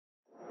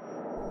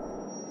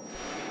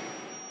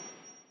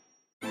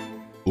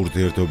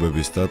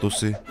ურთიერთობების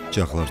სტატუსი,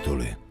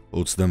 ჩახლართული,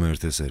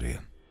 21 სერია.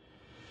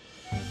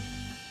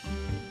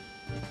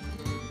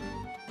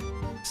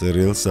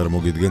 სერიალს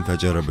წარმოგიდგენთ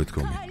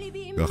აჭარა.com-ი.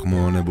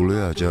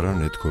 გახმოვანებულია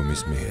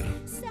აჭარა.net.com-ის მიერ.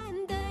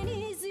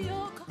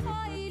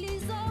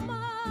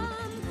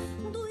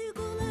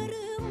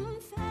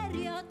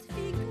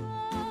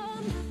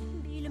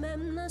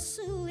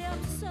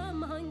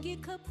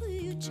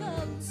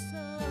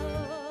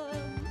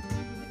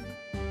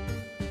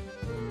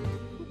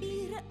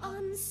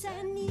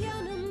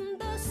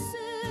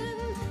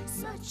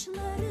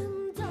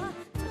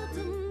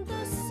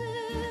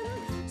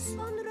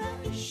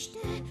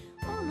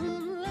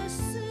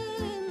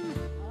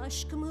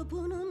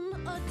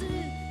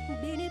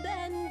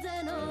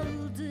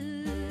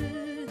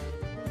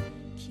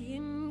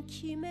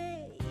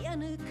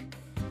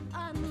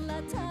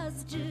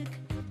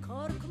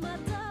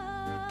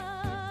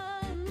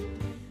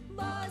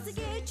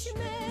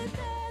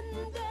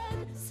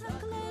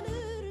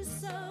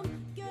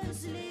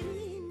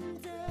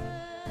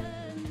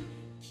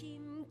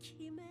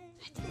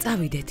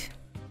 წავიდეთ.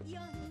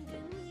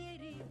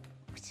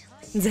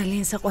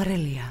 ძალიან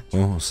საყვარელია.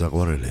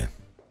 საყვარელი.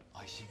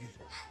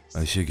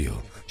 აიშეგიო,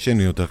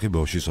 შენი ოთახი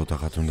ბავშვის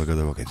ოთახად უნდა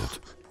გადავაკეთოთ.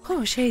 ხო,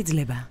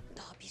 შეიძლება.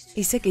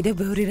 ისე კიდევ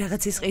ბევრი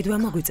რაღაცის ყიდვა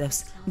მოგვიწევს.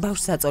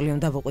 ბავშვს საწოლი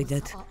უნდა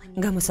ვუყიდოთ.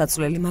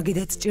 გამოსაცვლელი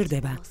მაგიდაც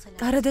სჭირდება.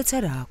 კარადაც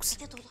არა აქვს.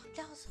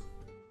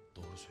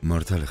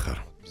 მართალი ხარ,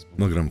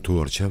 მაგრამ თუ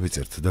არ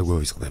ჩავიწერთ,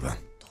 დაგვავიწყდება.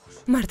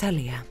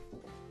 მართალია.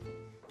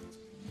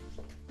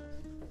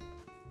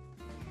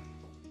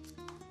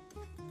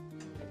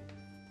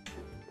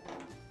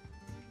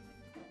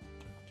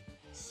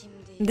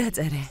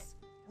 დაწერე.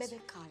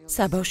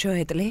 საბავშვო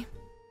ეტლი,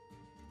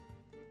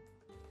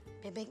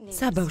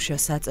 საბავშვო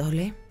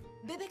საწოლი,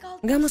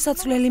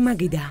 გამოსაცვლელი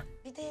მაგიდა.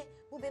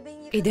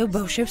 კიდევ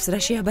ბავშვებს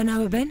რაში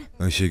აბანავებენ?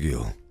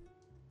 აიშეგიო.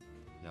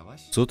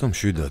 ცოტა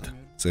მშვიდად,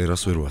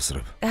 წერას ვერ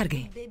ვასრებ.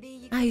 კარგი.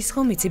 აი ის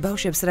ხომ იცი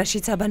ბავშვებს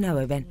რაშიც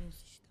აბანავებენ.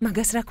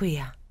 მაგას რა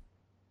ქვია?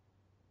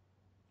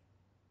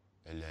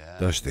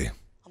 ტაშტი.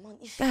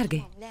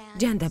 კარგი.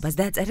 ჯანდაბას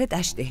დაწერე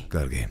ტაშტი.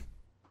 კარგი.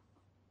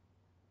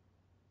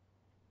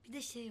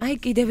 აი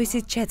კიდევ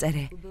ისიც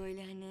ჩაწერე.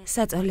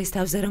 საწოლის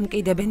თავზე რომ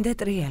კიდებენ და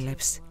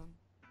ტრიალებს.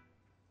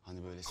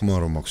 ხმა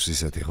რომ აქვს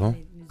ისეთი, ხო?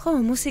 ხო,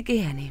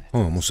 მუსიკიანი.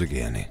 ხო,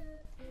 მუსიკიანი.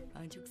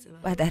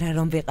 პატარა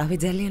რომ ვიყავი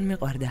ძალიან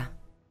მიყვარდა.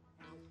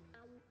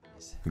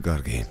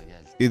 კარგი.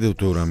 კიდევ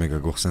თუ რამე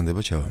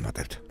გაგხსენდება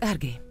ჩავამატებთ.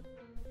 კარგი.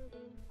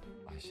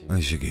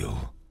 აიშეგიო.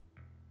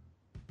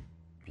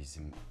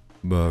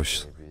 ბავშვს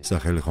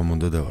სახელი ხომ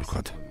უნდა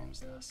დავარქვათ?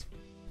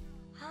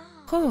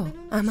 ხო,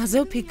 ამაზე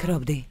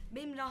ვფიქრობდი.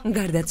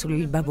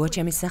 გარდაცვლილი ბაბუა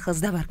ჩემის სახელს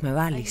დავარქმევ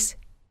ალის.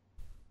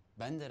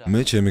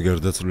 მე ჩემი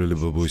გარდაცვლილი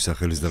ბაბუის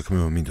სახელის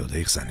დარქმევა მინდოდა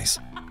იხსანის.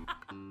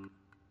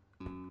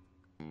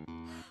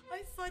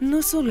 ნუ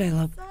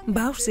სულელობ,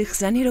 ბავშვს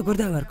იხსანი როგორ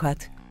დავარქვათ?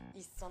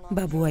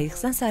 ბაბუა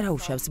იხსანს არ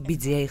აუშავს,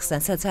 ბიძია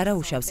იხსანსაც არ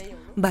აუშავს,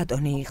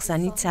 ბატონი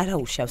იხსანიც არ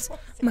აუშავს,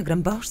 მაგრამ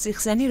ბავშვს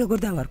იხსანი როგორ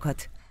დავარქვათ?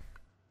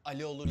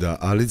 და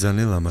ალი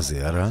ძალიან ლამაზი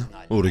არა?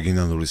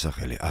 ორიგინალური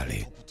სახელი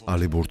ალი.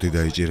 ალი ბურთი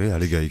დაიჭირე,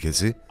 ალი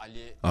გაიქეცი,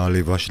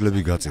 ალი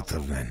ვაშლები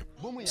გაწითლდნენ.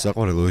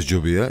 საყვარელო ეს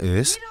ჯობია,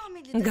 ეს?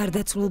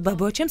 გარდაცვლილ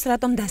ბაბუა ჩემს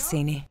რატომ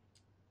დასინი?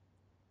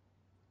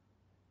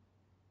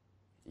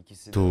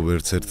 თუ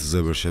ვერც ერთზე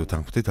ვერ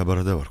შევთანხმდით, აბა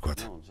რა დავარქვათ?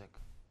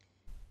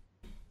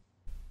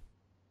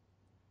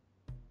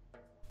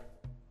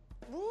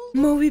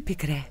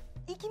 მოვიფიქრე.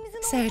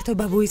 საერთო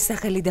ბაბუის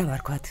სახელი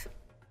დავარქვათ.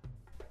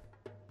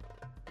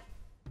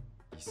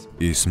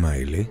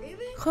 ისმაილი?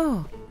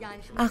 ხო,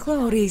 ახლა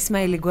ორი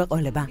ისმაილი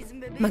გვეყოლება,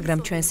 მაგრამ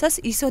ჩვენსას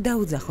ისო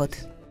დაუძახოთ.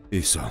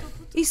 ისო.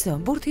 ისო,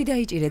 ბურთი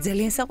დაიჭირე,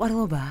 ძალიან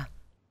საყვარლობაა.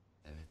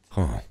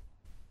 ხო.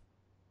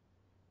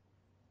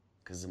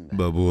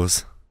 ბაბუას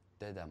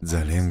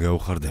ძალიან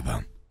გაუხარდება.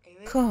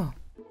 ხო.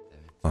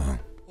 აჰა.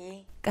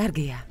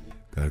 კარგია.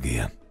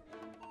 კარგია.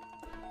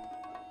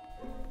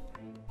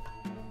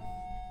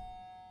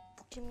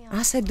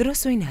 ასე დროს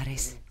ვინ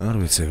არის? არ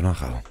ვიცი,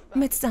 ვნახავ.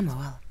 მეც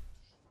წამოვალ.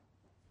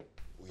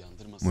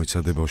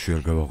 მოიცადე ბავშვი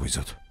არ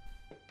გავაღვიძოთ.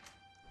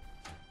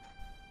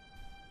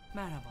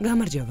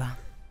 გამარჯობა.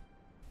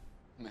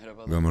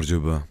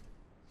 გამარჯობა.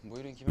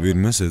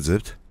 ვინმეს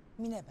ეძებთ?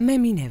 მე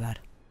მინე ვარ.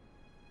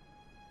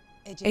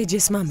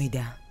 ეჯეს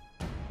მამიდა.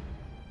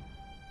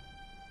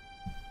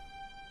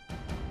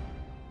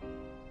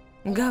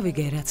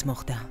 გავიგე რაც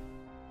მოხდა.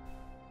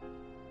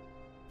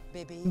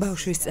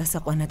 ბავშვის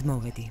წასაყვანად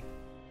მოვედი.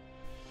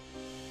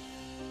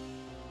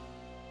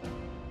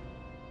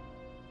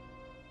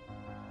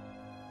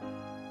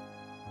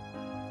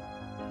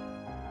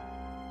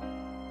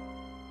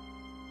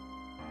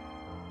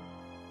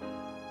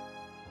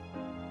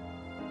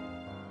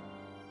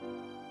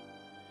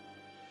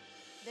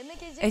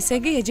 ესე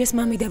იგი ეჯეს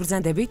მამიდა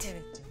ბრძანდებით?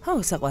 ხო,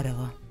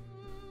 საყვარელო.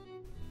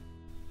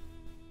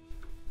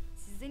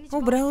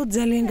 უბრალოდ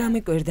ძალიან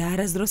გამიკვირდა,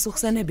 არასდროს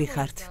უხსენები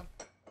ხართ.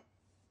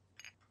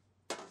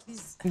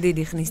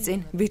 დიდი ხნის წინ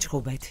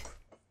ვიჩხუბეთ.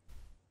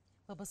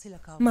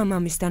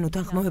 მამამისთან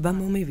უთანხმოება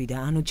მომივიდა,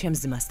 ანუ ჩემს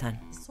ძმასთან.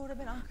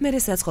 მერე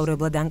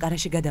საცხოვრებლად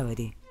ანკარაში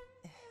გადავედი.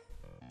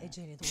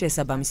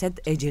 შესაბამისად,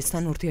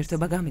 ეჯესთან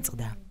ურთიერთობა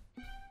გამიწყდა.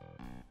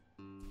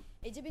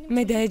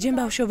 მე და ეჯემ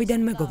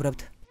ბავშვობიდან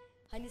მეგობრობთ.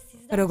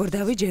 როგორ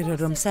დავიჯერო,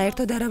 რომ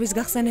საერთოდ არავის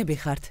გახსენები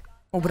ხართ.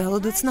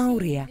 უბრალოდ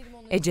უცნაურია.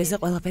 ეჯეზე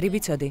ყველაფერი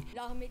ვიცოდი.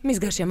 მის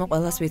გარშემო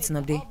ყველას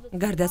ვიცნობდი.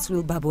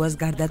 გარდაცვლილ ბაბუას,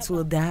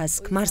 გარდაცვლილ დას,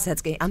 ქმარსაც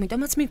კი,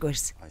 ამიტომაც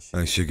მიკვირს.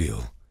 აი შეგიო.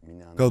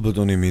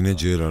 კალბატონი მინე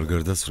ჯერ არ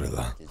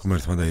გარდაცვლილა.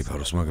 ღმერთმა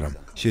დაიფაროს, მაგრამ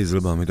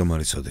შეიძლება ამიტომ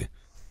არ იცოდი.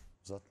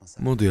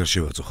 მოდი არ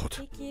შევაწუხოთ.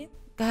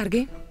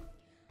 კარგი.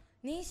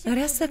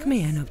 რას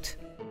საქმიანობთ?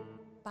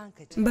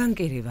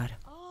 ბანკირი ვარ.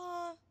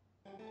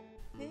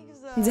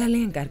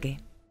 ძალიან კარგი.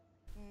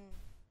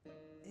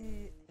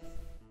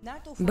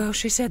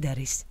 ბავშვი სად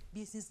არის?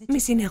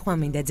 მისი ნახვა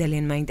მინდა,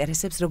 ძალიან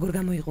მაინტერესებს, როგორ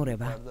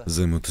გამოიყურება.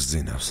 ზემოთ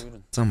ზინავს.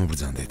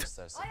 წამობრძანდით.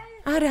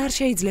 არა, არ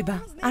შეიძლება.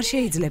 არ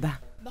შეიძლება.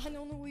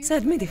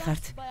 სად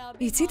მიდიხართ?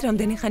 იცით,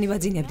 რამდენი ხანი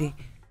ვაძინებდი?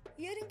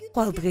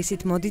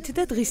 ყოველდღისით მოდით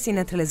და დღის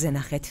სინათლეზე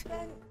ნახეთ.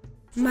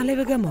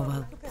 მალევე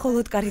გამოვალ.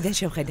 მხოლოდ კარიდან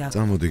შევხედავ.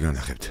 წამოდი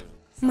განახებთ.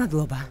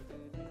 მადლობა.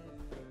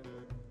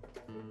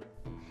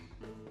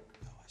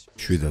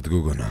 შვიდად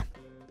გოგონა.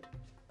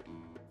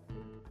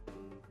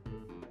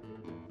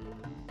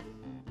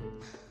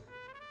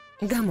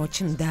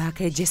 გამოჩნდა აქ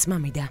ეჯეს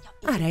მამიდა.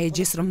 არა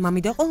ეჯეს რომ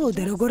მამიდა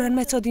ყოლოდა, როგორ არ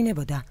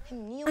მეწოდინებოდა.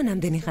 ან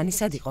ამდენი ხანი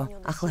სად იყო,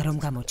 ახლა რომ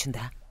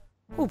გამოჩნდა.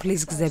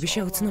 უფლის გზები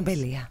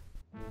შეუცნობელია.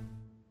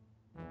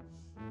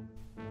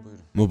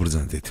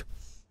 მობრძანდით.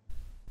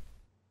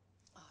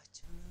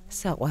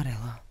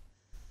 საყვარელო.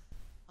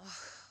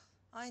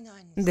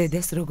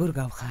 დედას როგორ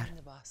გავხარ?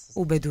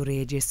 უბედური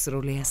ეჯეს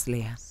სრული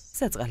ასლია.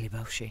 საწყალი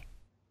ბავში.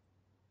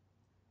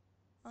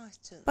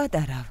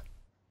 პატარავ.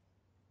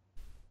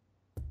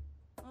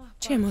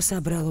 ჩემო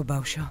საბრალო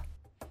ბავშვო.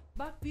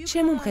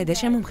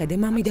 შემომხედე,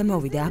 მამიდა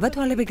მოვიდა, აბა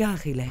თვალები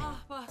გაახილე.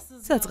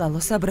 საწყალო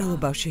საბრალო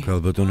ბავში.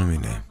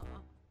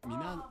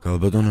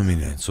 კალბატონო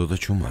მინე, ცოტა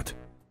ჩუმად.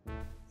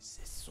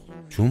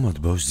 ჩუმად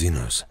ბავშვს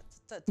ზინავს.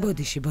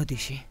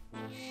 ბოდიში.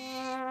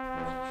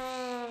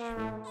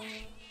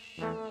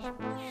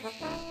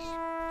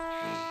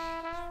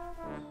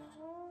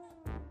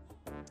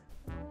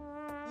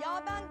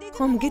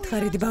 ხომ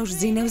გითხარით ბავშვს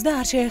ზინავს და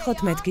არ შეეხოთ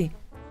მეთქი.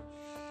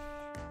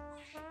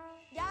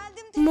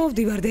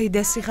 მოვდივარ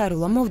და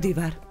სიხარულო,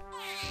 მოვდივარ.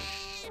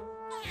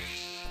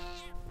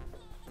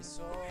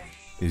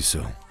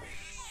 ისო.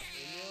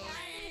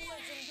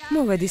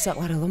 მოვედი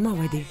საყვარელო,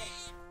 მოვედი.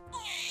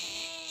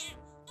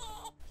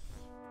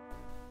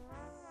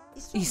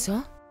 ისო?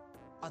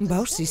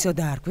 ბავშვს ისო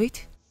დაარქვით?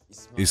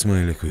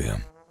 ისმაილი ქვია.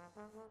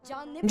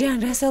 ჯან,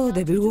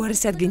 რასალოდები,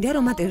 უარესად გინდა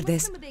რომ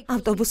ატირდეს?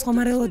 ავტობუსს ხომ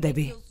არ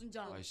ელოდები?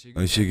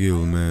 აი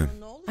შეგიულ მე.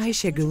 აი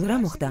შეგიულ, რა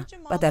მოხდა?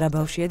 პატარა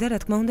ბავშვია და რა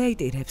თქმა უნდა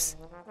იტირებს.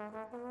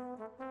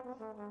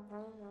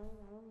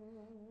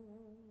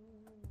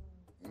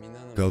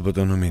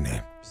 კალბატონო მინე,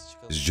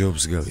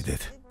 სჯობს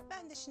გავიდეთ.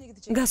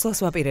 გასვლას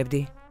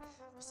ვაპირებდი.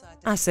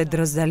 ასეთ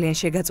დროს ძალიან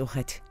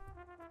შეგაწუხეთ.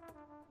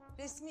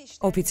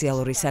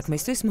 ოფიციალური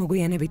საქმისთვის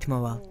მოგვიანებით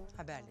მოვალ.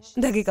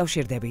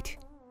 დაგიკავშირდებით.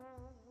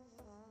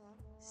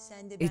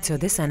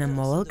 იცოდე, სანამ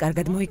მოვალ,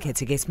 კარგად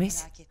მოიქეცი, გესმის?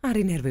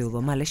 არი ნერვიულო,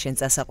 მალე შენ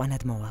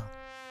წასაყვანად მოვალ.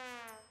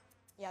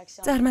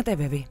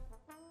 წარმატებები.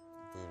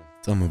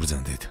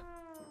 წამობრძანდით.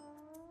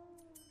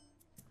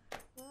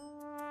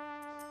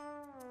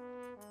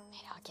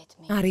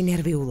 არი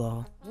ნერვიულო.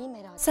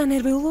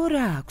 სანერვიულო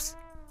რა აქვს?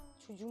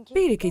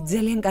 პირიქით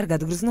ძალიან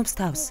კარგად გრძნობს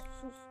თავს.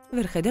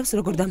 ვერ ხედავს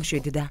როგორ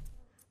დამშვიდდა.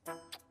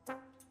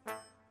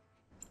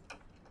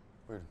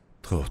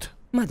 თხოვთ.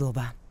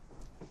 მადლობა.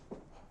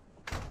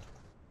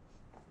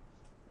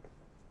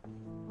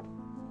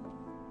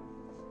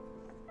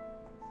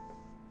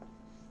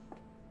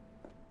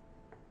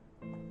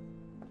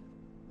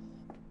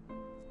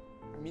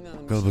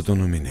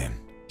 კალბატონო მინე,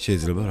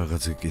 შეიძლება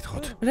რაღაც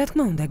გკითხოთ. რა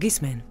თქმა უნდა,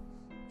 გისმენ.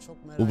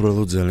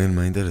 უბრალოდ ძალიან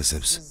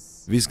მაინტერესებს.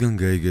 ვისგან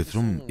გაიგეთ,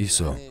 რომ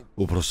ისო,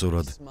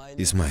 უпроსორად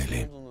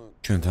ისმაილი,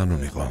 ჩვენთან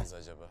უნიყო?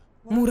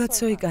 მურატ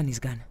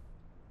სოიკანისგან.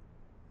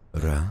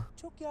 რა?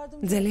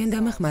 ძალიან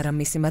დამეხმარა,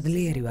 მისი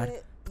მადლიერი ვარ.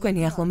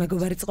 თქვენი ახლო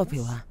მეგობარიც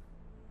ყოფილა.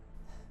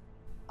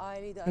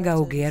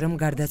 გაუგია, რომ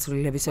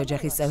გარდაცვლილების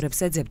ოჯახის წევრებს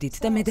ეძებდით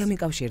და მე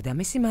დამიკავშირდა,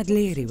 მისი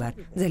მადლიერი ვარ.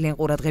 ძალიან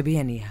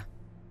ყურადღებიანია.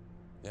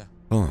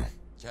 ო,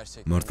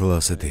 მართლა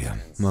ასეთია.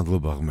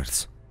 მადლობა ღმერთს.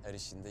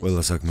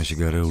 ყველა საქმეში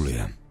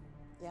გარეულია.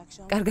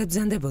 კარგად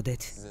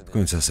ბრძანდებოდეთ.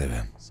 თქვენც ასევე.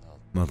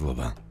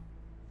 მადლობა.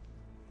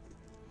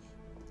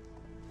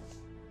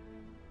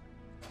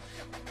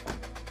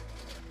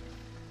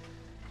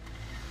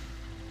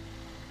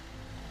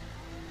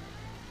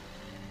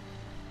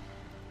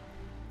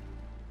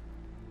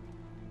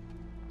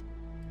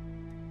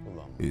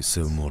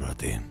 ისევ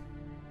მურატი.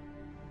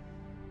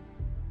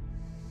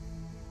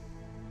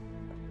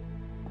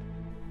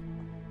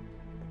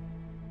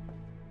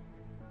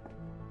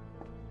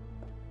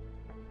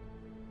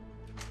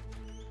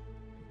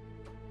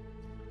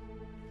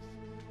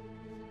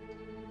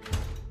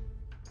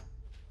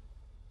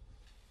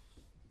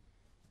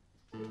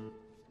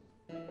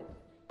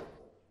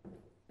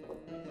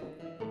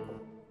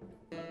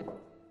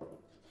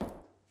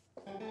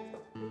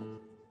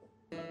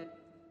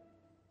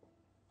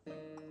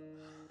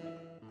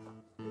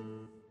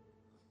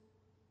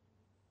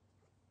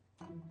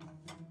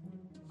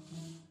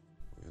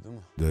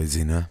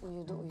 დაიძინა?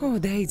 ო,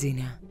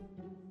 დაიძინა.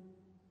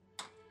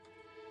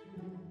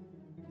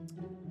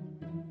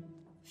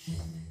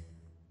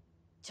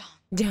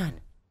 ჯან,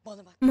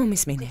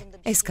 მომისმინე,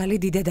 ეს ქალი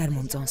დიდად არ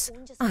მომწონს.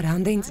 არა,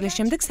 ამდენი წლის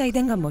შემდეგ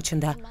საიდან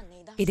გამოჩნდა?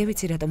 კიდევ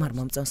ვიცი რატომ არ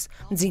მომწონს.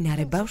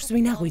 მძინარე ბავშვს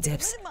ვინ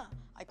აღვიძებს?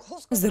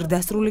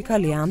 ზრდასრული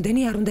ქალია,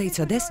 ამდენი არ უნდა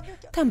იცოდეს?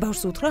 თან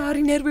ბავშვს უთხრა არ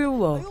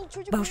ინერვიულო.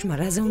 ბავშვმა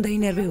რაზე უნდა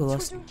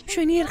ინერვიულოს?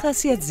 შვენიერ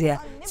ხასიათზეა.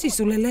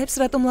 სისულელეებს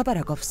რატომ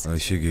ლაპარაკობს? აი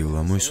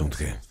შეგეულა,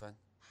 მოისუნთქე.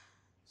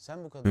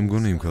 მე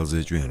მგონი იმ ქალზე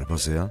ეჭვიან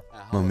ფასეა,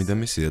 მამიდა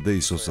მისია და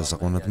ისოს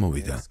სასაყვანად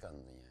მოვიდა.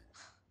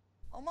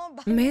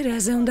 მე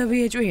რაზე უნდა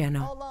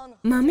ვიეჭვიანო?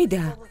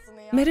 მამიდა?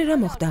 მე რა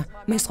მოხდა?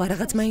 მე სხვა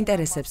რაღაც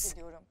მაინტერესებს.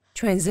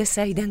 ჩვენზე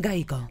საიდან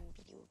გაიგო?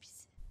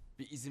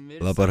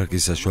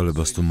 ლაპარაკის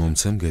საშუალებას თუ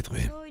მომცემ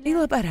გეტყვი.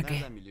 ილაპარაკე.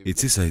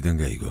 იცი საიდან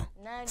გაიგო?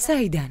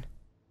 საიდან?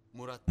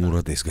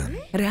 მურატისგან.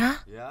 რა?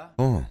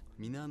 ო,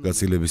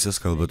 გაცილებისას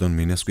ქალბატონ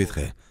მინას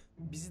ვკითხე.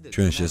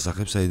 ჩვენ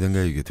შესახებ საიდან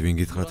გაიგეთ, ვინ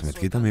გითხრათ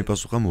მეთქი და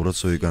მიპასუხა მურატ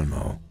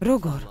სოიკანმაო.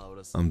 როგორ?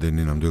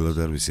 ამდენი ნამდვილად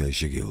არ ვიცი აი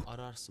შეგიულ.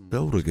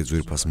 დაურეკე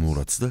ძვირფას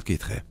მურატს და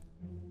კითხე.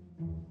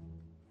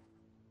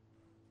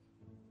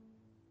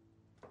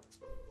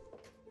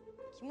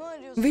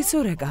 ვის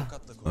ურეკავ?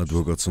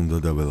 ადვოკატს უნდა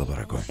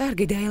დაველაპარაკო.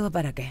 კარგი,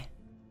 დაელაპარაკე.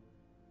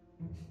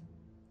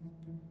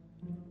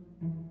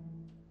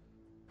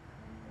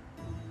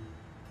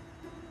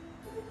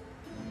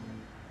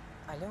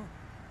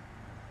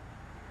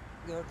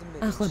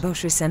 ახლა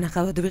ბავშვის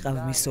სანახავად ვიყავ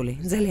მისული.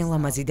 ძალიან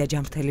ლამაზი და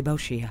ჯანმრთელი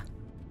ბავშვია.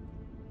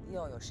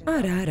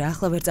 არა,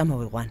 ახლა ვერ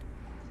წამოვიყვან.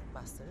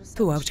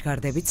 თუ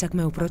ავჩქარდებით,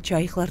 საქმე უფრო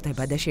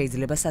ჩაიხლარდება და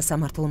შეიძლება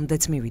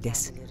სასამართლომდეც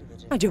მივიდეს.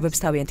 აჯობებს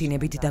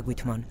თავიანთინებით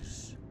დაგვითმონ.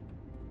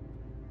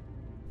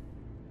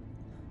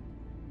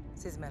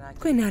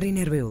 თქვენ არ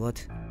ინერვიულოთ.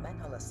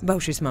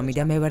 ბავშვის მამი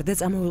და მე ვარ და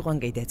წამოვიყვან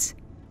კიდეც.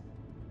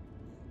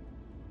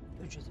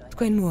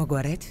 თქვენ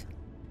მოაგვარეთ?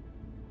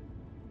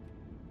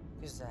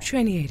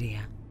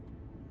 მშვენიერია.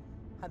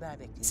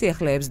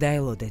 სიახლეებს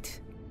დაელოდეთ.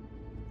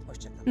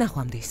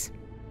 ნახვამდის.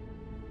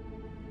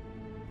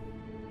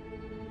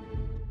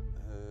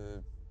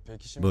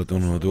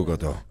 ბატონო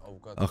ადვოკატო,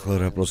 ახლა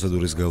რა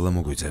პროცედურის გავლა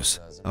მოგვიწევს?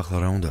 ახლა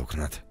რა უნდა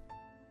ვქნათ?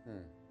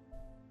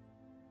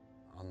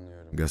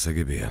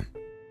 გასაგებია.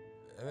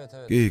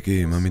 კი,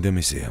 მამიდა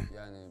მისია.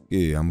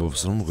 კი,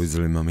 ამბობს რომ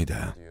ოზლემ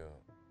მამიდაა.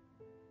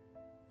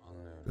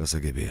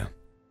 გასაგებია.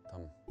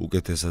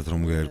 უკეთესად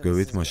რომ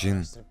გაერკვევით, მაშინ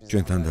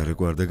ჩვენთან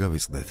დარეკვარ და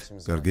გავიწყდეთ.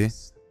 კარგი?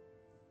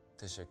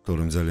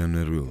 თორემ ძალიან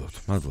ნერვიულობთ.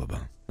 მადლობა.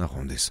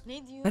 ნახვამდის.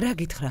 რა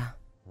გითხრა?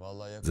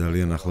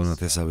 ძალიან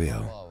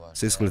ახლონათესავიაო.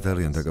 სისხლით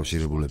არიან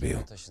დაკავშირებულებიო.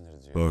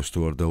 ბავშვს თუ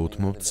არ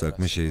დაუთმობთ,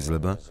 საქმე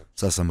შეიძლება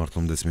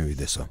სასამართლომდეც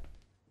მივიდესო.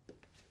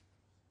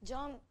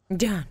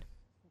 ჯან,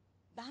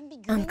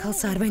 ამ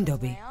ქალს არ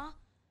ვენდობი.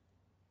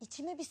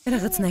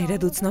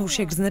 რაღაცნაირად უცნაურ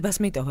შეგრძნებას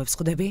მიტოვებს,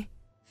 ხვდები?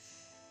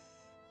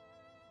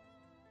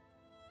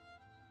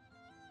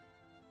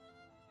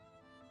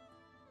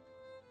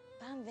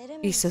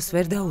 ისოს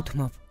ვერ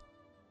დაუთმობ.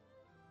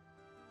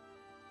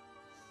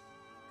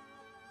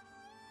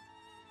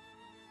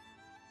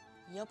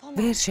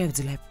 ვერ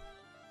შევძლებ.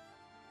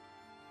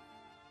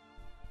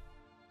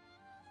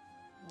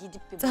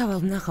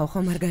 წავალ ნახავ,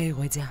 ხომ არ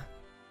გაიღვეძა.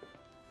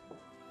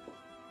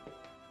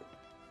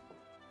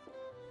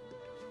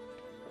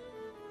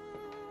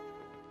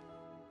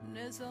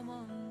 Ne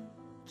zaman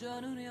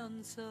canın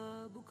yansa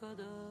bu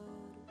kadar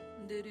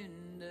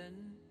derinden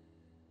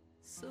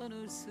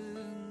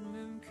sanırsın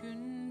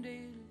mümkün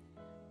değil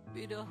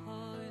bir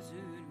daha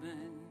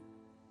üzülmen.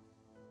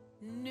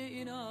 Ne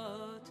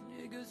inat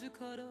ne gözü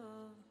kara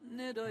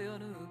ne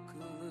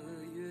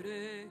dayanıklı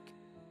yürek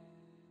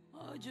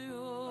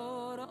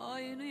acıyor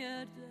aynı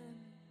yerden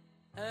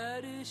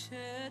her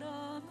şeye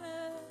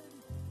rağmen.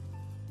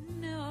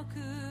 Ne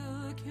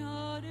akıl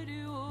kâr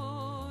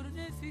ediyor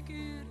ne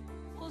fikir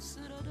o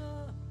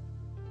sırada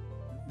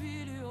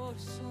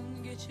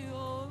biliyorsun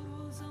geçiyor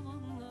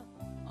zamanla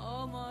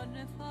ama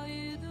ne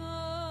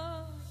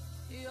fayda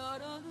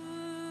yaralı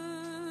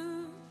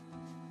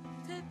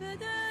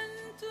tepeden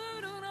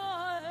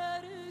tırnağa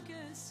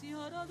herkes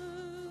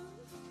yaralı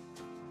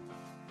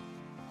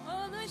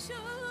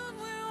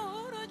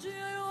anlaşılmıyor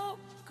acıya yok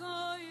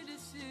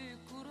kaidesi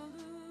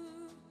kuralı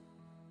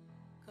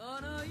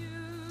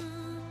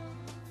kanayım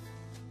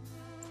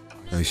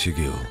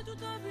Ayşegül.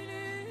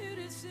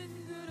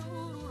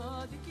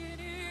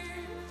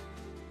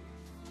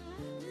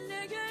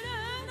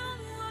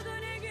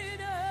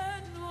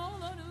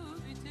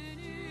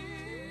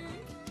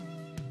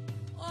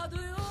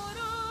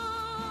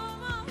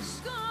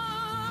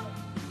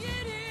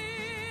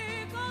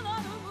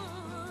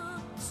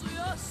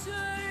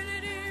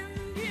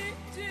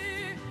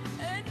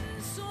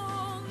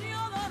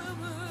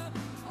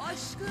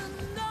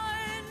 Aşkında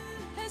en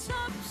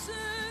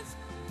hesapsız,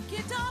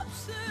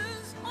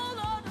 kitapsız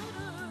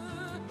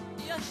olanını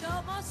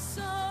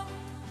yaşamazsam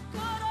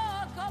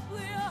kara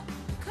kapıya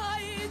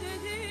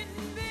kaydedin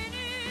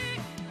beni.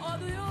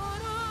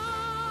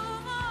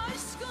 Alıyorum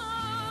aşka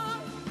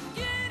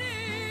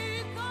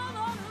geri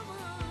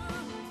kalanımı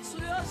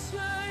suya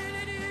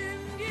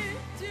söylerim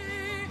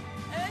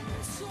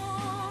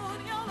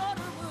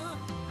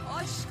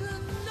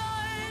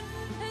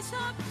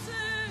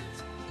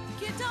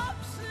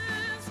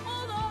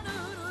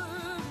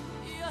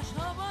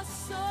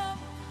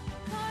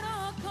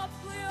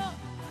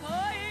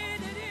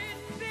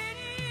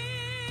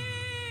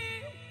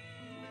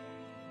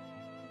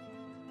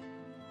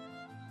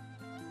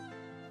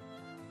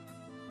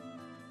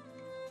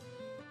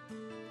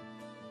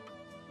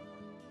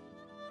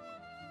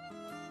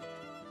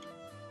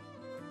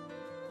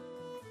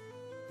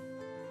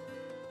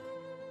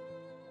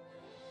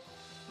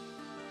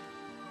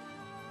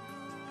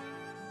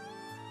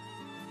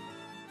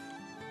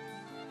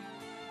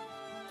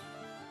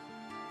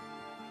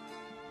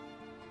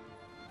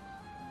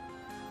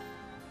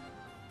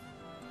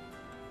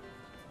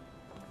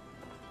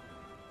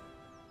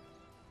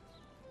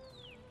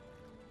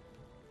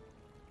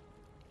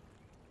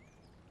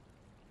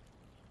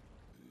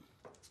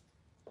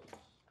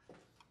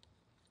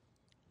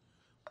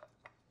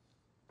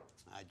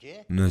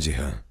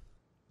ნაჯიჰა,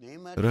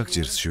 რა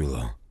გჭირს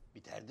შვილო?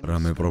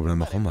 რამე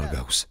პრობლემა ხომ არ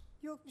გაქვს?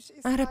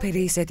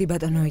 არაფერი ისეთი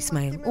ბატონო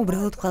ისმაილ,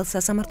 უბრალოდ ხვალ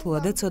სასამართლოა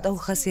და ცოტა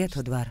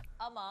უხასიათოდ ვარ.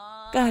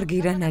 კარგი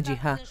რა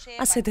ნაჯიჰა,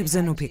 ასეთებზე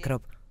ნუ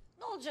ფიქრობ.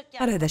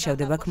 არა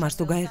დაშავდება ქმარს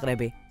თუ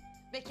გაიყრები.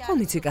 ხომ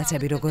იცი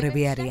კაცები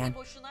როგორები არიან.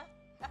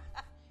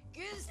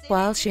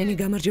 ხვალ შენი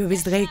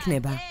გამარჯვების დღე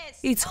იქნება.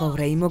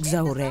 იცხოვრე,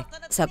 იმოგზაურე,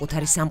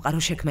 საკუთარი სამყარო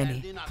შექმენი.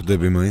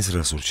 ხვდები მაინც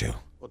რას ურჩევ?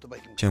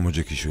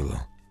 ჩამოჯექი შვილო.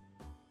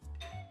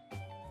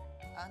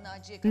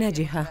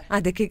 ნაჯიჰა,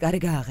 ადექი კარი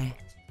გააღე.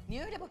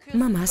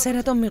 მამა, ასე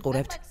რატომ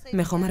მიყურებთ?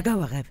 მე ხომ არ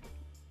გავაღებ.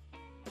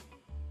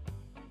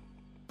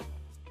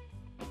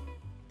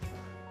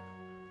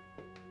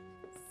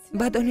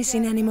 ბატონი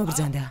სინანი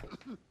მოგბრძანდა.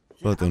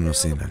 ბატონო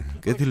სინან,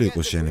 კეთილი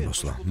იყოს შენი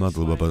მოსვლა.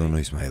 მადლობა ბატონო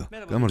ისმაილ.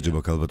 გამარჯობა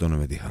ქალბატონო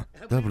მედიჰა.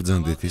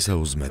 დაბრძანდით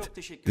ისაუზმეთ.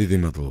 დიდი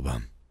მადლობა.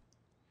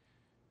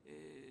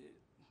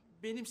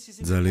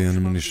 ძალიან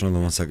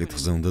მნიშვნელოვან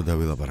საკითხზე უნდა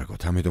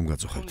დავილაპარაკოთ, ამიტომ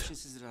გაწუხებთ.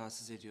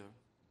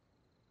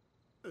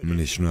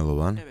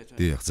 მნიშვნელოვან?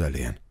 დიახ,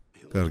 ძალიან.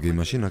 კარგი,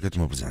 მაშინ აქეთ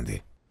მობრძანდი.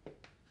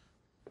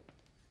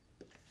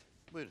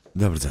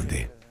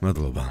 დაბრძანდი.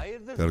 მადლობა.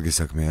 კარგი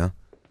საქმეა?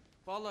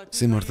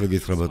 სიმართლე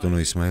გითხრა ბატონო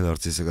ისმაილ,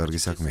 არც ისე კარგი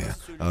საქმეა.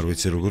 არ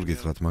ვიცი როგორ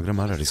გითხრათ, მაგრამ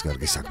არ არის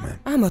კარგი საქმე.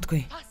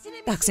 ამოთქვი.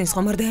 ტაქსინს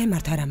ხომ არ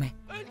დაემართა რამე?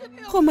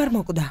 ხომ არ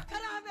მოკვდა?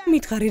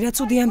 მითხარი რა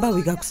ცუდი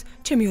ამბავი გაქვს,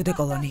 ჩემი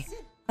ოდეკოლონი.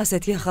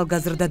 ასეთი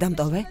ახალგაზრდა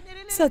დამტოვე?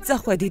 სად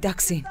წახვედი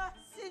ტაქსინ?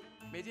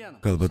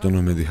 ქალბატონო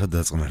მედიჰა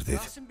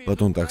დაწყნარდით.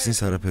 ბატონ ტაქსინს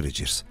არაფერი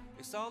ჭირს.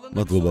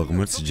 მადლობა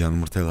ღმერთს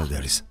ჯანმრთელად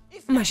არის.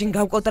 მაშინ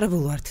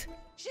გავკოტრებულ ვართ.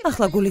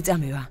 ახლა გული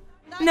წამივა.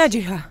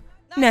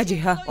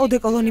 ნაჯიჰა,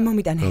 ოდეკოლონი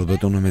მომიტანე.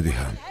 ქალბატონო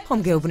მედიჰა. ხომ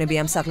გეუბნები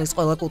ამ სახლის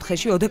ყველა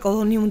კუთხეში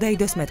ოდეკოლონი უნდა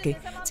იდოს მეთქი.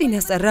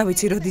 წინასწარ რა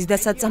ვიცი როდის და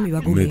სად წამივა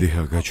გული.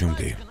 მედიჰა,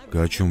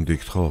 გაჩუმდი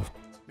გთხოვ.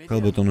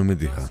 ქალბატონო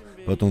მედიჰა,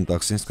 ბატონ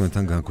ტაქსინს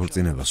თქვენთან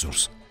განქორწინება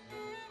სურს.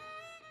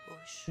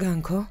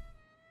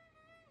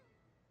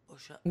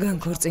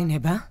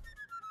 განქორწინება?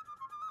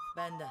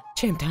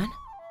 ჩემთან?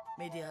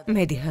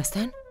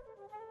 მედიჰასთან?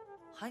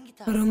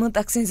 რომელ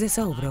ტაქსინზე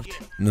საუბრობთ?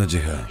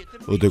 ნაჯიჰა,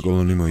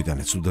 ოდეკოლონი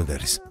მოიტანე, ცუდად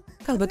არის.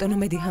 ქალბატონო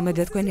მედიჰა, მე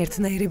და თქვენ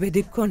ერთნაირი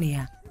ბედი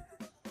გქონია.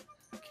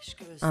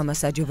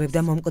 ამას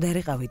აჯობებდა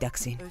მომკვდარიყავი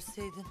ტაქსინ.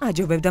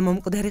 აჯობებდა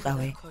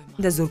მომკვდარიყავი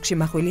და ზურგში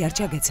მახვილი არ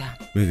ჩაგეცა.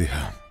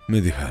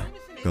 მედიჰა,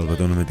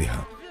 ქალბატონო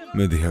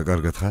მედიჰა,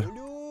 კარგად ხარ?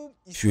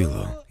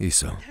 შვილო,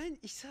 ისო.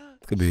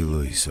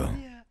 კბილო ისო.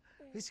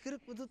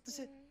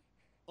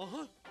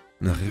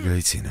 ნახე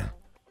გაიცინა.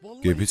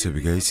 გებიცები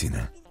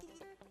გაიცინა.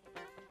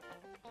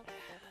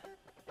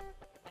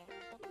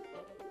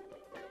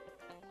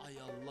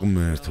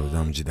 მერთო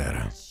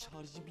დამჯდარა.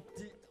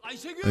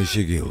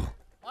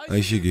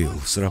 აიშეგილ,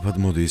 სრაფად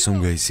მოდი ისომ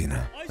გაიცინა.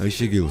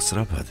 აიშეგილ,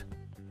 სრაფად.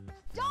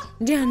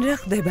 ჯან, რა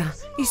ხდება?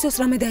 ისოს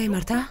რამე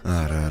დაემართა?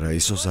 არა,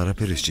 ისოს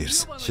არაფერი სჭირს.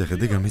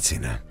 შეხედე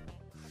გამიცინა.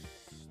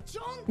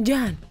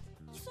 ჯან,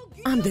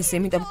 ამდენს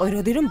იმიტომ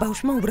ყვიროდი რომ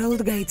ბავშვმა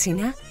უბრალოდ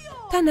გაიცინა?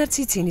 თან არც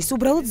იცინის,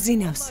 უბრალოდ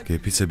ზინავს.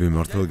 გეფიცები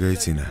მართლა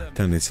გაიცინა.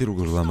 თან იცი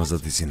როგორ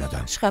ლამაზად იცინა და.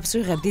 შხაპს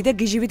ვიღებდი და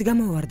გიჟივით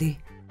გამოვარდი.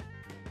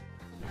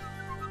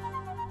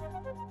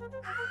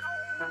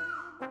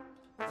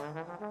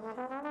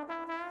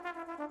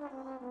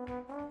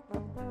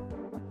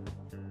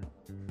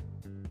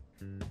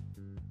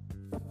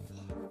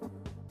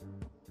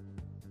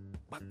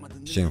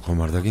 შენ ხომ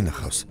არ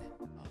დაგინახავს?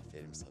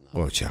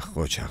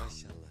 ოჩახ.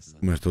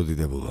 მერთო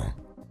დიდებულო.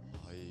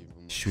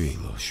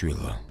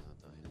 შვილო.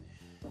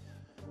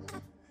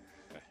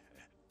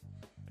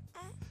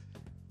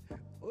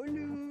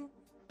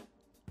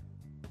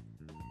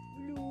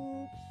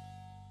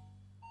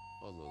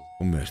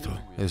 მერთო,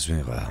 ეს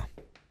ვიღაა.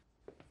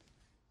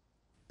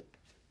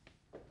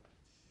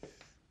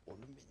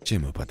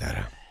 ჩემო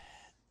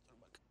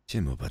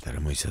პატარა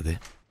მოიცადე.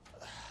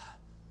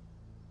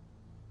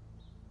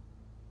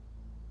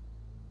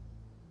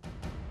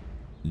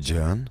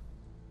 ჯან,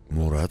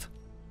 მურატ.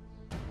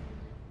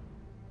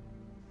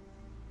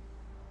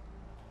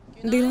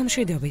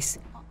 დილამშვიდობის.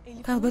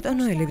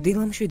 ქალბატონო ელიფ,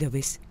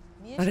 დილამშვიდობის.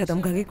 რატომ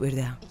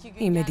გაგიკვირდა?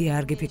 იმედია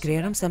არ გიფიქრია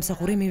რომ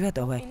სამსახური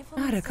მივატოვე.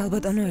 არა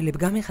ქალბატონო ელიფ,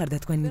 გამიხარდა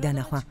თქვენი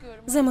დანახვა.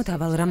 ზემოთ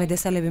ავალ რამე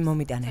დასალები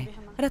მომიტანე.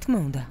 რა თქმა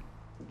უნდა.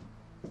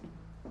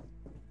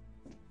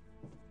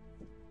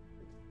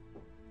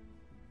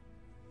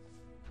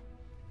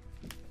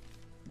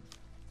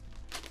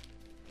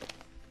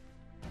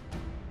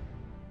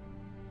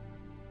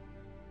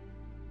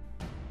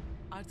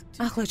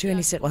 ახლა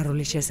ჩვენი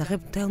სიყვარულის შესახებ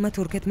მთელმა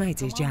თურქეთმა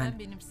იცის ჯან.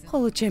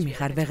 ხოლო ჩემი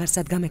ხარ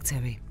ვეღარსად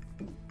გამექცევი.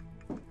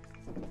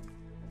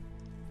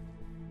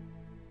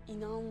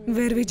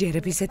 ვერ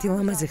ვიჯერებ ისეთი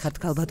ლამაზი ხართ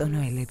ქალბატონო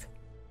ელიფ.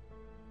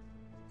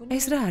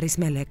 ეს რა არის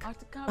მელეკ?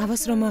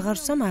 ავას რომ აღარ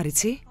ვსვამ არ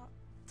იცი?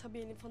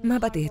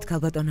 მაპატიეთ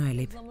ქალბატონო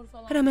ელიფ.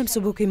 რამე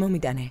მსუბუქი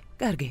მომიტანე.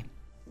 კარგი.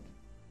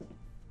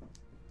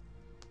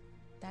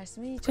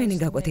 თქვენი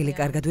გაკვეთილი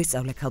კარგად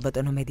ვისწავლე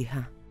ქალბატონო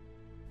მედიჰა.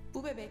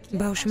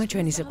 ბავშვმა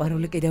ჩვენი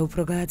სიყვარული კიდევ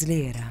უფრო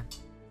გააძლიერა.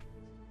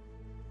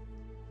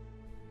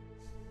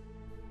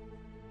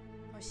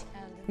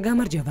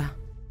 გამარჯობა.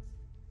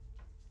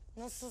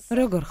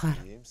 როგორ ხარ?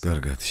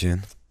 კარგად, შენ?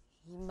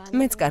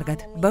 მეც კარგად,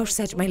 ბავშვს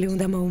საჭმელი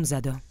უნდა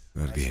მოუმზადო.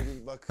 კარგი.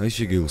 აი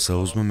შეგეულ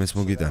საუზმე მეც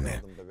მოგიტანე.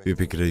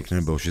 ვიფიქრე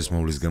იქნებ ბავშვის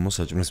მოვლის გამო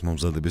საჭმლის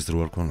მომზადების დრო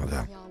არ ქონოდა.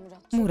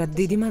 მურატ,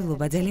 დიდი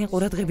მადლობა, ძალიან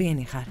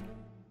ყურადღებიანი ხარ.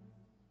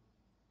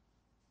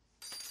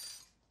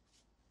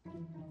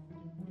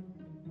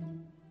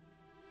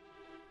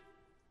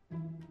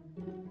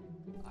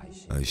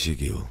 აი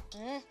შეგეულ.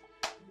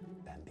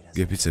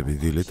 გეფიცები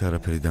დილით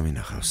არაფერი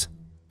დამინახავს.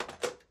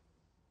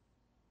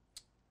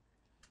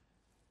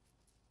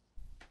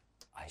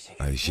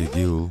 აი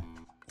შეგეულ.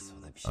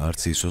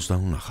 არც ისოს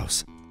დაუნახავს.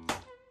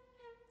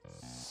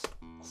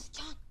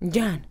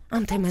 ჯან,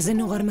 ამ თემაზე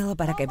ნუ არ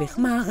მელაპარაკები,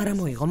 ხმა აღარ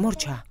მოიღო,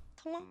 მორჩა.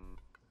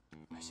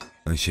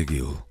 აი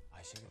შეგეულ.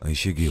 აი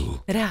შეგეულ.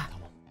 რა?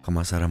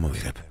 ხმას არ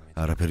ამოვიღებ.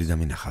 არაფერი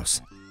დამინახავს.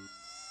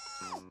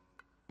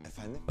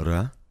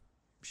 რა?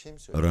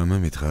 რამე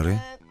მითხარი?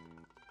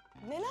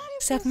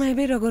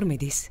 საქმეები როგორ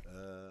მიდის?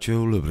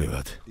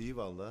 ჩეულებრივად.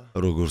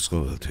 როგორც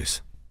ყოველთვის.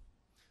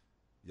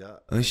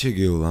 აი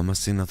შეგეულ, ამას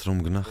წინათ რომ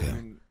გნახე.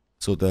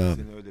 ცოტა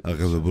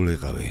აღელვებული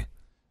იყავი.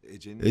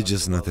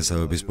 ეჯეს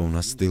ნათესავების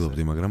პოვნას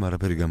ცდილობდი, მაგრამ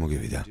არაფერი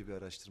გამოგივიდა.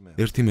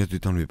 ერთი მე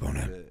თვითონ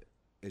ვიპოვნე.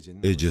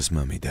 ეჯეს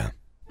მამიდა.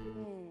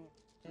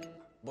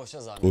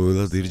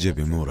 ყოველად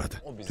ირჯები მურატ.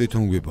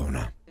 თვითონ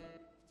გვიპოვნა.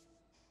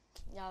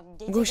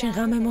 გუშინ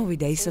ღამე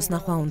მოვიდა, ისოს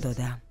ნახვა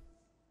უნდოდა.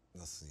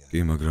 კი,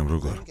 მაგრამ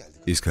როგორ?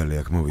 ის ქალი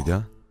აქ მოვიდა?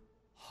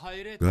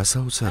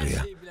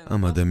 გასაოცარია.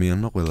 ამ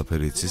ადამიანმა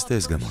ყველაფერი იცის და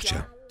ეს გამორჩა.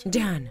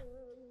 ჯან.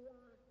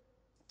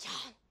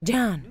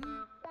 ჯან.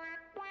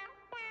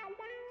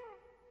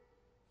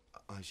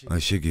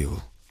 აი შეგეულ.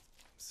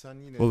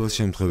 ყოველ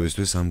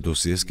შემთხვევისთვის ამ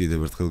დოსიეს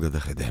კიდევ ერთხელ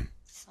გადახედე.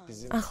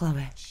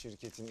 ახლავე.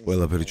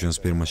 ყველაფერი ჩვენს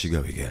ფირმაში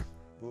გავიგე.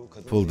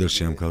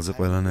 ფოლდერში ამ ქალზე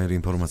ყველანაირი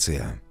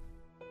ინფორმაცია.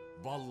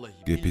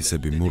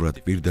 გეფიცები მურატ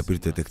პირდაპირ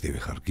დეტექტივი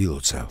ხარ,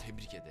 გილოცავ.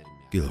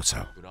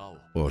 გილოცავ.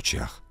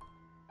 ოჩახ.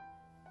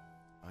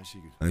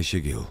 აი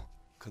შეგეულ.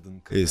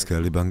 ეს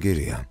ქალი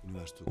ბანკირია.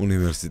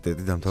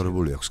 უნივერსიტეტი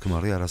დამთავრებული აქვს,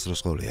 ქმარი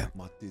არასდროს ყოლია.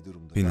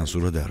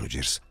 ფინანსურად არ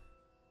უჭირს.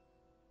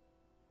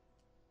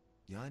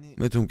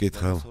 მე თუ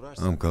მკითხავ,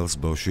 ამ ქალს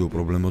ბავშვი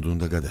უპრობლემოდ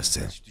უნდა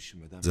გადასცე.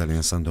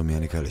 ძალიან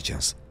სანდომიანი ქალი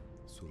ჩანს.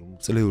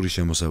 წლიური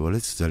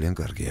შემოსავალიც ძალიან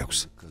კარგი აქვს.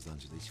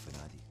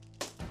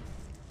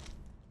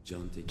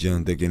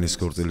 ჯანდეკენის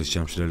ქორწილის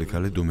ჩამშრალი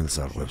ქალი დუმილს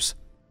არღვევს.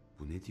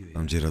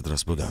 ამჯერად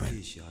რას ბოდავენ?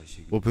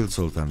 ყოფილ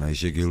ცოლთან აი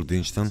შეგეულ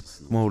დინჩთან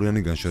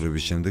მოურიანი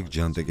განშორების შემდეგ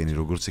ჯანდეკენი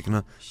როგორც იქნა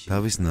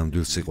თავის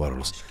ნამდვილ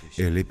სიყვარულს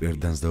ელი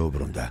პერდანს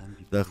დაუბრუნდა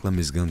და ახლა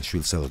მისგან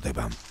შვილს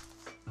ელოდება.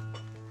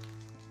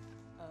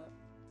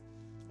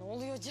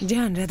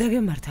 ჯან, რა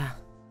დაგემართა?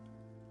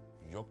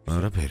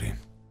 არაფერი.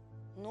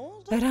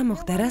 რა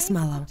მოხდა, რას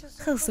მალავ?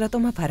 ხელს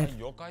რატომ აფარებ?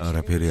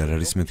 არაფერი არ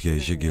არის, მეთქი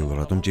აი შეგეულ,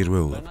 რატომ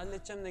ჭირვეულობ?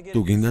 თუ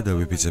გინდა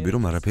დავიფიცები,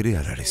 რომ არაფერი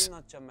არ არის.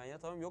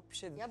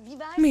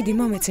 მიდი,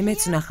 მომეცი,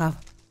 მეც ვნახავ.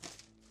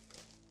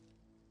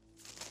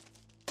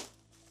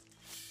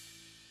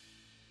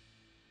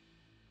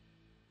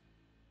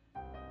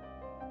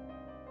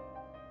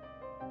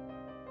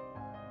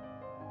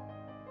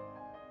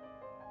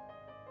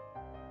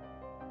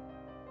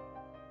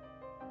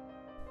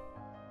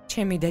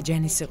 ჩემი და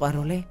ჯანის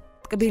სიყვარული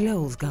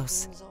ტკბილეულს გავს.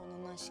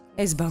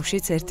 ეს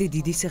ბავშვიც ერთი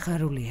დიდი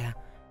სიხარულია.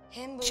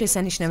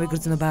 შესანიშნავი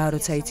გრძნობაა,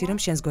 როცა იცი, რომ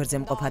შენს გვერდზე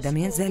მყოფ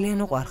ადამიანს ძალიან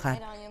უყვარხარ.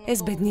 ეს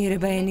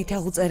ბედნიერება ენით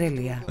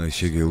აღუწერელია. აი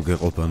შეგეულ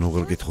გეყოფა,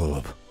 ნუღელ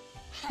კითხულობ.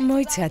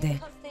 მოიცადე,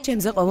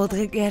 ჩემზე ყოველ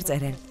დღე კი არ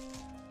წერენ.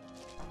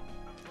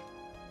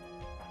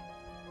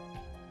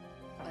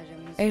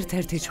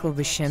 ერთ-ერთი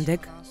ჩხუბის შემდეგ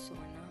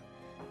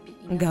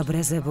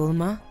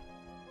გაბრაზებულმა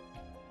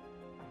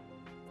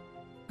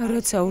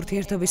როცა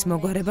ურთიერთობის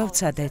მოგვარება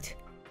ვცადეთ.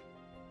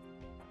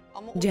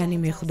 ჯანი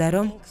მიხვდა,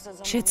 რომ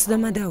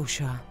შეცდომა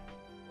დაუშვა.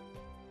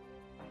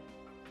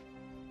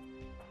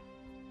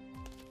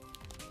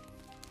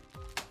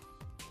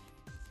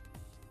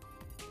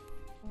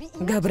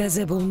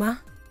 გაბრაზებულმა?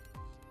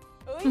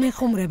 მე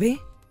ხუმრები?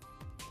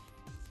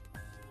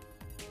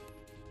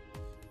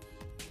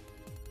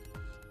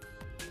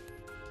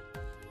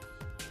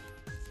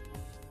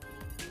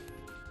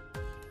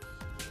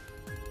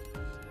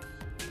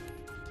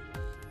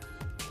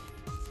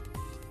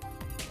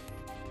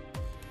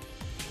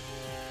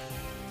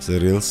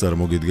 სერიალს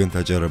წარმოგიდგენთ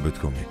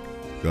აჭარა.com-ი.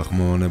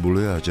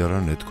 გახმოვანებულია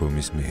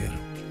აჭარა.net.com-ის მიერ.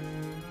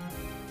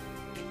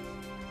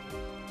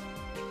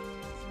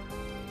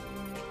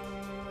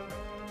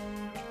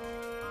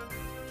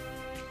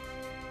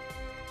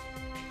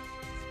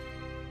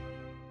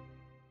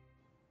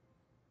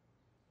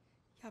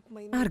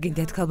 არ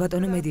გინდათ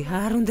ქალბატონო მედი,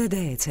 არ უნდა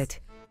დაეცეთ.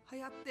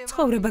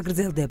 ცხოვრება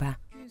გრძელდება.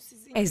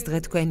 ეს დღე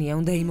თქვენია,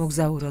 უნდა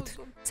იმოგზაუროთ.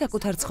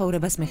 საკუთარ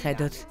ცხოვრებას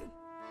მიხედოთ.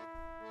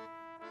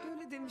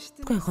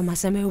 თქვენ ხომ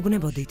ასე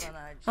მეუბნებოდით?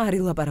 არ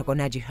ილაპარაკო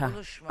ნაჯიხა,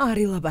 არ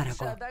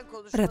ილაპარაკო.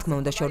 რა თქმა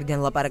უნდა, შორიდან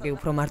ლაპარაკი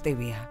უფრო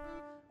მარტივია.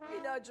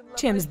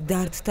 ჩემს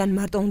დარდთან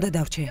მარტო უნდა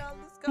დავრჩე.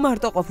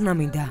 მარტო ყოფნა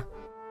მინდა.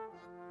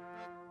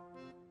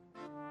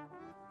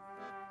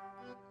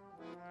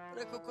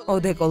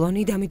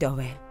 ოდეკოლონი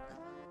დამიტოვე.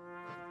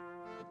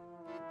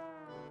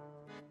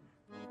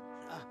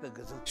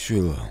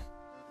 შვილო,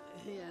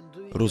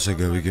 როცა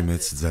გავიგე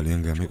მეც ძალიან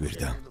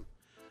გამიკვირდა.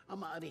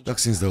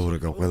 ტაქსინს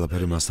დაურეკავ,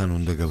 ყველაფერი მასთან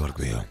უნდა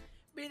გავარკვიო.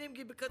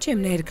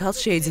 ჩემნაირ ქალს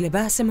შეიძლება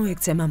ასე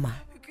მოექცე მამა.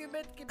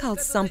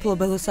 ქალს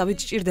სამფლობელოსავით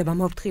სჭირდება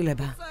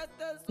მოფრთხილება.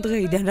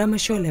 დღეიდან რა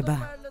მეშველება?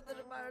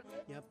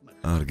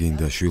 არ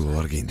გინდა შვილო,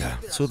 არ გინდა.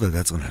 ცოტა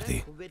დაწყნარდი.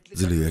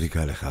 ძლიერი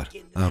ქალი ხარ,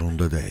 არ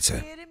უნდა დაეცე.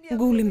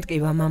 გული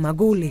მტკივა მამა,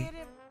 გული.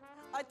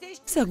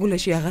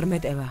 საგულეში აღარ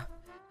მეტევა.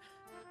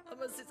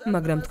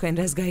 მაგრამ თქვენ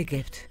რას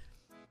გაიგებთ?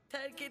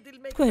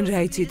 თქვენ რა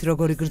იცით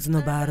როგორი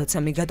გრძნობაა, როცა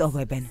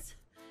მიგატოვებენ?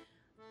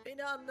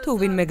 თუ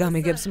ვინმე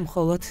გამიგებს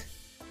მხოლოდ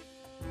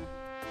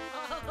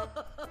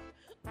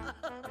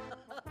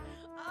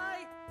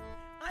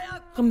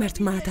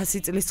ღმერთმა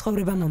 1000 წლის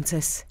ცხოვრება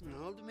მომცეს.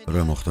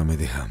 რა მოხდა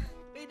მედიჰა?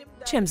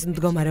 ჩემს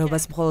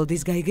მდგომარეობას მხოლოდ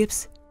ის გაიგებს,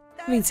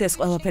 ვინც ეს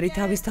ყველაფერი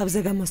თავის თავზე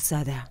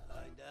გამოსცადა.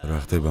 რა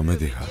ხდება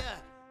მედიჰა?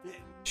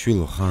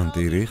 შვილო, ხან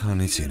ტირი, ხან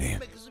იცინი.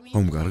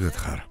 ხომ კარგად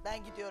ხარ?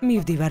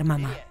 მივდივარ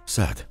მამა.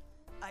 სად?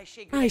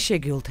 აი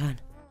შეგიულთან.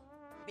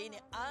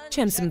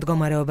 ჩემს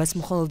მდგომარეობას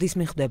მხოლოდ ის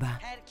მიხვდება.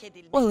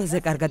 ყველაზე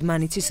კარგად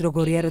მან იცის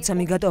როგორია, როცა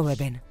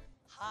მიგატოვებენ.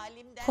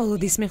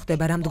 მხოლოდ ის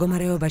მიხვდება რა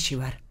მდგომარეობაში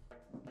ვარ.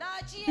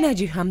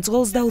 ნაჯიჰა,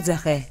 მძღოლს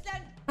დაუძახე.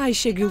 აი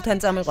შეგიულთან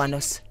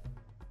წამიყვანოს.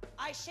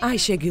 აი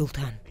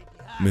შეგიულთან.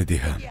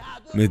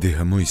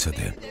 მედიჰა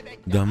მოიცადე.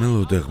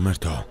 დამელოდე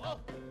ღმერთო.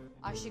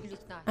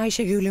 აი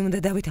შეგიული უნდა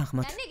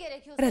დავითანხმოთ.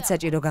 რაც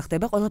საჭირო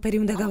გახდება, ყველაფერი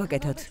უნდა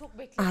გავაკეთოთ.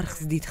 არხს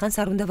დიდხანს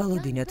არ უნდა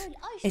ვალოდინოთ.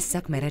 ეს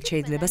საქმე რაც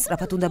შეიძლება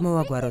სწრაფად უნდა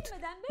მოვაგვაროთ.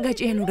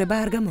 გაჭიანურება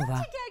არ გამოვა.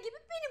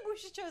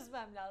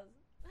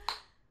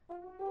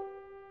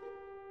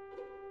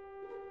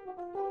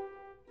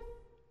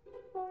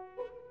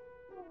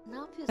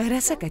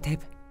 რას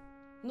აკეთებ?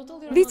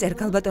 ვიწერ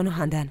ქალბატონო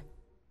ჰანდან.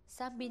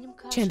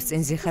 ჩემს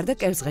წინზე ხარ და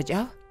კევს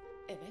ღეჭავ?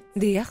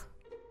 დიახ.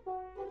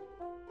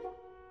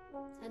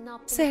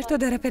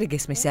 საერთოდ არაფერი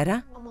გესმის არა?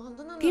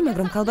 კი,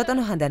 მაგრამ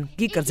ქალბატონო ჰანდან,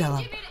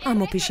 გიკრძალავ. ამ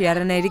ოფისში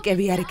არანაირი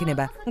კევი არ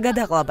იქნება.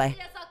 გადაყლაპე.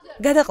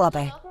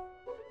 გადაყლაპე.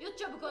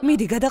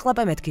 მიდი,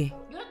 გადაყლაპე მეთქი.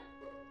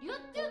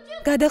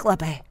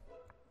 გადაყლაპე.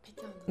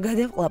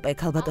 გადაყლაპე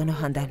ქალბატონო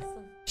ჰანდან.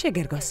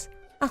 შეგერგოს.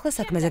 ახლა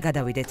საქმეზე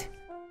გადავიდეთ.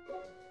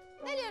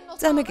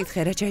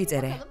 წამეკითხე რა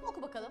ჩაიწერე.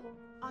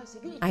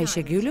 აი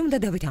შეგიული უნდა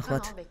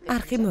დავითანხმოთ.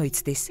 არხი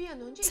მოიცდის.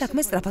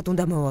 საქმე სწრაფად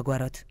უნდა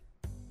მოვაგვაროთ.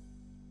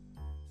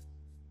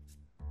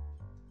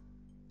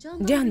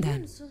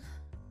 ჯანდან.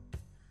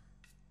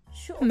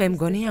 მე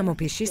მგონი ამ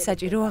ოფისში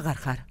საჭირო აღარ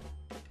ხარ.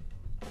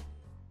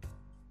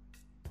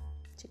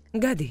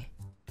 გადი.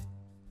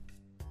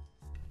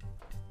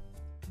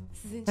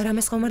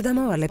 რამეს ხომ არ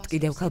დამავალებთ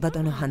კიდევ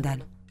ქალბატონო ჰანდან?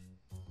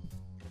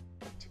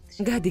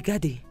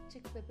 გადი.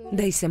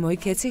 და ისე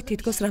მოიქეცი,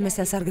 თითქოს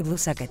რამეს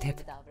ასარგებლოს აკეთებ.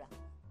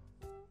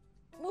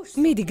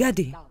 მიდი,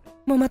 გადი.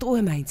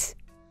 მომატყუე მაინც.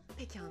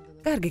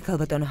 კარგი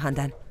ქალბატონო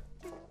ჰანდან.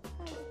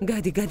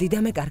 გადი და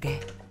მეკარგე.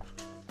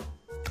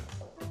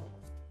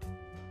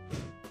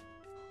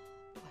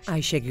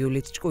 აი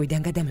შეგიულით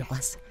ჭკუიდან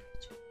გადამიყვანს.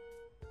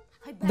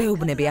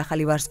 ბეუბნები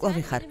ახალი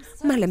ვარსკვლავი ხარ.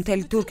 მალე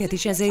მთელი თურქეთი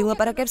შენზე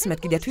ილაპარაკებს, მე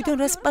კიდე თვითონ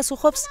რას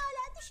პასუხობს?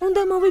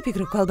 უნდა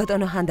მოვიფიქრო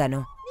ქალბატონო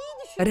ჰანდანო.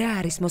 რა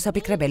არის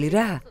მოსაფიქრებელი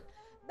რა?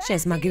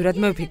 შენს მაგივრად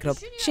მევფიქრობ.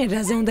 შენ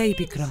რაზე უნდა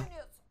იფიქრო?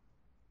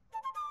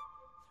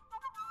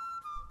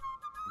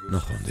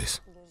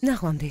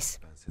 ნახვამდის.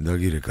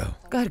 დაგირეკავ.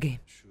 კარგი.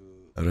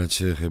 რაც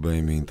შეეხება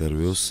იმ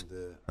ინტერვიუს,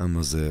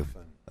 ამაზე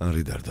არ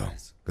იდარდო.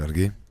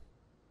 კარგი?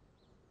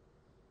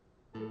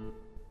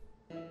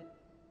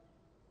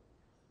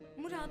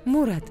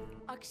 მურატ,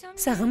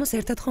 საღამოს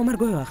ერთად ხომ არ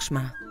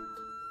გვევახშმა?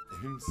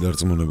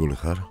 დარწმუნებული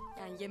ხარ?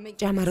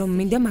 ჭამა რომ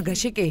მინდა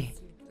მაგაში კი.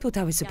 თუ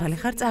თავისუფალი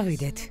ხარ,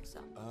 წავიდეთ.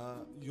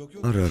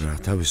 არა,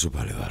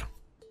 თავისუფალი ვარ.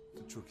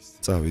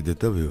 წავიდეთ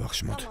და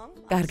ვივახშმოთ.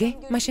 კარგი,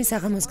 მაშინ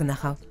საღამოს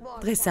გნახავ.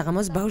 დღეს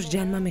საღამოს ბავშვ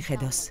ჯანმა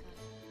მიხედოს.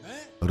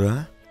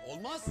 რა?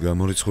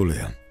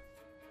 გამორიცხულია.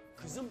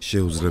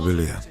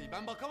 შეუძლებელია.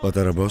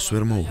 პატარა ბავშვს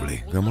ვერ მოუვლი,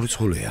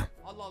 გამორიცხულია.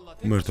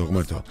 მერთო,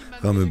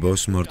 ღამე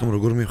ბავშვს მარტო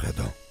როგორ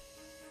მიხედო?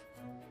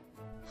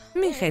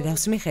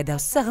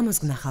 მიხედავს, საღამოს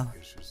გნახავ.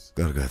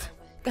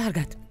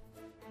 კარგად.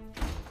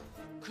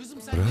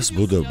 რას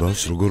ბოდა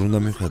ბავშვს როგორ უნდა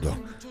მიხედო?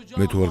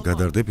 მე თუ არ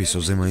გადარდებ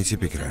ისოზე მაინც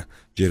იფიქრე.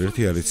 ჯერ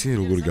ერთი არ იცი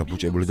როგორი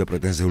გაფუჭებული და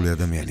პრეტენზიული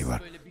ადამიანი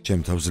ვარ.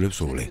 ჩემ თავს ძლებს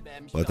სული.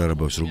 პატარა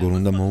ბავშვს როგორ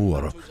უნდა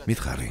მოუვარო?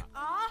 მითხარი.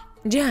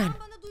 ჯან,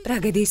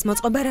 ტრაგედიის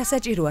მოწყობა რა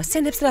საჭიროა?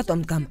 სცენებს რატომ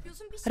დგამ?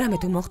 რამე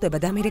თუ მოხდება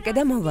დამირეკე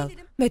და მოვალ.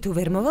 მე თუ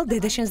ვერ მოვალ,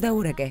 დედა შენს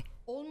დაურეკე.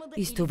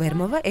 ის თუ ვერ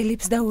მოვა,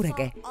 ელიფს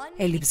დაურეკე.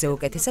 ელიფზე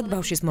უკეთესად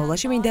ბავშვის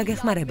მოვლაში მინდა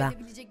გეხმარება.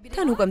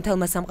 თან უკვე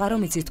მთელმა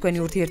სამყარომ იცის თქვენი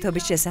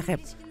ურთიერთობის შესახებ.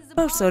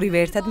 ბავშვს ორივე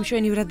ერთად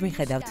მშვენივრად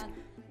მიხედავთ.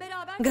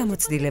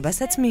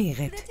 გამოცდილებასაც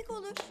მიიღებთ.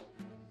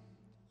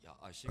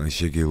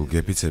 შეგეულ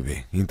გეპიცები,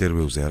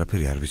 ინტერვიუზე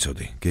არაფერი არ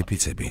ვიცოდი.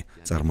 გეპიცები,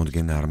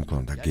 წარმოდგენა არ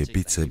მქონდა,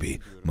 გეპიცები,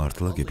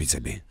 მართლა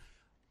გეპიცები.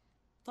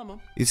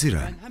 იცი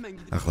რა,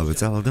 ახლავე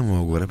წავალ და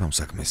მოვაგვარებ ამ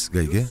საქმეს.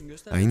 გაიგე?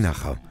 აი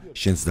ნახავ,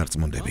 შენც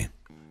დარწმუნდები.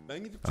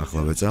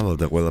 ახლავე წავალ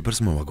და ყველაფერს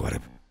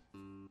მოვაგვარებ.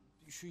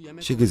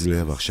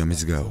 შეგიძლია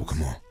ვახშამის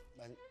გააუქმო.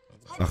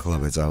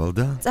 Ახლავე წავალ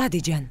და წადი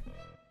ჯან.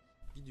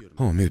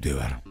 ო,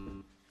 მივდივარ.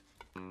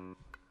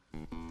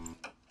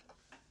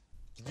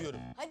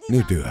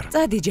 მივდივარ.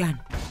 წადი ჯან.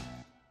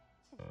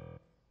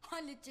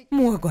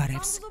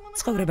 მოაგვარებს.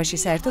 ცხოვრებაში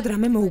საერთოდ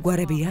რამე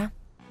მოუგვარებია?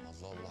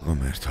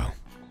 მერთო.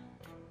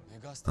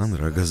 ან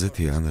რა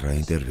გაზეთი, ან რა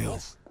ინტერვიუ.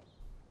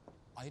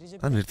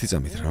 ან ერთი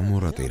წამით რა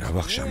მურატი, რა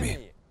ვახშამი.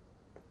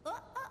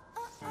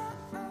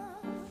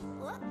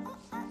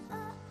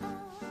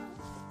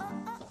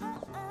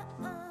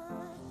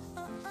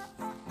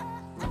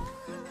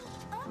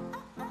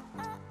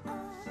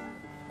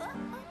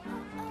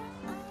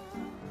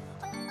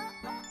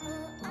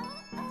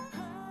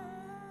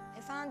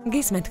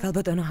 გისმენთ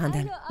ქალბატონო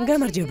ჰანდან.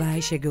 გამარჯობა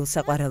აიშეგულ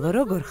საყვარელო,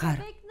 როგორ ხარ?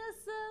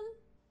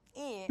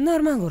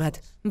 ნორმალურად.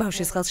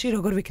 ბავშვის ხელში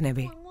როგორ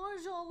ვიქნები?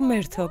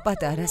 მერთო,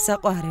 პატარა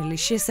საყვარელი,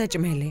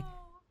 შესაჭმელი.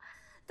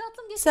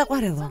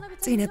 საყვარელო,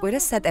 წინა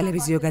კვირას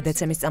სატელევიზიო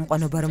გადაცემის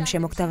წამყვანობა რომ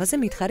შემოგთავაზე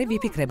მითხარი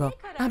ვიფიქრებო.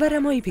 აბა რა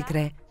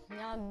მოიფიქრე?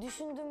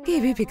 კი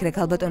ვიფიქრე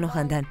ქალბატონო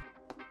ჰანდან.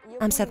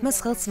 ამ საქმეს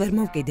ხელს ვერ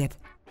მოვკიდებ.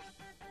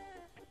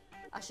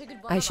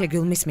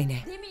 აიშეგულ მისმინე.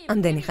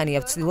 ამდენი ხანია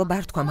ვცდილობ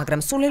არ თქვა,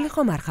 მაგრამ სულელი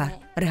ხომ არ ხარ?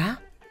 რა?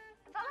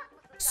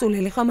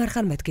 სულელი ხომ არ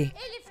ხარ მეთქი?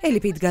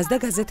 ელიფი დგას და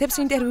გაზეთებს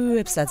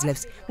ინტერვიუებს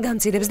აძლევს,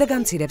 გამცირებს და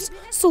გამცირებს,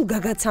 სულ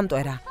გაგად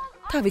სამტვერა.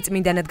 თავი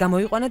წმინდანად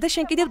გამოიყვანა და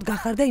შენ კიდევ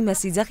დგახარ და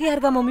იმას იძახი არ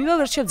გამომივა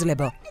ვერ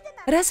შევძლებო.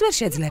 რას ვერ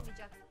შეძლებ?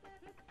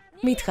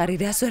 მითხარი,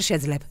 რას ვერ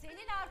შეძლებ?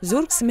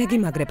 ზურგს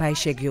მეგიმაგრებ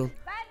აიშეგიულ.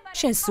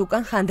 შენს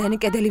უკან ხანდანი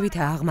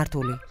კედელივითაა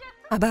აღმართული.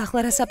 აბა ახლა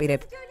რას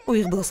აპირებ?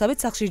 უიღბლოსავით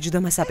სახლში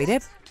ჯდომას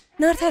აპირებ?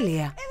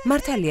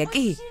 მართალია,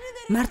 კი.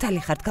 მართალი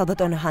ხართ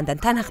ქალბატონო ჰანდან,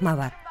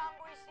 თანახმავარ.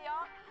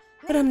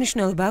 რა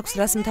მნიშვნელობა აქვს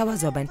რას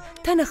მთავაზობენ?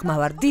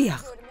 თანახმავარ,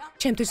 დიახ.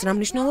 ჩემთვის რა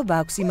მნიშვნელობა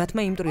აქვს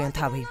იმათმა იმტრიან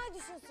თავი?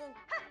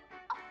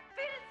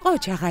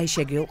 ყოჩახ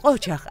აიშეგიულ,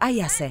 ყოჩახ, აი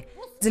ასე.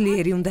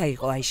 ძლიერი უნდა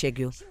იყო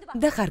აიშეგიულ.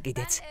 და ხარ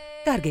კიდეც.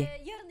 კარგი.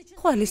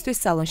 ხვალისთვის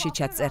სალონში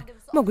ჩაგწერ.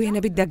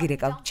 მოგვიანებით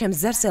დაგირეკავ, ჩემს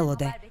ზარს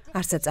ელოდე.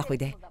 არსად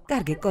წახვიდე.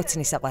 კარგი,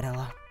 კოცნი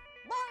საყვარელო.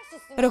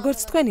 როგორც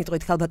თქვენ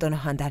იტყვით ქალბატონო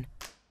ჰანდან.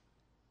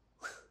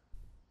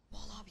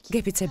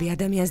 გეფიცები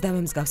ადამიანს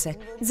დავემსგავსე.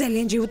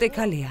 ძალიან ჯიუტი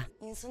ქალია.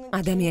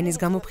 ადამიანის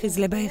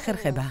გამოფხიზლება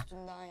ეხერხება.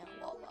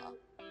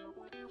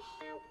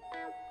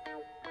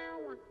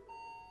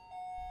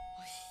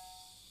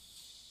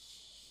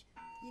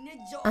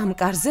 ამ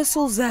კარზე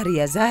სულ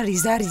ზარია,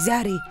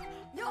 ზარი.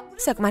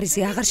 საკმარისი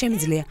აღარ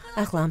შემიძლია.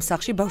 ახლა ამ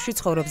სახლში ბავშვი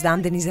ცხოვრობს და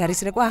ამდენი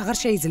ზარის რეკვა აღარ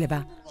შეიძლება.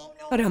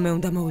 რამე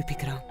უნდა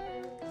მოვიფიქრო.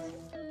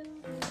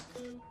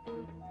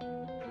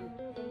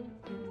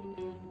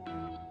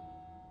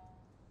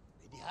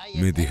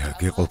 მედია,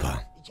 გეყოფა.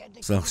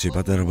 სახლში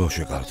პატარა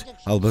ბავშვი ყავთ.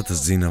 ალბათ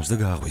ზინავს და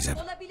გააღვიზებ.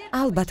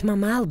 ალბათ,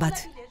 მამა, ალბათ.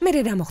 მერე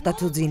რა მოხდა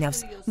თუ ზინავს?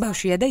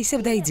 ბავშვია და ისევ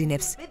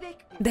დაიძინებს.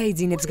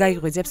 დაიძინებს,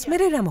 გაიღვიძებს,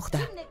 მერე რა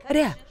მოხდა?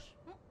 რა?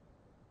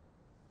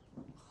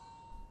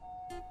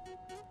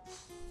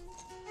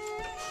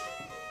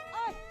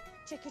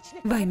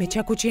 ვაიმე,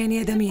 ჩაკუჭიანი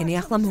ადამიანი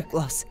ახლა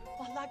მოკლავს.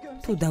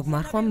 თუ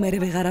დაგმარხვამ, მერე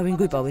ვეღარავინ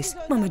გვიპოვის.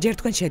 მამა, ჯერ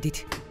თქვენ შედით.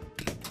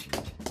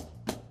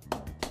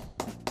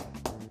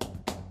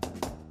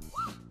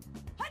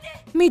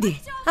 მიდი,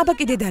 აბა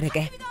კიდე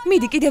დარეკე.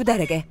 მიდი, კიდევ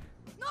დარეკე.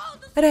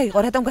 რა იყო,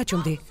 რატომ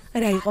გაჩუმდი?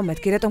 რა იყო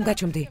მეთქი, რატომ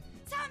გაჩუმდი?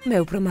 მე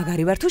უფრო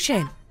მაგარი ვარ თუ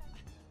შენ?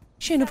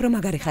 შენ უფრო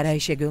მაგარი ხარ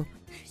აიშეგულ.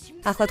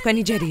 ახლა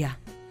თქვენი ჯერია.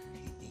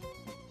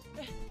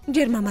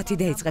 ჯერ მამათი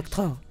დაიწყე,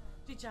 გთხოვ.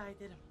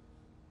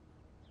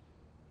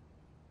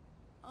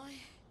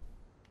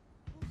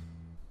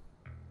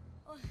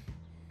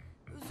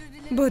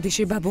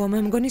 ბოდიში ბაბუა, მე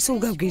მგონი სულ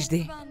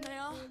გავგიჟდი.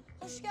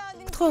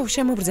 გთხოვ,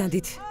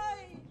 შემობრძანდით.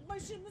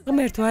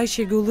 ღმერთო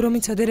აიშეგულ, რომ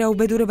იცოდე რა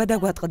უბედურება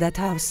დაგვატყდა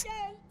თავს.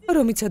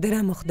 რომ იცოდე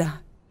რა მოხდა.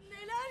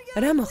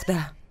 რა მოხდა?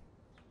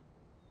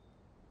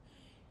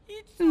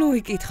 ნუ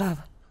იკითხავ.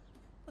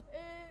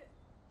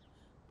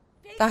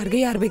 კარგი,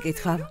 არ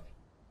ვიკითხავ.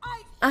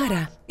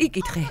 არა,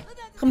 იკითხე.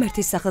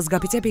 ღმერთის სახელს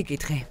გაფიცებ,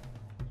 იკითხე.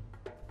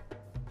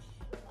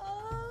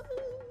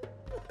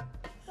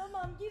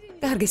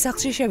 კარგი,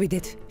 სახლში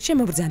შევიდეთ.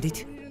 შემობრძანდით.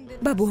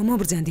 ბაბუა,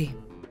 მობრძანდი.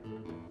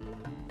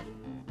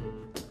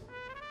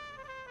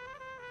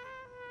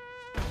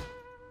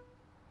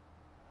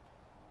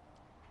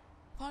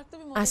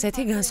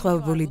 ასეთი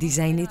განსხვავებული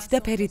დიზაინით და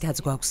ფერითაც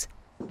გვაქვს.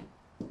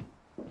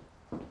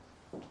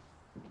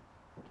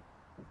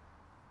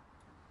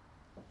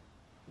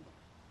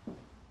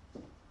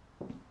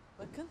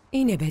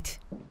 ინებეთ.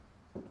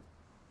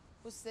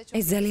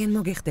 ეს ძალიან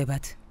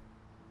მოგეხდებათ.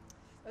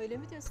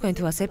 თქვენ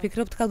თუ ასე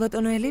ფიქრობთ,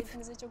 ქალბატონო ელიფ?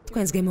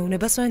 თქვენს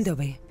გემოვნებას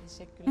ვენდობი.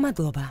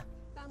 მადლობა.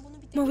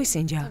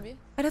 მოვისინჯა.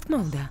 რა თქმა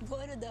უნდა.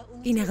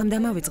 კინაღამ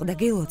დამავიწყდა,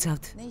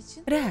 გილოცავთ.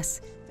 რას?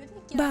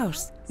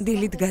 ბავშვს,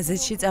 დილით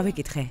გაზეთში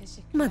წავიკითხე.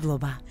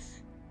 მადლობა.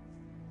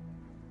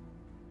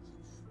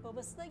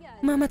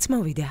 მამაც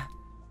მოვიდა.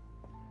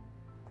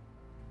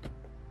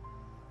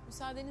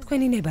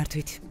 თქვენი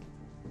ნებართვით.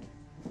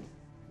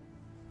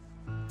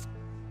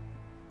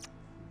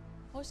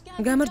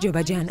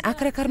 გამარჯობა ჯან, აქ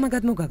რა კარმა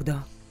გადმოგაგდო?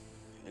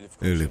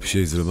 ელიფ,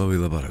 შეიძლება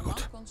ვილაპარაკოთ.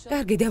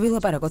 კარგი,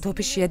 დავილაპარაკოთ,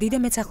 ოფისშია დი და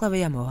მეც ახლავე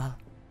ამოვალ.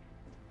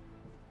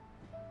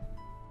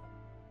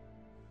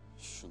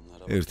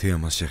 ერთი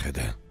ამას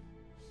შეხედა.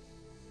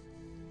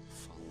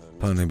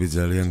 ფანები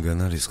ძალიან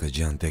განარისხე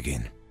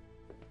ჯანტეკინ.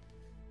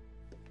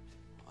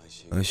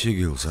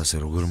 აიშეგიულს ასე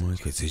როგორ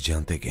მოიქეცი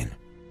ჯანტეკინ.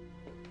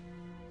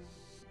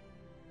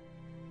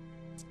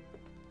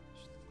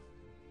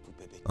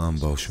 ამ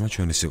ბავშვმა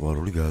ჩვენი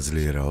სიყვარული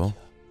გააძლიერაო?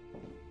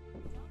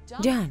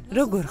 ჯან,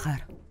 როგორ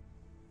ხარ?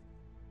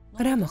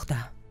 რა მოხდა?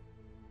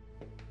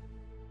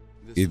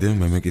 კიდევ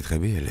მე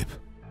მეკითხები ელებ.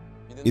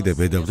 კიდევ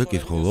ბედავ და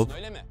კითხულობ.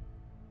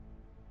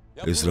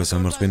 ეს რა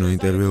სამარცხინო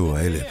ინტერვიუა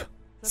ელებ?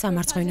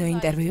 სამარცხინო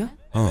ინტერვიუ?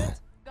 ხო.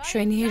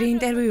 შვენიერი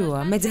ინტერვიუა,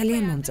 მე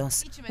ძალიან მომწონს.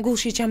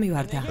 გულში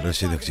ჩამივარდა.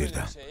 რაში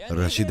დაგჭირდა?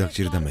 რაში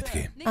დაგჭირდა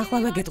მეთქი? ახლა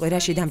ვაგეტყვი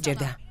რაში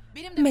დამჭირდა.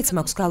 მეც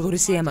მაქვს გალური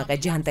სიამაყე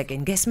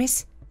ჯანტეკინ, გესმის?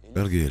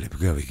 კარგი ელებ,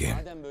 გავიგე.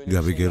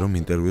 გავიგე რომ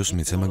ინტერვიუს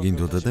მიცემა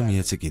გინდოდა და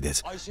მიეცი კიდეც,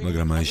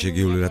 მაგრამ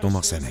აიშეგიული რატომ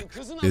ახსენე?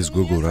 ეს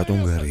გოგო რატომ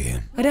გარიე?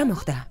 რა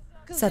მოხდა?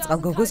 საწყალ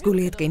გოგოს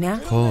გული ეტკინა?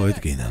 ხო,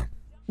 ეტკინა.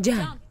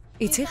 ჯან,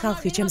 იცი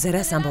ხალხი ჩემზე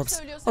რას ამბობს?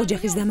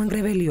 ოჯახის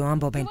დამანგრეველიო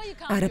ამბობენ.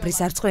 არაფრის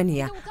არ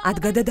წვენია,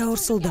 ადგა და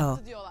დაორსულდაო.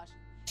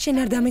 შენ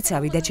არ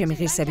დამიცავი და ჩემი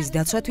ღირსების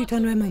დაცვა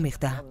თვითონვე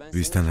მომიხდა.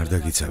 ვისთან არ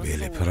დაგიცავი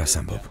ელებ, რას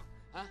ამბობ?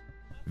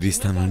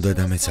 ვისთან უნდა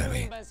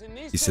დამეცავი?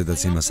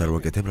 ისედაც იმას არ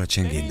ვაკეთებ, რაც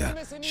შენ გინდა.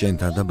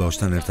 შენთან და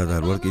ბავშვთან ერთად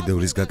არ ვარ კიდევ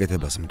რის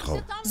გაკეთებას მთხოვ.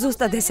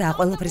 ზუსტად ესაა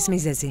ყველაფრის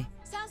მიზეზი.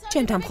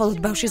 ჩემთან მხოლოდ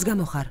ბავშვის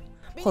გამო ხარ.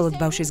 მხოლოდ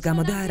ბავშვის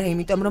გამო და არა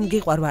იმიტომ, რომ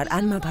გიყვარ ვარ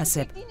ან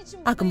მაფასებ.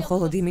 აქ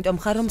მხოლოდ იმიტომ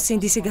ხარ, რომ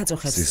სინდისი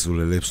გაწუხებს.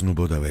 სისულელებს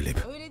ნუბოდაველებ.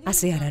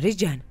 ასე არ არის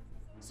ჯან.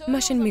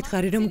 მაშინ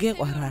მითხარი რომ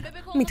გიყვარ ვარ.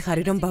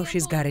 მითხარი რომ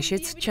ბავშვის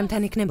გარეშეც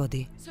ჩემთან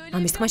იქნებოდი.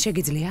 ამის თქმა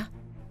შეგიძლია?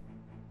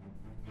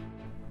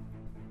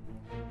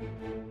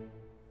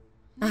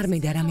 არ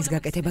მინდა რამის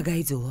გაკეთება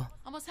გაიძულო,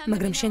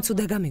 მაგრამ შენ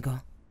ცუდა გამიგო.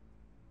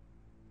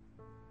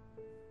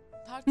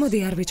 მოდი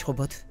არ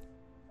ვიჩხუბოთ.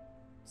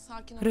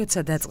 როცა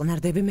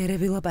დაწყნარდები, მერე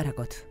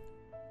ვილაპარაკოთ.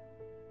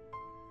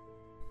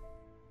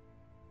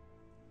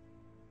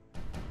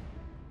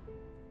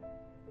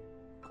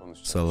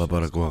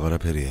 სალაპარაკო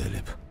აღარაფერია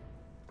ელებ.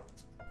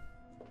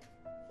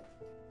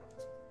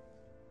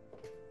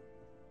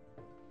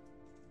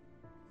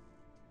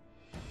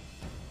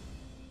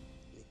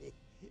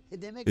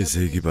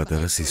 ესე იგი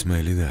პატარა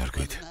სისმაილი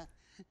დაარქვით.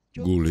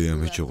 გული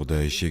ამეჭოყდა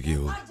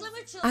აიშეგიულ.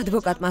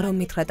 ადვოკატმა რომ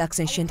მითხრა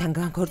ტაქსენ შენთან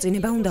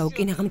განქორწინება უნდაო,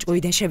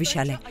 კინაღმჭყვიდან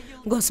შევიშალე.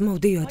 გოს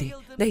მოვდიოდი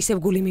და ისევ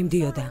გული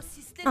მიმდიოდა.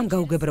 ამ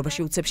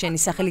გაუგებრობაში უცებ შენი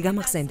სახელი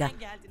გამახსენდა.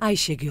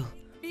 აიშეგიულ,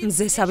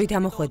 მზესავით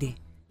ამოხვედი.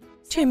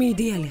 ჩემი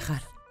იდეალი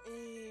ხარ.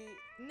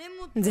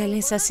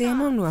 ძალიან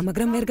სასიამოვნოა,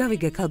 მაგრამ ვერ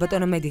გავიგე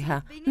ქალბატონო მედიჰა.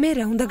 მე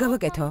რა უნდა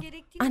გავაკეთო?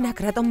 ან აქ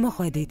რატომ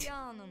მოხვედით?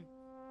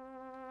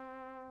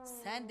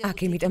 აქ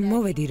იმიტომ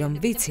მოვედი, რომ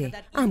ვიცი,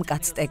 ამ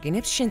კაცს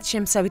ტეკინებს შენს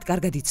შემსავით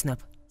კარგად იცნობ.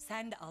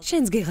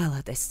 შენს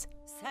გიღალატეს.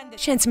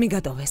 შენს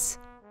მიგატოვეს.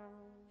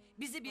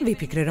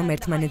 ვიფიქრე, რომ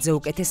ერთმანეთზე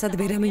უკეთესად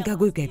ვერავინ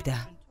გაგვიგებდა.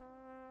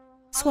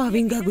 სხვა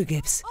ვინ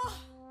გაგვიგებს?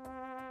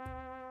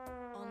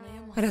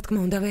 რა თქმა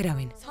უნდა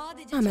ვერავინ.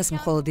 ამას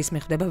მხოლოდ ის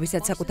მიხვდება,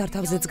 ვისაც საკუთარ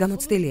თავზეც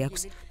გამოცდილი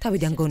აქვს.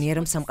 თავიდან გონია,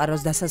 რომ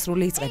სამყაროს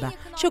დასასრული იწყება.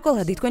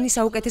 შოკოლადი თქვენი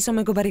საუკეთესო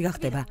მეგობარი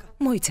გახდება.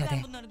 მოიცადე,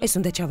 ეს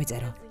უნდა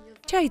ჩავიწერო.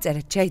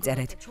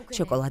 ჩაიწერეთ.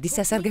 შოკოლადი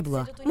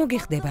სასარგებლოა.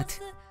 მოგიხდებათ.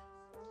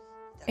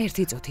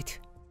 ერთი წუთით.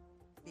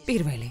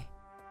 პირველი.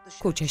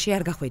 ქუჩაში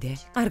არ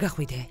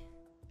გახვიდე.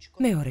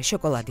 მეორე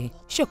შოკოლადი.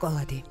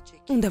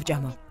 უნდა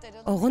ვჭამო.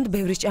 ოღონდ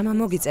ბევრი ჭამა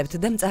მოგიწევთ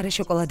და მწარე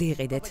შოკოლადი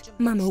იყიდეთ.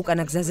 მამა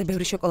უკანა გზაზე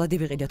ბევრი შოკოლადი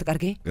ვიყიდოთ,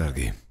 კარგი?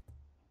 კარგი.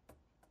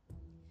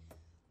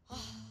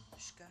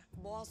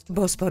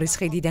 ბოსფორის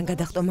ხიდიდან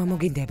გადახტომა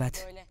მოგინდებათ.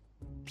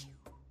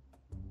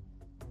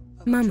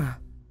 მამა,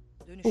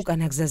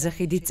 უკანა გზაზე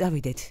ხიდით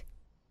წავიდეთ.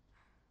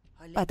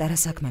 პატარა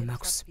საქმე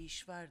მაქვს.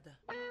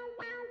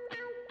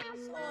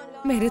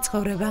 მერე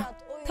ცხოვრება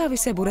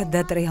თავისებურად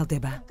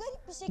დატრიალდება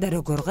და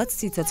როგორღაც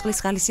სიცოცხლის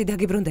ხალისი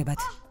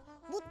დაგიბრუნდებათ.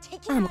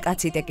 ამ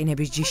კაცი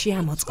ტეკინების ჯიში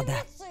ამოწყდა.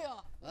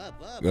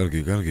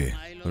 კარგი.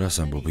 რას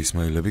ამბობ,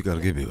 ისმაილები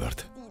კარგები ვართ.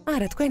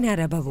 არა, თქვენ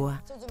არა ბაბუა.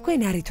 თქვენ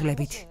არ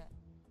ითვლებით.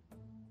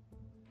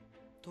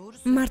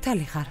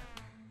 მართალი ხარ.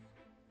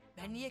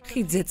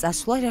 ხიდზე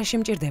წასვლა რა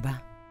შემჭირდება?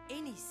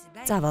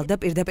 წავალ და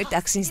პირდაპირ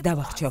ტაქსინს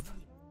დავახჩობ.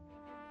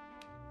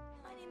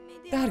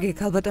 კარგი,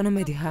 ქალბატონო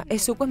მედიჰა,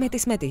 ეს უკვე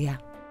მეტის მეტია.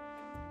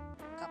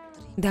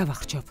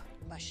 დავახჩობ.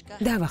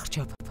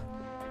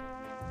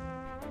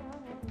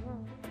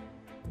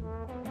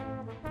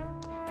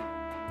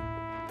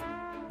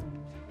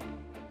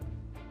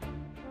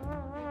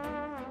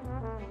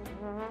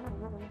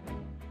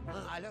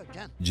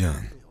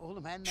 ჯან,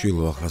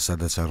 შვილო ახლა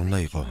სადაც არ უნდა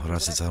იყო,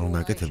 რასაც არ უნდა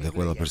აკეთებდე,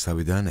 ყველაფერს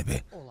თავიდანებე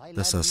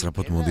და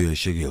სასწრაფოდ მოდი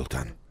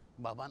აიშეგიულთან.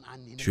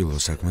 შვილო,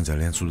 საქმე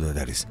ძალიან ცუდად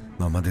არის.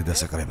 მამა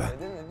დედას აკრება.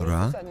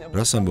 რა?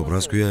 რას ამბობ,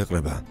 რას ქვია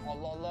ეყრება?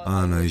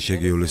 ან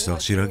აიშეგიულის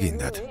სახლში რა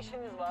გინდათ?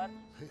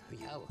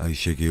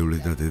 აიშეგიული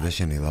და დედა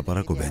შენი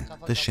ლაპარაკობენ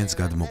და შენს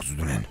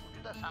გადმოგზვდნენ.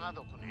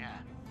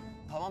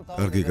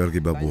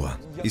 კარგი ბაბუა,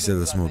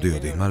 ისედაც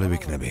მოვდიოდი, მალე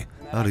ვიქნები.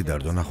 არი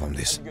დარდო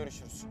ნახვამდის.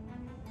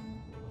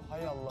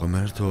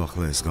 მერთო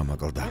ახლა ეს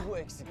გამაკლდა.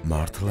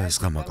 მართლა ეს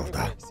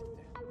გამაკლდა.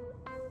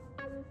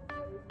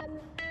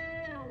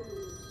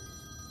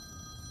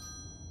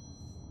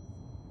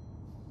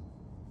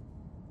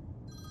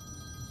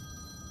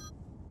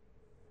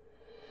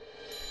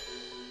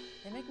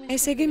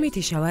 ესე იგი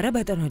მითიშავ არა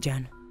ბატონო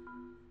ჯან.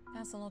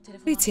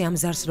 ვიცი ამ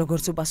ზარს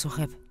როგორც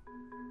უპასუხებ.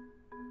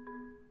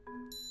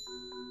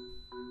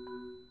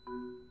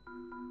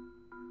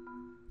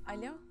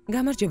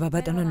 გამარჯობა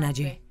ბატონო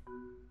ნაჯი.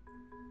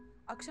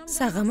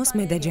 საღამოს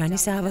მე და ჯანი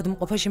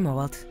საავადმყოფოში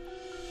მოვალთ.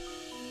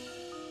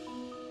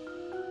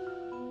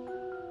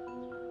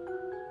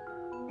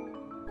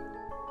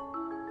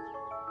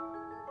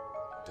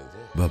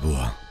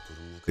 ბაბუა,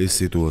 ეს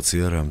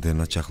სიტუაცია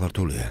რამდენად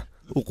ჩახლართულია.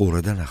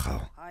 უყურე და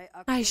ნახავ.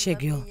 აი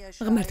შეგიულ,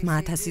 ღმერთმა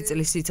 1000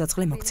 წლის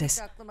სიცოცხლე მოგცეს.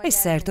 ეს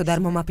საერთოდ არ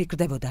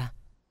მომაფიქრდებოდა.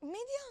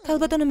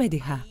 ქალბატონო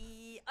მედიჰა.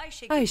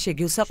 აი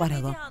შეგიულ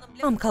საყვარელო.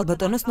 ამ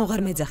ქალბატონოს ნუ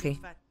ღარ მეძახი.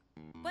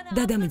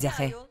 დადა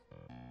მიძახე.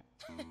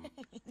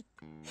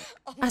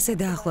 ასე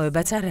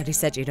დაახლოებაც არ არის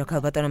საჭირო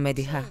ქალბატონო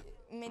მედიჰა.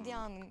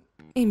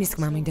 იმის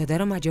თქმა მინდოდა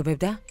რომ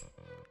აჯობებდა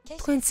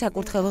თქვენ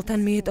საკურთხეველთან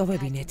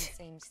მიეტოვებინეთ.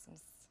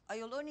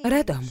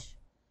 რატომ?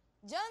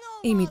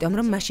 იმიტომ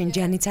რომ მაშინ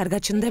ჯანიც არ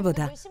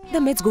გაჩნდებოდა და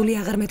მეც გული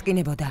აღარ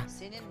მეტკინებოდა.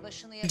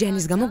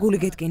 ჯანის გამო გული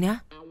გეტკინა?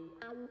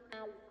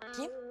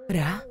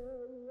 რა?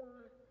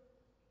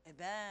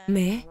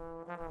 მე?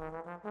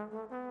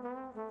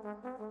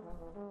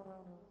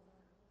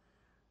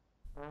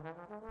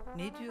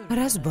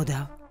 რას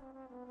ბოდავ?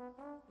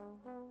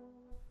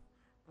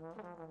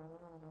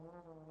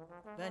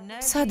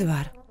 სად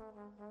ვარ?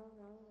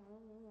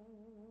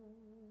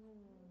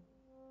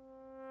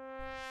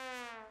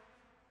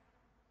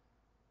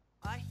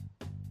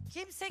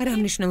 რა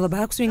მნიშვნელობა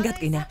აქვს ვინ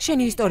გატკინა?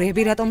 შენი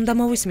ისტორიები რატომ უნდა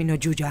მოვისმინო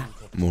ჯუჯა?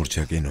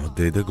 მორჩაკინო,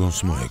 დედა გონს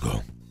მოეგო.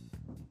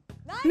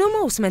 ნუ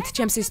მოусმენთ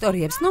ჩემს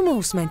ისტორიებს, ნუ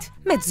მოусმენთ.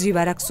 მე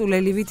ძივარ აქ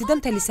სულელივით და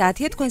მთელი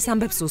საათია თქვენს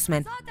ამბებს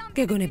უსმენ.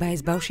 გეგონება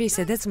ეს ბავშვი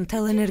ისედაც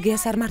მთელ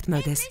ენერგიას არ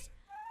მართმევდეს.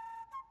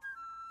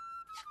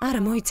 არა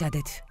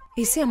მოიცადეთ.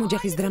 ისე ამ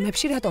ოჯახის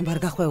დრამებში რატომ ვარ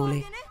გახვეული?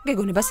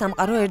 გეგონება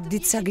სამყარო ერთ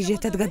დიდ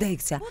საგიჟეთად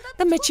გადაიქცა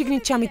და მე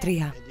ჩიგნით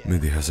ჩამიტრია.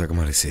 მედიჰა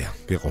საკმარისია,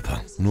 გეყოფა.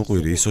 ნუ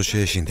ყვირი ისო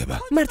შეეშინდება.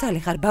 მართალი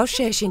ხარ, ბავშვი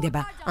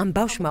შეეშინდება. ამ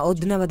ბავშვმა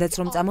ოდნავადაც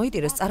რომ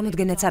წამოიტიროს,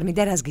 წარმოდგენაც არ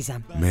მინდა რას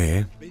გიზამ. მე?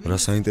 რა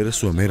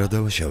საინტერესოა, მე რა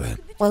დავაშავე?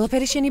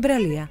 ყველაფერი შენი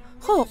ბრალია.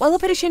 ხო,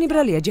 ყველაფერი შენი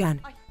ბრალია, ჯან.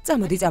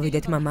 წამოდი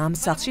წავიდეთ, მამა, ამ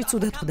სახლში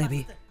ცუდად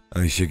ხვდები.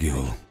 აი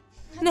შეგიულ.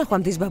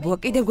 ნახვამდის ბაბუა,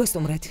 კიდევ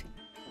გვესტუმრეთ.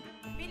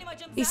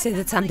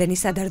 ისედაც ამდენი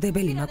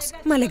სადარდებელი მაქვს.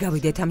 მალე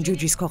გავიდეთ ამ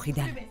ჯუჯის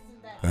ქოხიდან.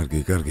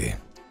 კარგი.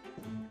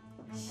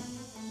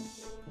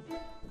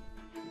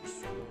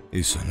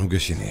 ისო, ნუ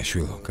გეშინია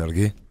შვილო,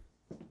 კარგი?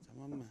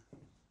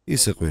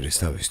 ისე ყვირის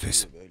თავისთვის.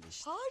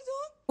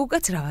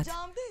 უკაცრავად.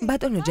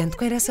 ბატონო ჯან,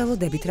 თქვენ რას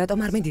ველოდებით, რატომ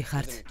არ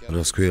მიდიხართ?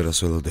 რას ქვია რას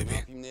ველოდები?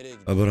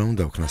 აბა რა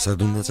უნდა ვქნა, სად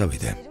უნდა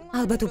წავიდე?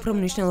 ალბათ უფრო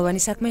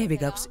მნიშვნელოვანი საქმეები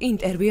გაქვს.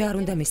 ინტერვიუ არ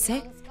უნდა მისცე?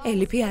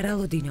 ელიფი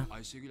არალოდინო.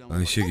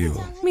 აი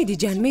შეგიულ. მიდი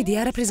ჯან, მიდი,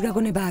 არაფრის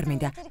გაგონება არ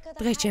მინდა.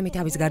 დღეს ჩემი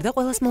თავის გარდა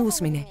ყველას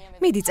მოусმინე.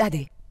 მიდი,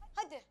 წადი.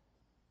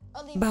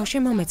 ბავშვი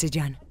მომეცე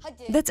ჯან.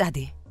 და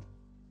წადი.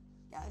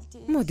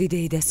 მოდი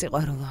დეიდა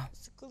სიყვარულო.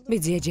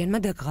 ბიძია ჯანმა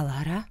დაგღალა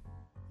არა?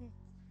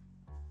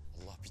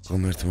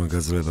 ღმერთმა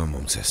გაძლება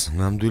მომცეს.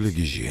 ნამდვილი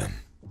გიჟია.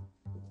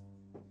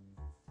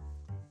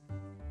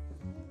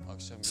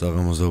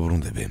 საღამოს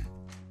დავბრუნდები.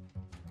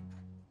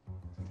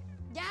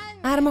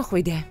 არ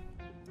მოხვიდე.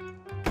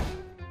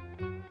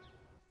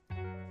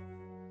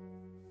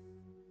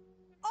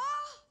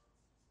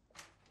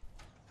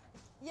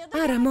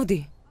 არა, მოდი.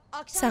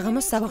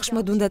 საღამოს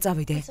საბაღშმოდ უნდა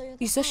წავიდე.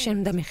 ისო შენ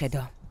უნდა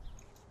მიხედო.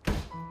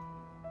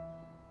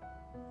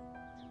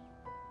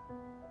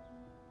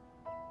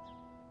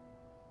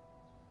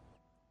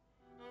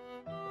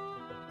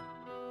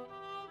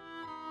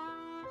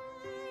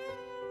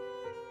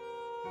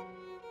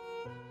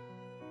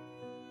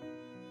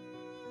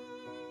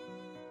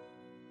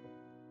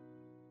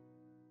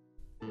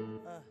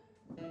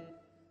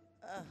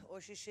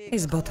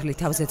 ეს ბოთლი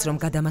თავზეც რომ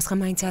გადამასხა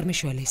მაინც არ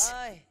მიშველის.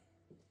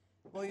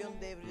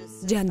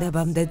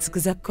 ჯანდაბამდეც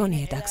გზა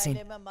გქონია ტაქსი.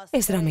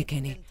 ეს რა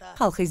მეკენი?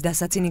 ხალხის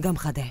დასაცინი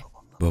გამხადე.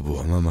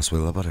 ბაბუა, მამას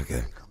ველაპარაკე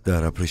და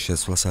არაფრის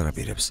შეცვლას არ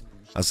აპირებს.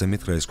 ასე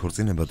მითხრა ეს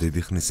ქორწინება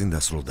დიდი ხნის წინ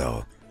დასრულდაო.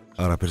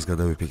 არაფერს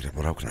გადავიფიქრებ,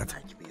 რა ვქნათ?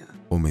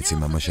 ომეცი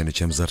მამა შენი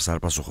ჩემს ზარს არ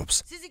პასუხობს.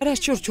 რას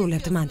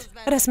ჩურჩულებთ მან?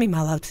 რას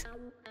მიმალავთ?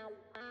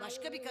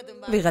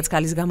 ვიღაც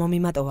ქალის გამო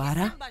მიმატოვა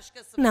არა?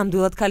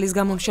 ნამდვილად ქალის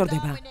გამო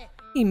მშორდება.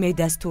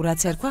 იმედას თუ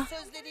რაც ერქვა,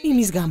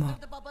 იმის გამო.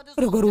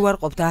 როგორ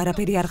უარყოფთ და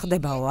არაფერი არ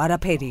ხდებაო,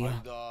 არაფერია.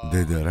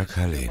 დედა რა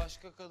ქალი?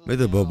 მე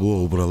და ბაბუა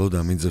უბრალოდ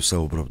ამინძებს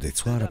საუბრობდით,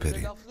 სხვა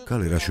არაფერი.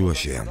 ქალი რა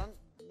შუაშია?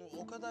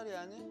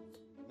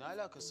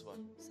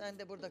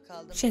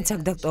 შენც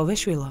აქ დაგტოვე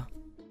შვილო.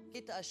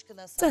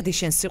 წადი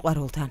შენ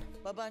სიყვარულთან.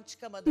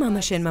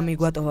 მამა შენმა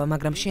მიგვატოვა,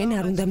 მაგრამ შენ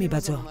არ უნდა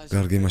მიბაძო.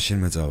 კარგი, მაშინ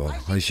მეწავალ.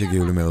 აი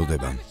შეგიული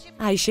მელოდება.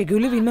 აი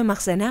შეგიული ვინმე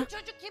მახსენა?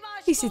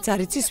 ისიც არ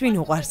იცის ვინ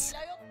უყვარს.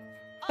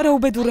 რა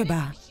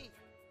უბედურებაა.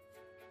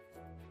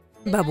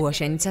 ბაბუა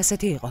შენიც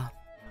ასეთი იყო.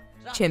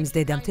 ჩემს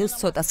დედამთილს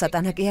ცოტა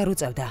სატანა კი არ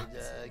უწევდა.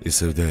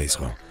 ისევ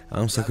დაიწყო.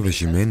 ამ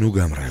საქმეში მე ნუ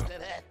გამრევ.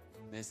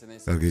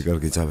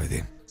 კარგი, წავედი.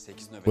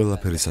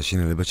 ყველაფერი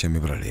საშინელება ჩემი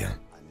ბრალია.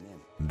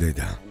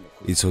 დედა,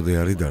 იცოდე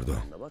არის დარდო.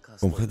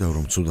 მომხედავ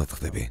რომ ცუდად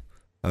ხდები.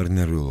 არ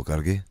ნერვიულო,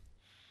 კარგი?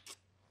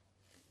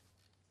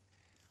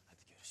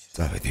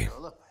 წავედი.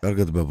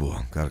 კარგად ბაბუა,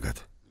 კარგად.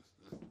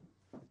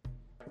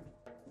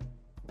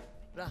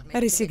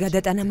 რისი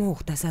გადატანა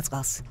მოუხდა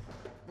საწყალს.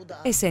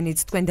 ესენიც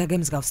თქვენ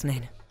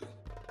დაგემსგავსნენ.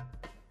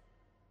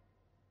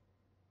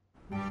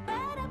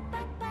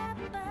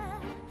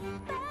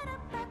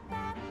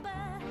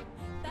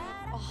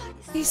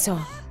 ისო,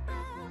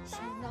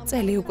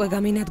 წელი უკვე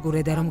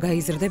გამინადგურე და რომ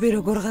გაიზრდები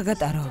როგორ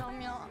გაგატარო.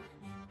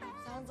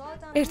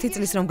 ერთი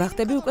წლის რომ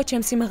გახდები უკვე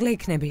ჩემს სიმაღლე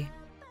იქნები.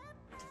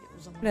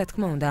 რა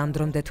თქმა უნდა, ამ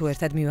დრომდე თუ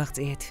ერთად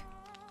მივაღწიეთ.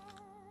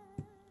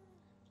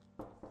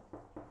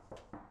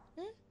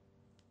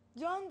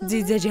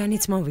 ძიძა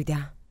ჯანიც მოვიდა.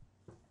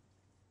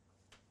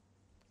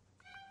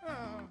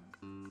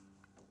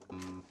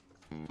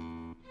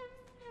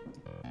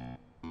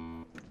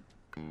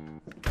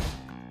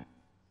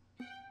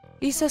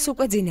 ისოს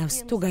უკვე ძინავს,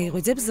 თუ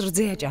გაიღვიძებს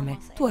რძე აჭამე,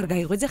 თუ არ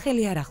გაიღვიძე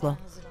ხელი არ ახლო.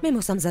 მე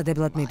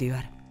მოსამზადებლად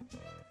მიდივარ.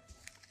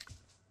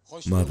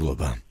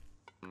 მადლობა.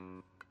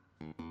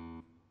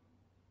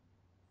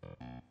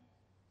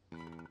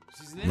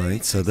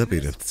 მაინც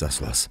სადაპირებთ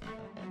წასვლას.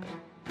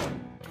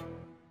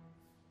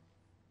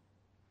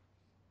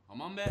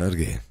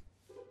 კარგი.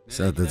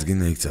 სადაც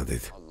გინდა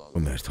იგზადეთ,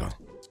 მერთო.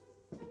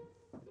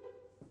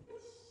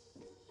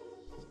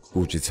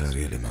 უჭიც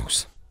არიელი მაქვს.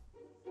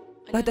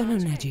 ბატონო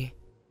ნაჯი.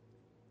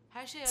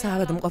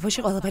 საავადმყოფოში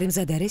ყველაფერი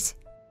მზად არის?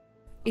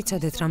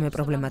 იცოდეთ რამე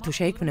პრობლემა თუ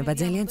შეიქმნება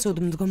ძალიან ცუდ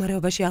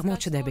მდგომარეობაში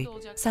აღმოჩნდები.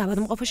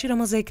 საავადმყოფოში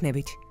რომელზე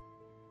იქნებით?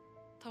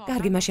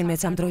 კარგი, მაშინ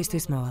მეც ამ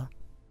დროისთვის მოვალ.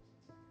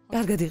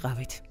 კარგად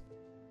იყავით.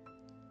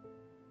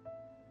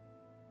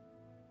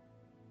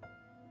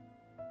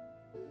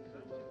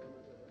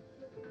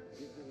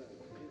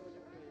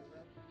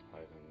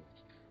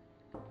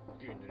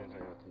 Günlerin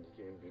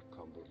hayatındaki en büyük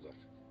kamburlar.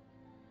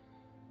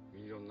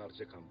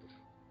 Milyonlarca kambur.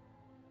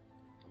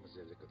 Ama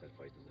zerre kadar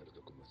faydaları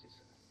dokunmaz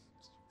insana.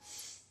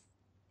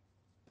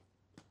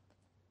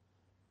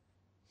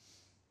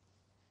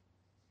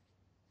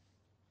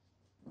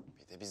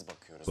 Bir de biz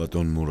bakıyoruz.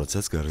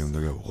 ბატონ-მურატსაც გარე უნდა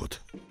გავუღოთ.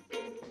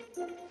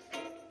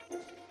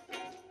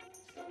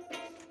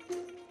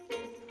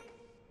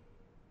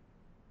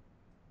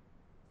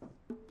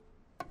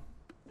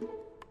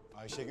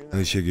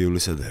 აიშეგიული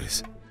სად არის?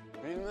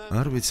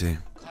 არ ვიცი.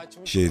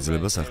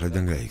 შეიძლება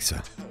სახლიდან გაიქცა.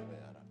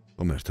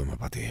 მერთო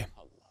მაპატიე.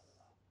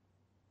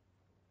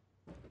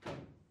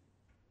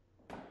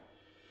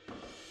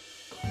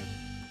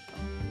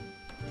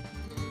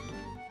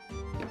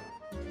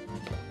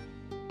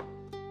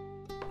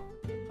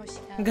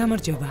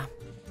 გამარჯობა.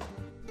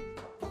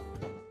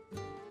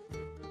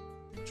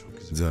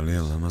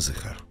 ძალიან ლამაზი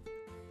ხარ.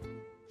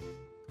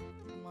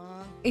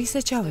 ისე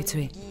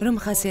ჩავეცვი, რომ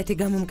ხასიათი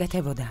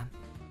გამომკეთებოდა.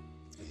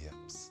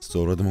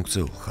 სწორად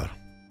მოგწეულ ხარ.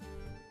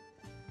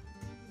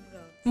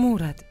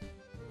 მურატ,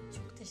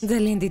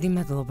 ძალიან დიდი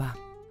მადლობა.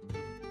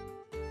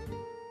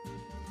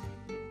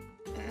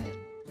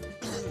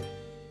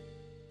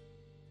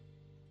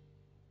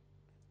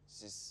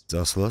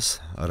 წასვლას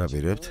არ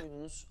აპირებთ?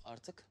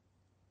 Artık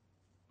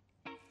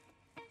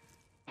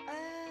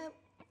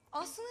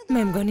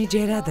მე მგონი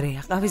ჯერ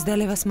ადრეა, ყავის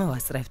დალევას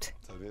მოვასწრებთ.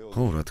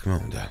 ხო, რა თქმა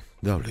უნდა.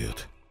 დავლიოთ.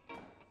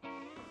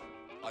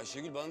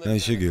 Ayşegül bana da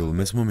აიშეგიულ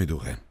მეც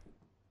მომიდუღე.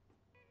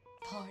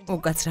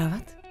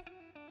 უკაცრავად?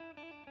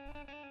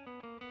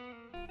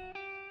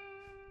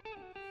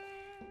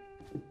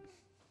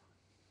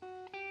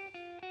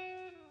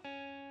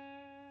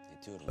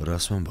 ediyorum.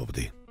 რას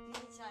ვამბობდი?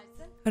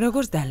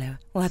 როგორც დალევ,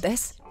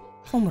 ლატეს?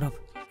 ხუმრობ.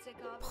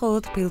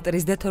 მხოლოდ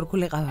ფილტრის და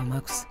თურქული ყავა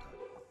მაქვს.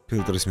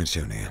 ფილტრის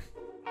მირჩევნია.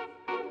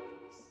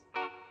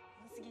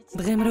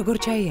 დღემ როგორ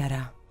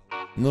ჩაიარა?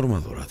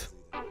 ნორმალურად.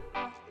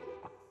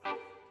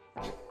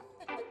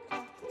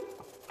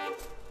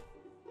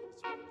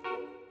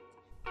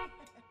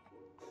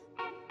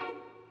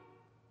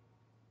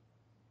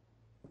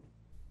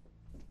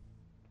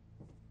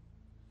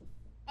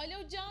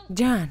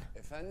 ჯან,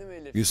 Efendim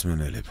Elif.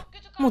 გისმენელებ.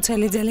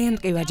 მუცელი ძალიან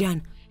მტკივა, ჯან.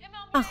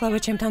 ახლავე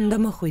ჩემთან უნდა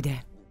მოხვიდე.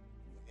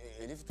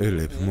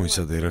 ელებ,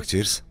 მოიცადე რა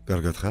გჭირს?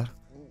 კარგად ხარ?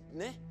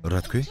 Ne? რა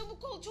თქვი?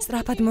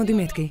 სწრაფად მოდი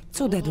მეთქი,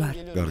 ცუდად ვარ.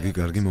 კარგი,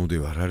 კარგი,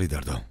 მოვდივარ, არ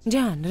იდარდო.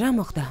 ჯან, რა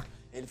მოხდა?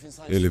 Elif'in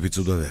saç. ელები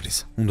წუდად არის.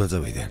 უნდა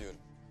წავიდე.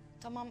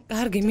 Tamam.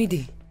 კარგი,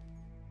 მიდი.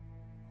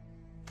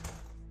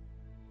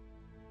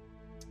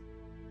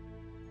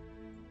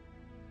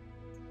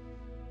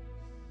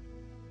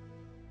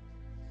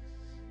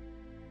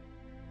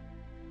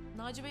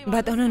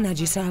 ბატონო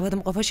ნაჯი,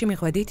 საავადმყოფოში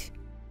მიხვედით?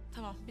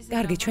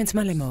 კარგი, ჩვენც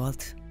მალე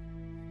მოვალთ.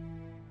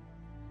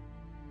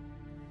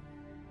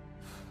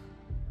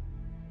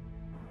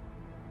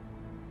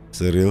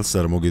 სერიალს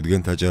არ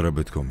მოგიდგენთ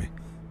აჭარა.com-ი.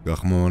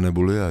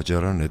 გახმოვანებულია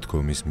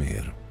აჭარა.com-ის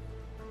მიერ.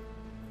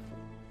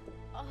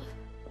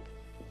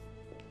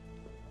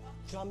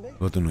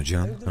 ბატონო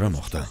ჯან, რა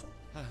მოხდა?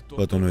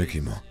 ბატონო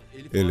ექიმო,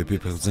 ელიფი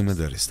ფეხზე მეტ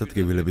არის და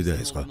ტკივილები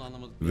დაეწყო.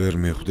 ვერ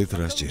მიხვდით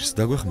რა სჭირს,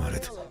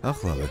 დაგვეხმარეთ.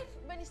 ახლავე.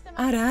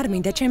 არა, არ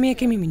მინდა, ჩემი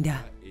ექიმი მინდა.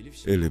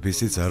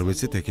 ელიფისიც არ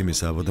ვიცით ექიმის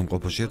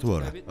საავადმყოფოშია თუ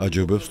არა.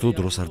 აჯობებს თუ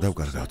დროს არ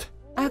დავკარგავთ.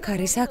 აქ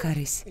არის, აქ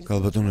არის.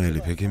 კალბატონო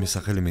ელიფ, ექიმის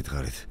სახელი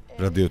მითხარით.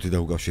 რადიოთი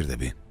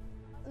დაუკავშირდები.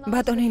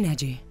 ბატონი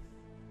ნაჯი.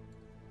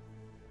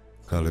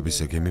 ქალების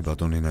ექიმი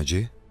ბატონი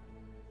ნაჯი?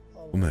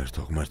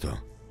 ღმერთო, ღმერთო.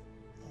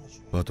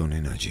 ბატონი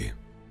ნაჯი.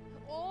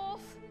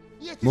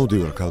 მოდი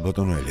ვარ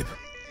ქალბატონო ელიფ.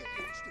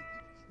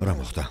 რა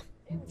მოხდა?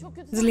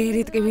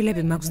 ძლიერი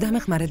ტკივილები მაქვს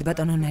დამეხმარეთ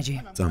ბატონო ნაჯი.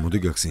 წამოდი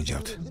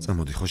გაგსინჯავთ.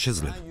 წამოდი ხო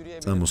შეძლებ?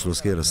 წამოსვლას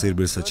კი არა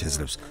სირბილსაც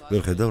შეძლებს.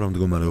 ვერ ხედავ რა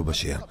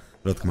მდგომარეობაშია.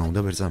 რა თქმა უნდა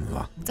ვერ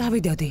წამოვა.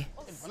 წავიდოდი.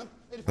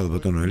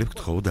 ქალბატონო ელიფ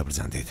გთხოვ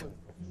დაბრძანდით.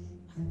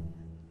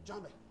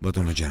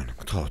 ბატონო ჯან,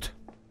 გთხოვთ.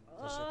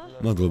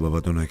 მადლობა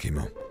ბატონო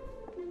ექიმო.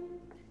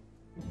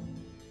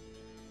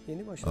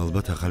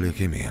 ალბათ ახალი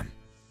ექიმია.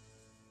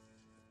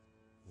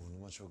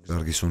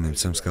 კარგი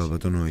სუნიმცემს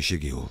ქალბატონო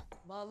ეშეგიულ.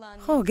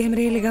 ხო,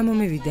 გემრიელი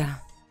გამომივიდა.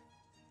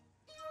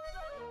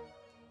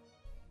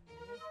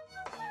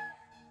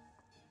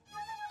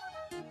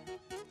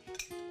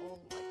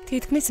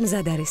 თითქმის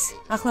მზად არის.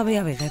 ახლა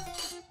ვიავიღებ.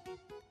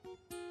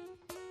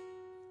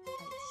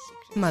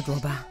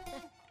 მადლობა.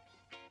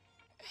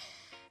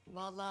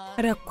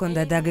 რა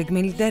გქონდა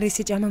დაგეგმილი და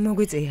რისი ჭამა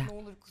მოგვიწია?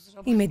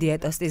 იმედია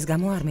ტოსტის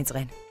გამო არ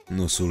მიწყენ.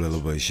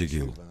 ნოსულელობა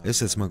ეშეგიულ.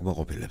 ესეც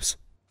მაგმაყოფილებს.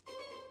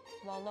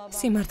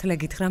 სიმართლე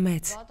გითხრა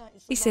მეც.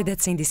 ისედაც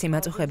სინდისი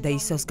მაწუხებდა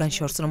ისოსგან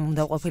შორს რომ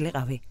უნდა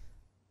ყოფილიყავი.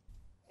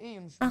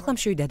 ახლა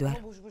მშვიდად ვარ,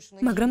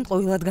 მაგრამ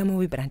ტყუილად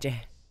გამოვიპრანჭე.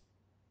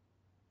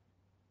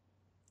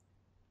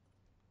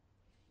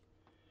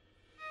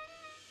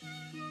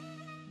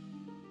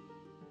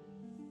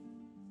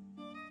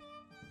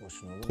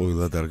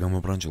 ტყუილად არ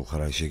გამოპრანჭულ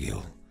ხარ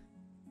ეშეგიულ.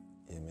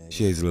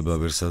 შეიძლება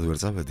ვერსად ვერ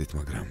წავედით,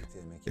 მაგრამ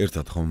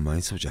ერთად ხომ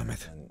მაინც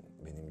ვჭამეთ.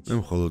 მე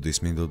მხოლოდ ის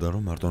მინდოდა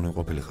რომ მარტო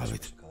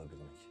ყოფილიყავით.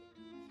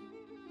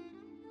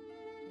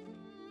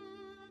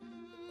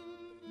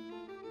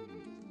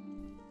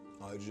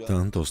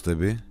 თან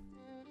ტოსტები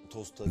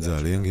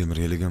ძალიან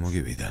გემრიელი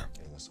გამოგივიდა.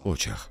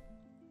 ოჩახ.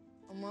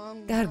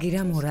 კარგი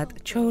რა მურატ,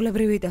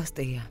 ჩვეულებრივი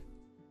ტოსტია.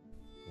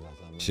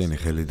 შენი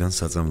ხელიდან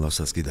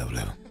საწამლავსაც კი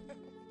დავლევ.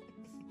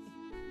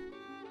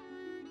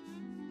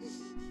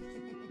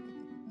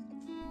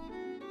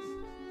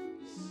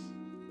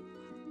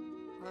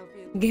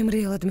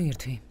 გემრიელად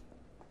მიირთვი.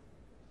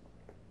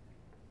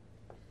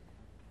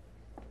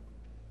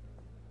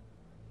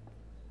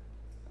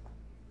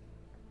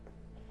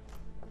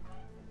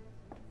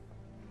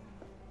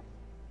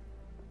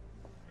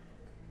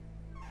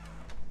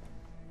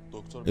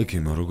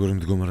 ექიმო, როგორი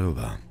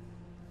მდგომარეობა?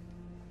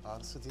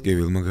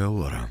 კივილმა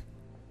გაუარა.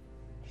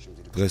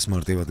 დღეს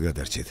მარტივად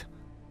გადარჩით.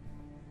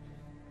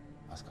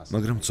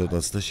 მაგრამ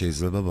ცოტაც და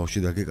შეიძლება ბავშვი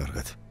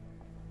დაგეკარგათ.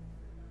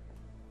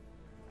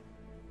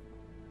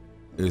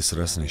 ეს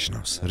რას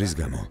ნიშნავს? რის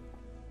გამო?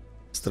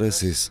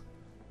 სტრესის,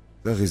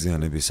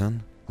 გაღიზიანების ან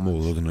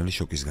მოულოდნელი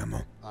შოკის გამო.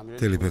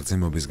 მთელი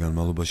ფერწემობის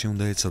განმავლობაში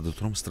უნდა ეცადოთ,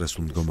 რომ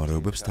სტრესულ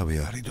მდგომარეობებს თავი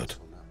აარიდოთ.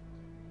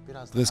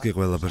 დღეს კი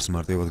ყველაფერს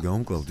მარტივად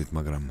გაუმკლავდით,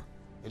 მაგრამ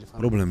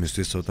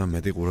პრობლემისთვის ცოტა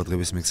მეტი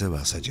ყურადღების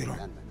მიქცევაა საჭირო.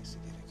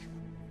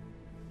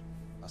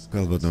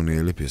 ქალბატონი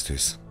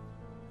ელიფისთვის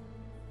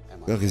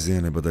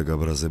გაღიზიანება და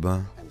გაბრაზება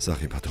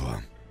სახიფათოა.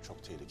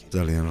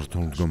 ძალიან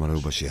რთულ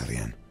მდგომარეობაში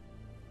არიან.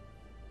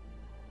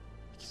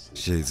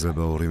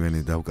 შეიძლება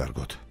ორივენი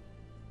დავკარგოთ.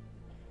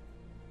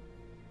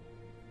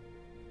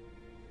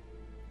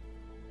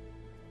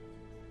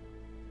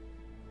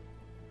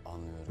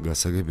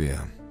 გასაგებია,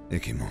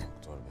 ექიმო.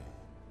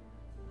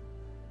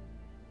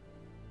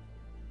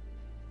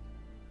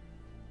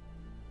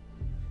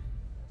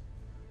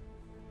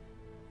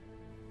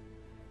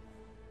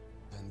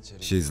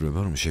 შეიძლება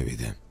რომ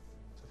შევიდე.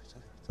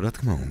 რა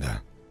თქმა უნდა.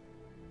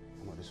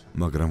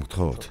 მაგრამ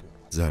გთხოვთ,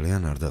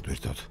 ძალიან არ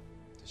დატვირთოთ.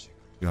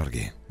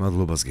 კარგი,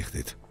 მადლობას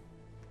გიხდით.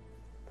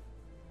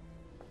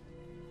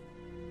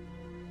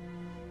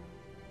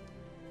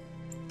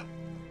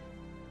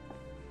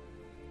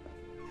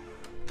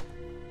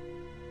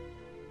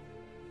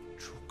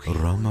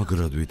 რა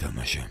მაგრად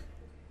ვითამაშე.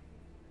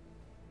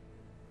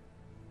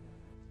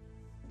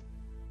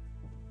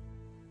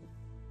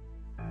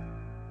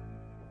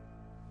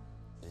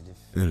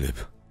 ელიფ.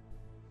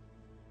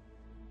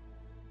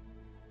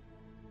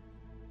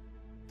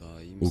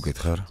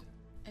 უკითხარ?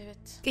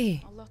 კი,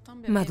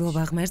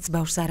 მადლობა ღმერთს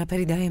ბავშვს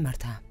არაფერი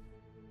დაემართა.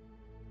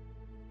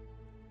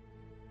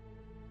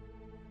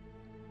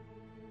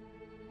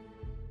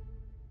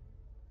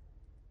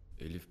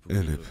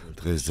 ელიფ,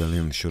 დღეს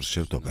ძალიან შორს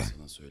შევტოვე.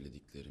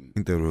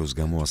 ინტერვიუს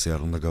გამო ასე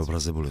არ უნდა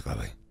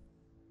გავბრაზებულიყავი.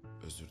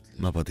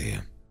 მაპატია.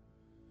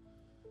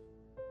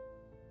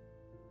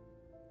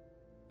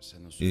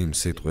 იმ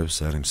სიტყვებს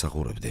არ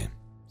იმსახურებდი.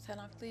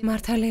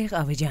 მართალი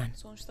იყავი ჯან.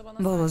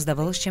 ბოლოს და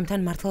ბოლოს ჩემთან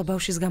მართლა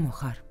ბავშვის გამო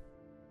ხარ.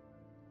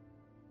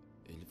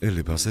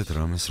 ელიფ, ასეთ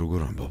რამეს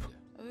როგორ ამბობ?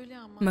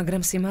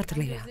 მაგრამ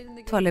სიმართლეა,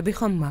 თვალები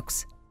ხომ მაქვს.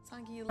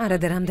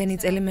 არადა რამდენი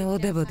წელი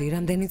მელოდებოდი,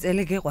 რამდენი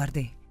წელი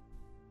გეყვარდი.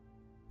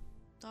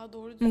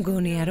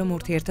 მგონია რომ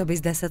ურთიერთობის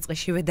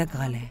დასაწყისშივე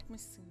დაგღალე.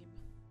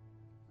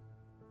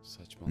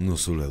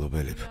 ნუსულელობა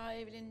ელიფ.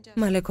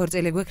 მალე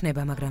ქორწილი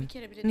გვექნება, მაგრამ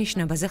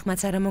ნიშნობაზე ხმაც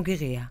არა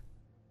მოგიღია.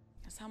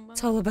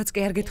 ცოლობაც კი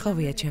არ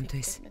გითხოვია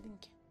ჩემთვის.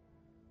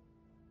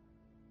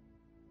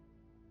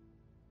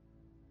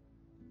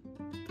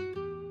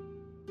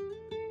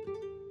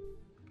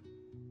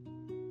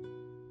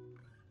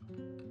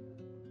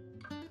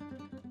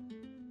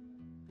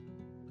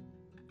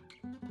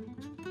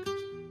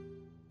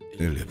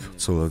 ელებ,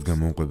 ცოლად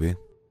გამომყვები?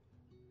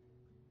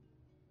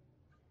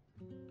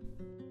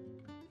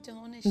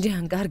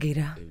 ჯან, კარგი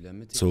რა.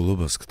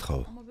 ცოლობას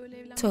გთხოვ.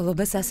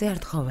 ცოლობას ასე არ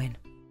თხოვენ.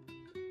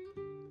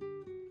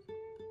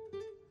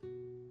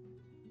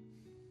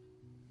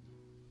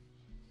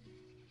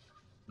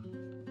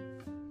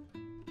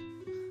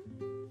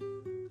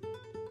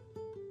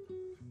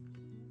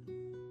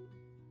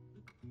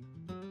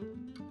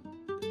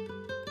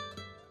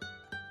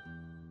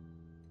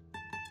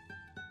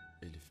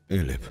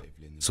 ელებ,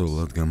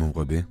 ცოლად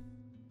გამომყვები?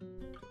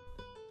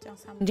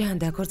 ჯან,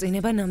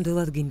 დაქორწინება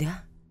ნამდვილად გინდა?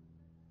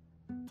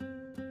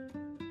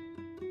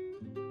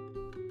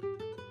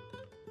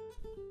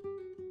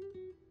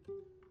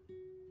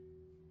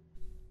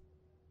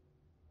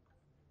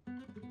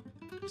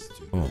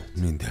 ო,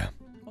 მინდა.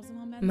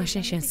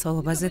 მაშინ შენ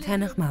ცოლობაზე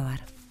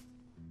თანახმავარ.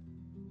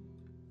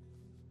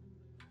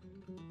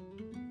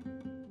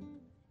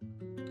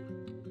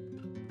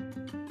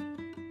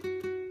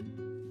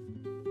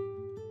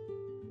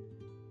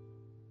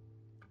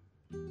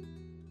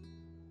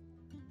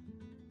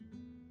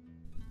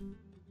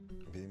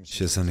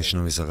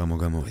 შესანიშნავი საღამო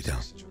გამოვიდა.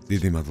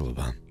 დიდი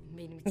მადლობა.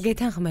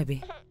 გეთანხმები.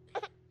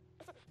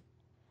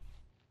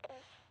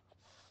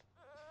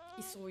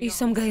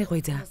 ისომ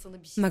გაიღვიძა,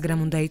 მაგრამ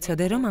უნდა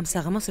იცოდე, რომ ამ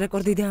საღამოს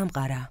რეკორდი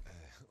დაამყარა.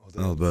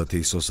 ალბათ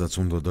ისოსაც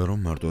უნდოდა, რომ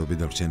მარტოები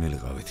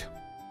დაგჩენილიყავით.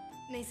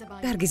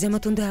 კარგი,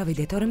 ზემოთ უნდა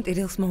ავიდე, თორემ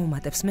ტირილს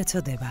მოუმატებს,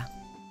 მეწოდება.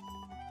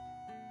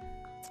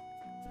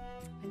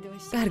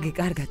 კარგი,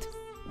 კარგად.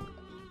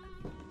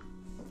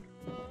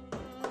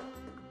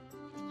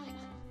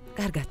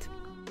 კარგად.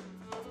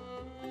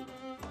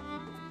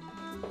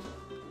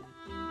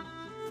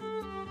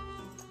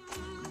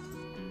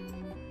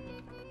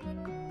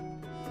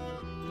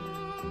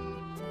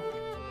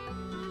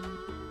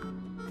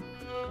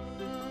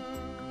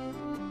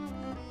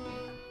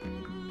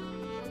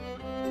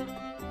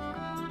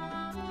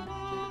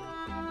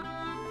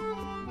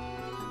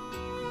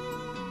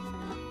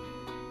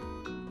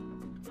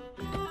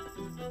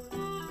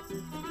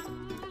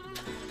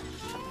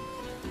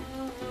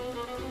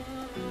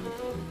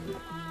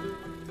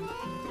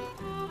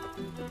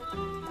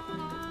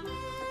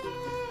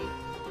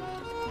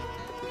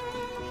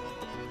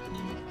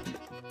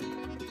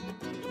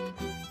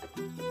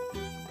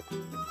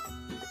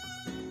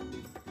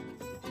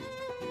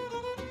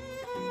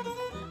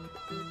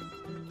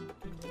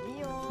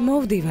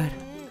 მოვდივარ.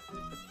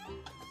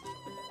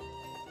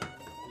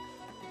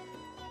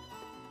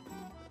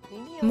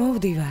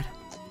 მოვდივარ.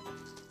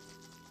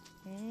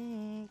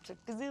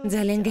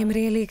 ძალიან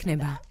გემრიელი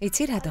იქნება.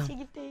 იცი რატომ?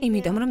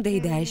 იმიტომ რომ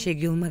დეიდა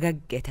შეგიულმა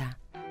გაგიკეთა.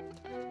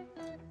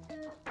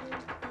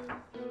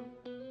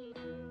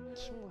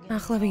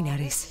 ახლა ვინ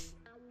არის?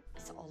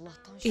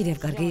 კიდევ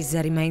კარგი ის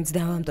ზარი მაინც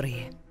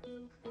დავამტრიე.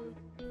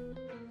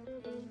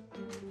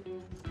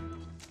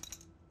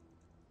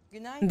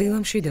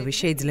 დილამშვიდობი,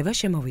 შეიძლება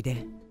შემოვიდე.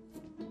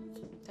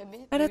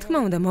 რა თქმა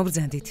უნდა,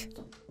 მობრძანდით.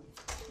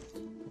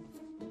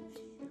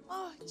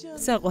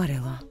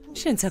 საყვარელო,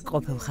 შენც აქ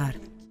ყოფილ ხარ.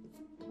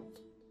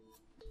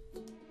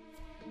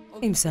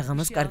 იმ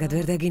საღამოს კარგად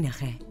ვერ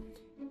დაგინახე.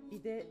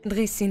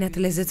 დღის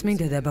სინათლეზეც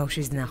მინდოდა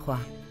ბავშვის ნახვა.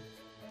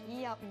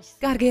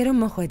 კარგია რომ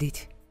მოხვედით.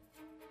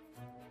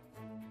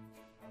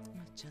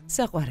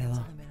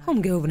 საყვარელო, ხომ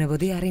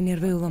გეუბნებოდი არ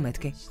ინერვიულო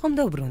მეთქი, ხომ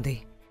დაუბრუნდი?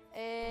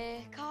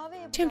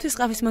 ჩემთვის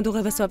ყავის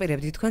მოდუღებას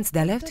ვაპირებდი, თქვენც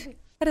დალევთ?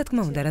 რა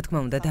თქმა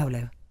უნდა,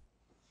 დავლევ.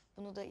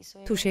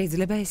 თუ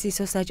შეიძლება ეს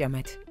ისო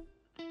საჭამეთ.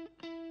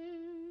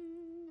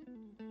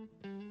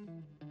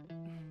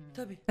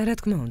 რა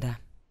თქმა უნდა.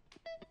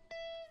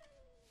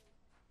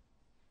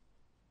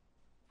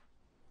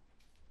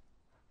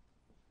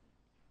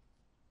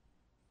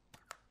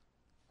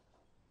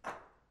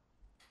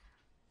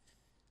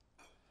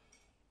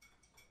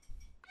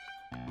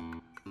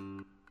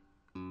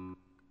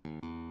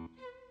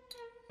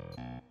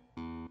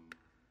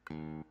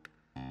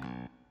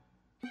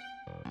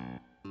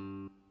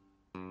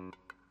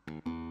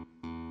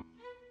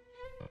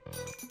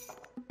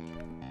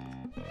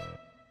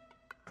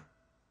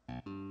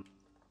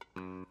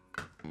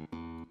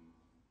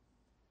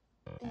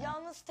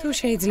 თუ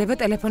შეიძლება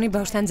ტელეფონი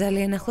ბავშვთან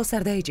ძალიან ახლოს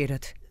არ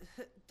დაიჭიროთ.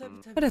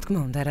 რა თქმა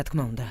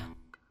უნდა.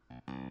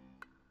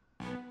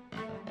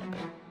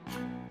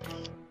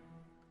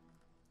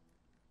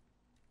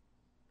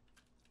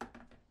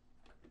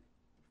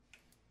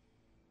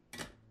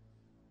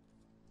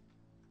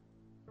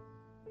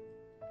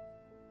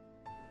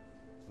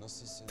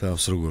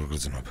 თავს როგორ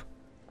გრძნობ?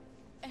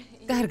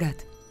 კარგად.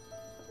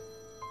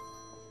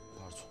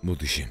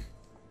 მოდიში.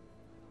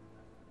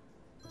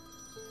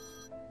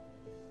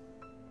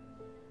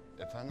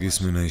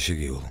 გისმენა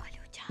ისეგიულ.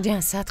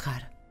 ჯან,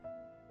 სათხარ.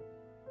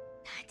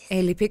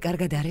 ელიფი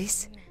კარგად არის?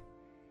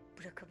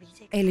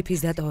 ელიფის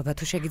დატოვება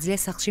თუ შეგიძლია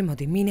სახლში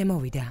მოდი, მინე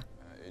მოვიდა.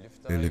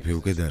 ელიფი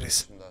უკეთ არის.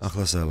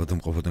 ახლა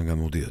საავადმყოფოდან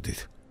გამოვდიოდით.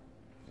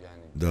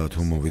 და თუ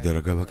მოვიდა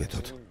რა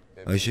გავაკეთოთ?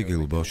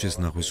 აიშეგიულ ბავშვის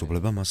ნახვის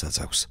უფლება მასაც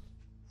აქვს.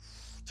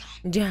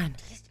 ჯან,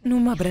 ნუ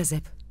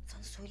მაბრაზებ.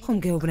 ხომ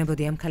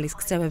გეუბნებოდი ამ ქალის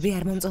ქცევები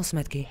არ მომწონს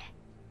მეთქი.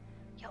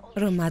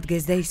 რომ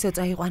ადგეს და ისო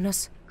წაიყვანოს?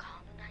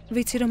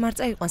 ვიცი რომ არ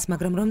წაიყვანს,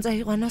 მაგრამ რომ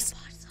წაიყვანოს,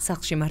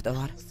 სახლში მარტო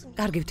ვარ.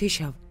 კარგი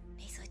ვთიშავ.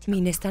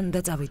 მინესთან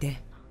უნდა წავიდე.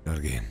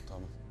 კარგი.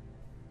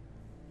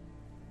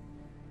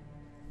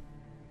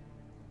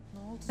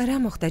 რა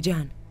მოხდა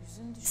ჯან?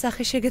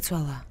 სახე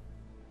შეგეცვალა.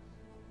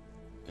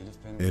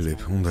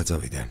 ელიფ, უნდა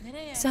წავიდე.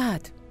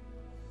 საათ?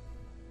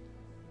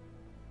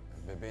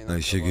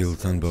 აი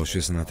შეგილთან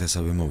ბავშვის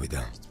ნათესავი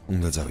მოვიდა.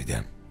 უნდა წავიდე.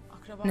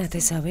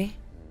 ნათესავი?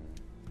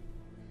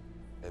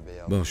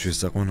 ბავშვის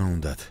წაყვანა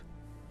უნდათ.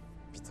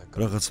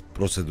 რაღაც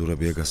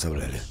პროცედურებია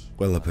გასავლელი.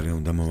 ყველაფერი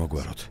უნდა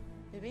მოვაგვაროთ.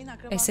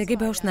 ესე იგი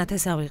ბავშვს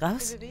ნათესავი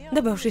ყავს და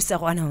ბავშვის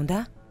წაყვანა უნდა?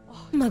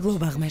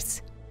 მადლობა ღმერთს.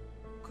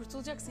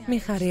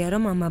 მიხარია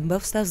რომ ამ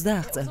ამბავს თავს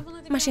დააღწევ.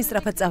 მაშინ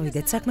სწრაფად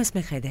წავიდეთ, საქმეს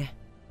მეხედე.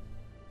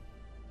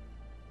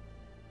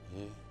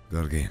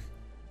 კარგი.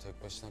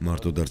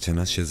 მარტო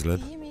დარჩენას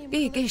შეძლებ?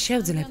 კი,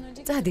 შევძლებ.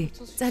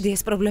 წადი,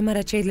 ეს პრობლემა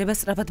რაც შეიძლება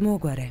სწრაფად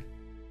მოუგვარე.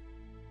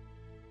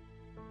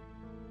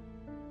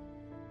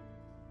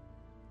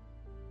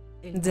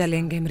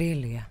 ძალიან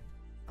გემრიელია.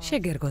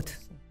 შეგერგოთ.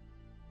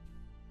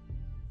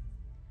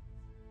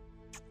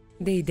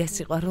 დეიდეს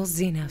სიყვარულს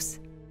ზინავს.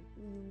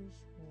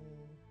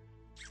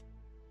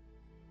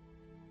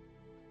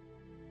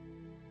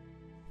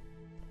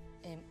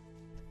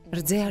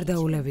 რძე არ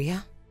დაულებია?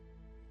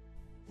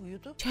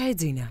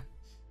 ჩაეძინა.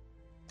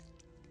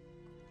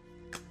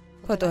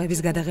 ფოტოების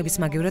გადაღების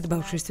მაგივრად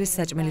ბავშვისთვის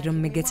საჭმელი რომ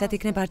მიგეცათ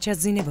იქნებ არ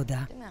ჩაზინებოდა.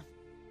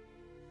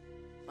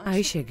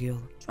 აი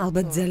შეგიულ,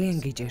 ალბათ ძალიან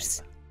გიჭირს.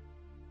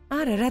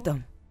 არა, რატომ?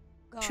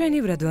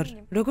 შვენივრად ვარ,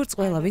 როგორც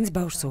ყველა ვინც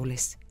ბავშვს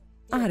სულის.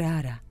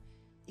 არა.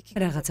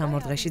 რაღაც ამ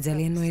ორ დღეში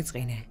ძალიან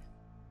მოიწყინე.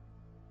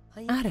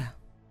 არა,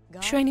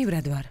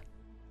 შვენივრად ვარ.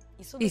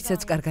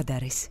 ისიც კარგად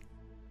არის.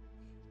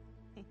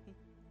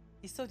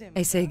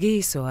 ესე იგი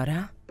ისო არა?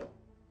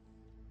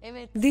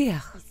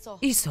 დიახ,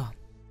 ისო.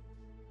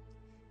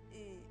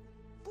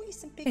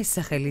 ეს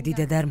სახელი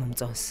დიდად არ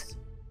მომწონს.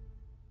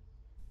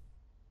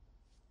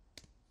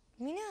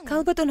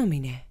 ქალბატონო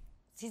მინე,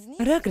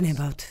 რა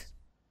გნებავთ?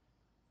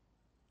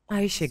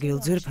 აი შეგიულ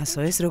ძვირფასო,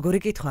 ეს როგორი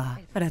კითხვაა?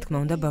 რა თქმა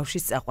უნდა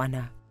ბავშვის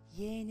წაყვანა.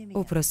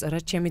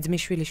 უпроსტორად ჩემი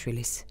ძმის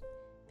შვილიშვილის.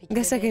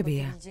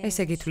 გასაგებია,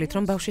 ესე გითვლით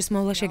რომ ბავშვის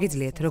მოვლა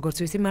შეგიძლიათ, როგორც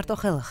ვიცი მარტო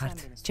ხელა ხართ.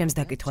 ჩემს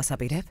დაკითხვას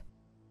აპირებ?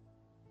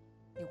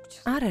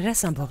 არა,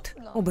 რას ამბობთ?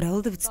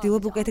 უბრალოდ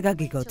ვცდილობ უკეთ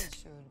გაგიგოთ.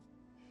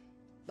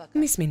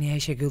 მისმინე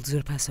აი შეგიულ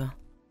ძვირფასო.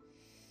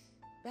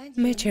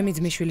 მე ჩემი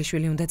ძმის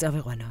შვილიშვილი უნდა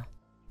წავიყვანო.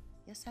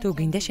 თუ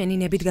გინდა შენი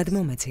ნებით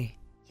გადმომეცი.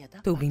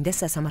 თუ გინდა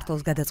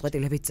სასამართლოს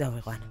გადაწყვეტილებით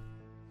წავიყვან.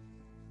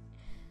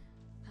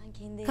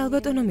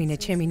 ქალბატონო მინე,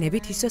 ჩემი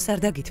ნებით ისოს არ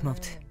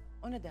დაგითმობთ.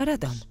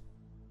 რატომ?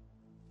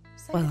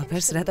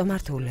 ყველაფერს რატომ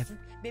არ თულებ?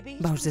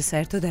 ბავშვზე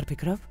საერთოდ არ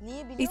ფიქრობ?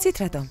 იცით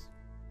რატომ?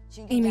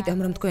 იმიტომ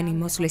რომ თქვენი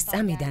მოსვლის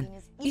წამიდან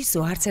ისო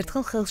არც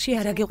ერთხელ ხელში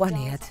არ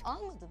აგიყვანიათ.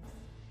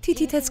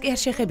 თითითაც კი არ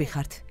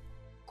შეხებიხართ.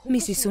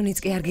 მისი სუნიც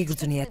კი არ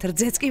გიგრძნიათ,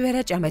 რძეც კი ვერ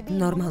აჭამეთ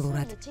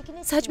ნორმალურად.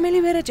 საჭმელი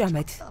ვერ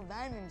აჭამეთ.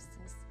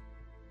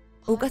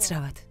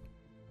 უკაცრავად.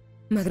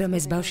 მაგრამ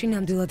ეს ბავშვი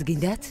ნამდვილად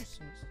გინდათ?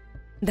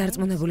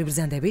 დარწმუნებული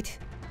ბრძანდებით?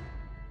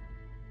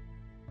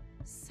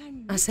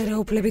 ასე რა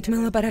უფლებით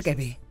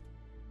მელაპარაკები?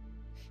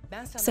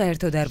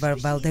 საერთოდ არ ვარ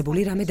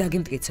ვალდებული რამე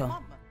დაგიმტკიცო.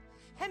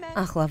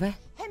 ახლავე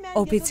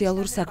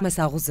ოფიციალურ საქმეს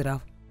აღუზრავ.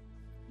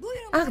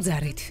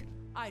 აღძარით.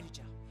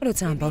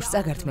 როცა ამ ბავშვს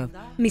წაგართმევ,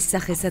 მის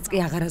სახესაც კი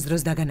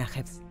აღარასდროს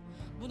დაგანახებ.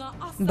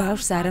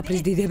 ბავშვს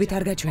არაფრის დიდებით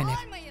არ გაჩვენებ.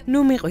 ნუ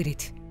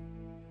მიყვირით.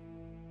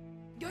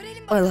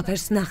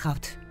 ყველაფერს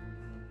ნახავთ.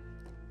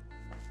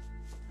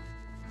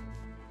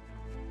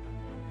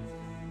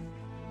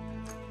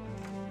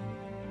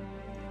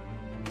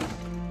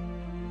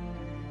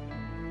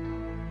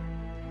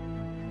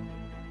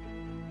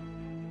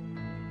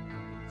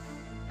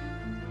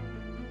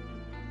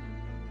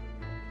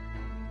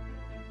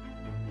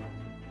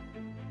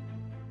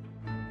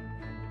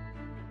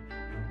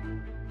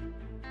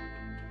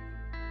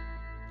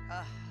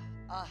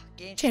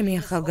 ჩემი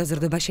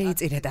ახალგაზრდობა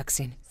შეიწირე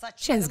ტაქსინ.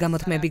 შენს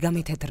გამოთქმები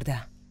გამითეთრდა.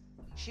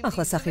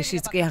 ახლა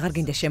სახლიშიც კი აღარ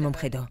გინდა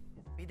შემომხედო.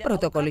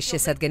 პროტოკოლის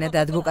შესადგენად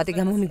ადვოკატი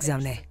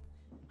გამომიგზავნე.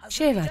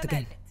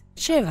 შევადგენ.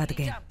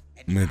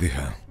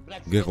 მედიჰა,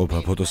 გეყოფა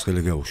ფოტოს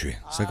ხელი გაუშვი.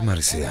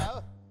 საკმარისია.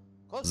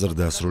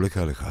 ზრდასრული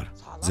ქალი ხარ.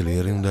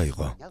 ძლიერი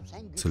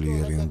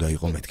უნდა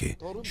იყო მეთქი.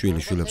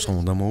 შვილიშვილებს ხომ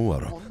უნდა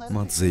მოუარო,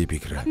 მათზე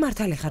იფიქრე.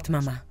 მართალი ხართ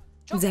მამა.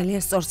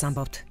 ძალიან სწორს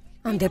ამბობთ.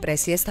 ამ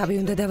დეპრესიას თავი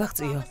უნდა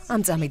დავაღწიო.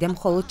 ამ წამიდან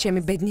მხოლოდ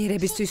ჩემი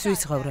ბედნიერებისთვის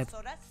ვიცხოვრებ.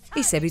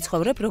 ისე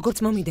ვიცხოვრებ, როგორც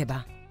მომიდება.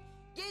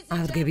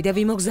 ავდგები და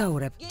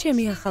ვიმოგზაურებ.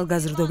 ჩემი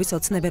ახალგაზრდობის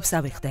ოცნებებს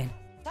ავიხდენ.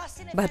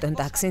 ბატონ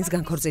ტაქსინს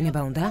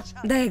განქორწინება უნდა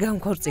და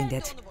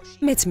ეგამქორწინდეთ.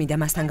 მეც მინდა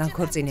მასთან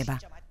განქორწინება.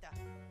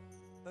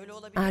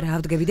 არა,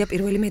 ავდგები და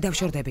პირველი მე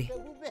დავშორდები.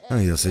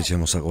 აი ასე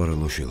ჩემო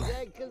საყვარელო შვილო.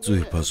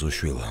 ძვირფასო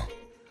შვილო.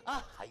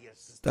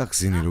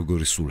 ტაქსინი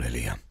როგორი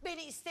სულელია.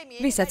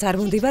 ვისაც არ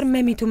ვუნდივარ,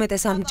 მე მით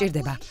უმეტეს არ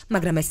მჭირდება,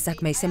 მაგრამ ეს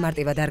საქმე ისე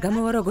მარტივად არ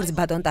გამოვა, როგორც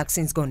ბატონ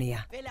ტაქსინს გონია.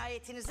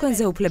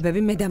 თქვენზე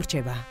უფლებები მე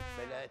დამრჩება.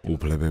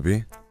 უფლებები?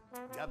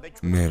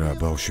 მე რა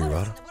ბავშვი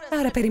ვარ?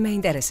 არაფერი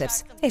მაინტერესებს.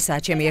 ესაა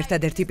ჩემი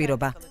ერთადერთი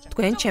პირობა.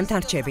 თქვენ ჩემთან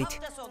რჩებით.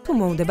 თუ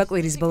მოუნდება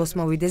კვირის ბოლოს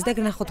მოვიდეს და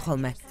გნახოთ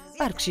ხოლმე.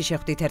 პარკში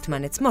შეხვდით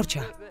ერთმანეთს,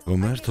 მორჩა.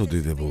 ღმერთო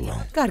დიდებულო.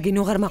 კარგი,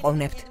 ნუ ღარ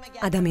მაყოვნებთ.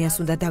 ადამიანს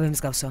უნდა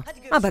დავემსგავსო.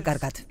 აბა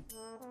კარგად.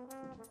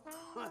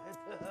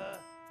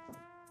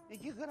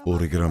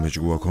 2 გრამი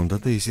ჭგუა ქონდა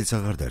და ისიც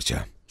აღარ დარჩა.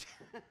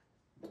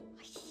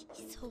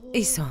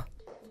 ისო.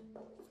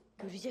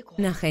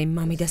 ნახე იმ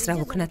მამიდას რა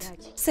ვუქნათ.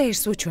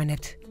 სერს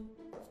უჩვენებთ.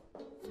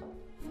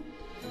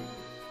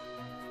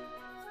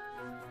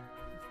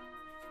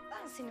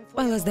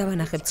 ყველას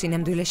დავანახებთ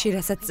სინამდვილეში,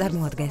 რასაც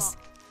წარმოადგენს.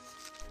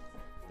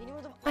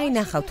 აი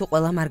ნახავ თუ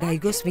ყველა არ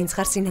გაიგოს, ვინც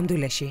ხარ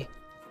სინამდვილეში.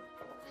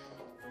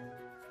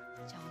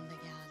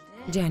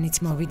 ჯანიც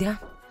მოვიდა.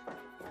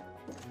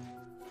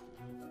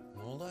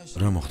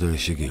 რა მოხდა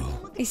შეგიო?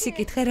 ისი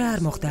კითხე რა არ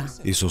მოხდა.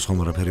 ისოს ხომ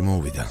არაფერი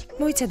მოვიდა.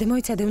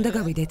 მოიცადე, უნდა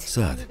გავიდეთ.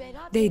 სად?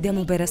 დეიდა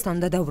მუბერასთან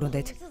უნდა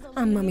დავბრუნდეთ.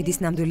 ამ მამიდის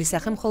ნამდვილი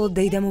სახე მხოლოდ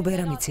დეიდა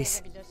მუბერამ იცის.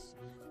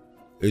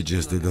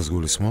 ეჯეს დედას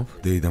გულისხმობ,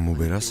 დეიდა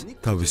მუბერას,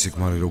 თავისი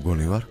ქმარი რო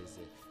გონი ვარ?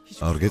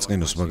 არ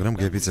გეწყინოს, მაგრამ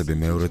გეფიცები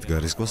მეორედ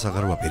გარისკოს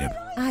აღარ ვაპირებ.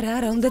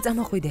 არა, უნდა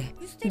წამოხვიდე.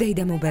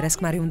 დეიდა მუბერას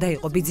ქმარი უნდა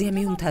იყო ბიძია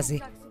მიუნთაზი.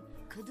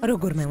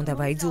 როგორმე უნდა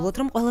ვაიძულოთ,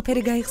 რომ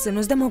ყველაფერი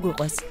გაიხსენოს და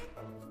მოგვიყვეს.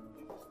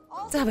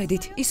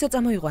 წავედით, ისო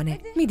წამოიყვანე.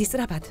 მიდი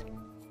სწრაფად.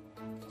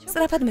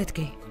 სწრაფად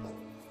მეთქი.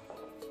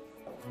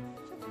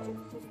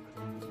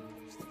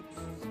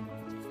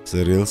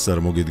 სერიალს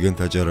წარმოგიდგენთ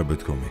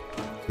აჯარა.com.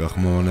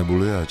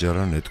 გახმოვანებულია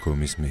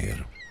აჯარა.com-ის მიერ.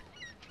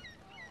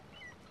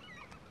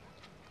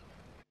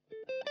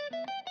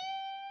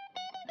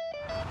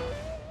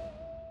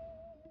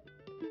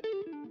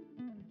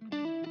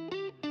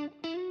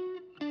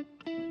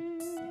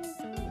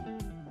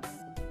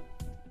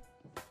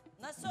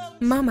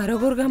 მამა,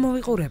 როგორ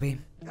გამოვიყურები?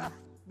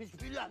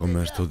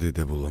 ღმერთო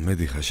დიდებულო,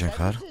 მედიხა შენ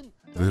ხარ?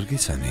 ვერ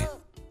გიცანი?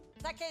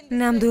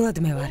 ნამდვილად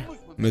მე ვარ.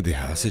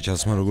 მედიხა, ასე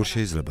ჩაცმა როგორ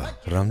შეიძლება?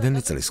 რამდენი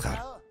წლის ხარ?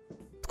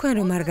 თქვენ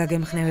რომ არ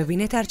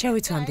გაგემხნევებინეთ, არ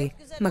ჩავიცვამდი,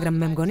 მაგრამ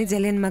მე მგონი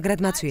ძალიან მაგრად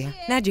მაცვია.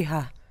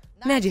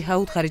 ნაჯიჰა,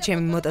 უთხარი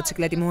ჩემი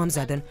მოტოციკლეტი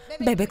მოამზადონ.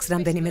 ბებექს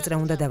რამდენიმე წრე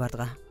უნდა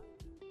დავარდღა.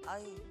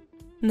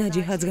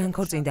 ნაჯიჰაც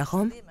განქორწინდა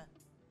ხომ?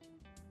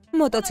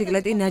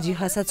 მოტოციკლეტი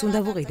ნაჯიჰასაც უნდა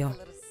ვუყიდო.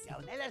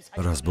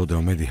 რას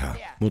ბოდავ მედიხა?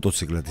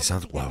 მოტოციკლეტი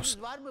სად ყავს?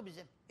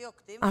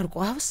 არ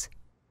ყავს?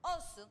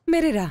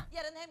 მერე რა?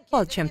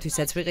 ყოველ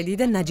ჩემთვისაც ვიყიდი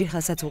და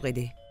ნაჯიჰასაც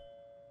ვუყიდი.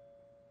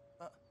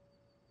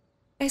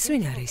 ეს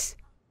ვინ არის?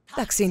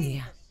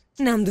 ტაქსინია.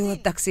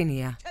 ნამდვილად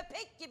ტაქსინია.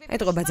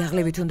 ეტყობა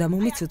ძაღლებით უნდა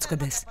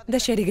მომიცუცკდეს და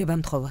შერიგება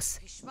მთხოვოს.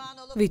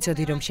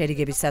 ვიცოდი რომ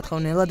შერიგების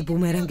სათხოვნელად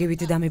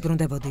ბუმერანგივით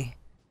დამიბრუნდებოდი.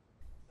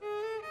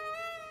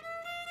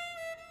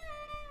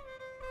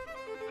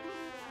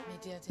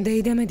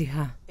 დეიდა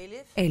მედიხა.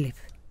 ელიფ.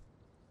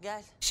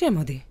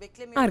 შემოდი.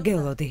 არ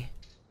გევლოდი.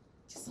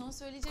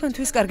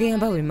 თქვენთვის კარგი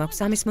ამბავი მაქვს,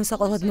 ამის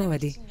მოსაყოლად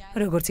მოვედი.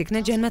 როგორც იქნა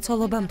ჯენმა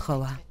ცოლობა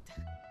მთხოვა.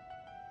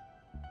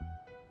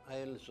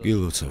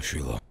 გილოცავ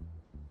შვილო.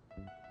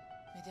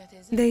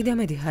 დეიდა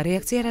მედიხა,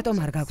 რეაქცია რატომ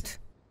არ გაქვთ?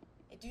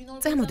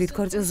 წამოდით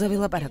ქორწილზე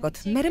ვილაპარაკოთ,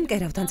 მერე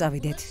მკერავთან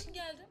წავიდეთ.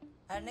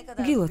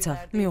 გილოცავ,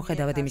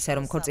 მიუხედავად იმისა,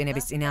 რომ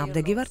ქორწინების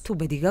წინააღმდეგი ვარ, თუ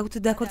ბედი გაქვთ,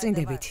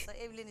 დაქორწინდებით.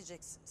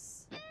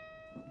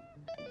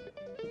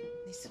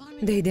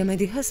 დეიდა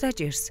მედიხას რა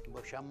ჭირს?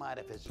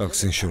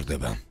 ტაქსინ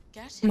შორდება.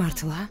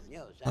 მართლა?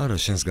 არა,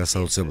 შენს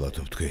გასაოცებლად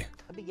ვთქვი.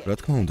 რა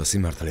თქმა უნდა,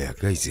 სიმართლეა,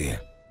 გაიწია.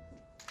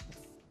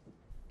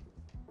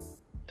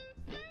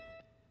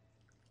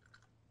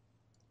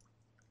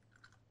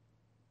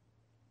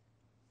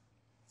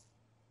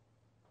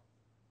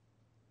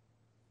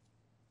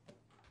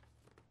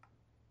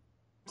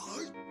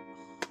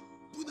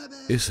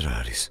 ეს რა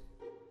არის?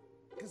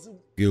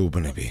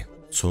 გეუბნები,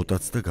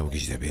 ცოტაც და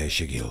გავგიჟდები, აი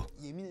შეგიო.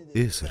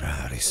 ეს რა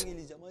არის?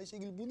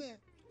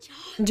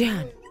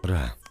 ჯან.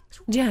 რა?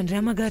 ჯან, რა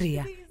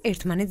მაგარია.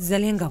 ერთმანეთს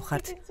ძალიან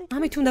გავხართ.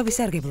 ამით უნდა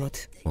ვისარგებლოთ.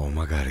 ო,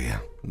 მაგარია,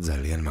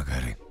 ძალიან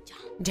მაგარი.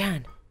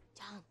 ჯან.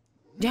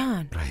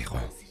 რა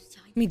იყო?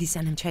 მიდი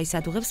სანამ ჩაის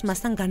ადუღებს,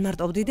 მასთან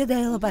განმარტოვდი და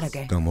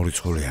დაელაპარაკე.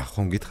 გამორიცხულია,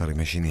 ხომ გითხარი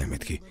მეშინია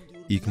მეთქი.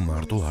 იქ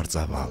მარტო არ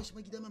წავალ.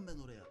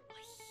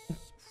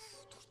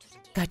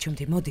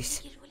 გაჩუმდი, მოდის.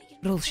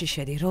 როლში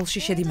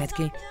შედი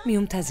მეთქი.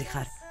 მიუმთაზი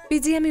ხარ.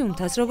 ბიძია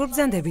მიუმთაზ, როგორ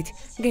ბრძანდებით?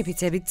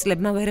 გეფიცებით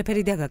წლებმა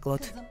ვერაფერი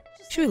დაგაკლოთ.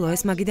 შვილო,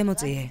 ეს მაგიდა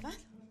მოწიე.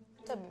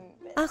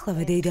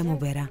 ახლავე დეიდა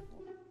მუბერა.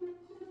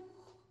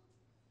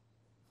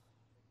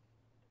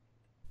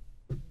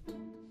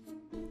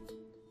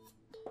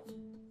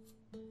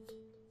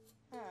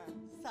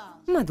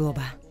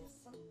 მადლობა.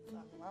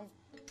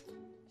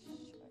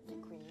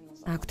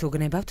 აქ თუ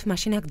გნებავთ,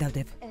 მაშინ აქ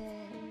დავდებ.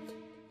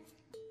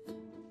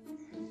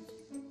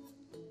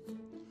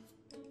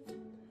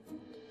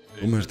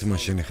 უმერთ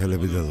მაშინი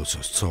ხელები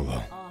დალოცოს,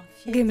 ცოლო.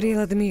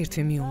 გემრიელად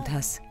მიირთვი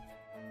მიუმთას.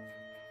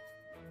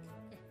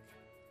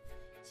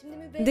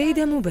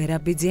 დეიდა მუბერა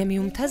ბიძია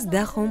მიუმთას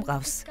და ხომ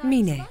მყავს.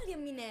 მინე.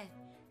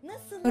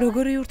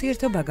 როგორი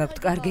ურთიერთობა გაქვთ,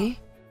 კარგი?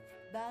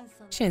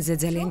 შენზე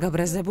ძალიან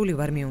გაბრაზებული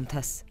ვარ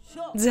მიუმთას.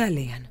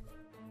 ძალიან.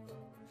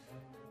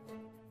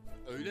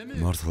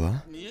 მართლა?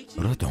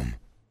 რატომ?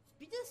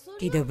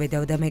 კიდევ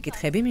ბედავ და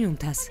მეკითხები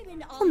მიუმთას.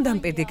 ხომ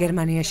დამპირდი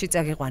გერმანიაში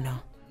წაგიყვანო.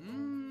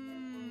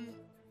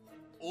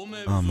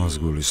 ამას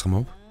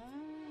გულისხმობ?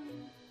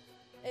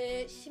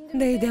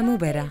 დეიდა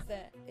მუბერა.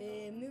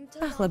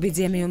 ახლა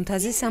ბიძია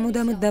მიუმთაზი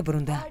სამუდამოდ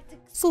დაბრუნდა.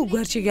 სულ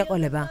გვერდში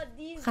გეყოლება.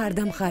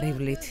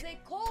 ხარდამხარივლით.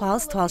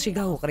 თვალს თვალში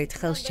გაუყრით,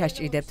 ხელს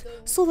ჩასჭიდებთ.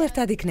 სულ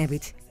ერთად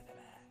იქნებით.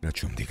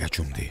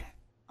 გაჩუმდი.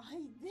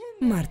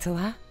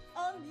 მართლა?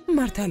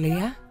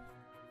 მართალია?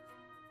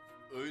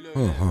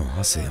 ოჰო,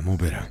 ასეა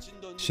მუბერა.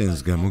 შენს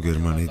გამო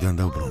გერმანიიდან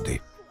დავბრუნდი.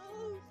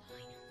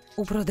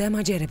 უფრო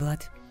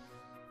დამაჯერებლად.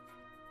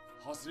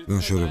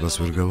 განშორებას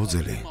ვერ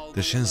გავუძელი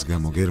და შენს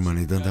გამო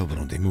გერმანიიდან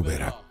დავბრუნდი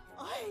მუბერა.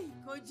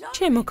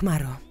 ჩემო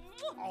ქმარო.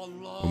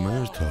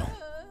 მერთო.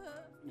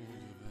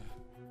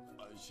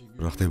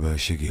 რა ხდება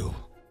შეგიულ?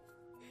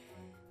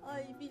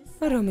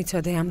 რომ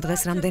იცოდე ამ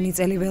დღეს რამდენი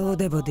წელი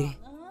ველოდებოდი.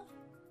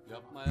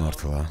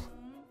 მართლა?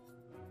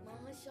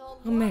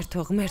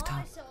 ღმერთო,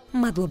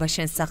 მადლობა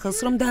შენს სახელს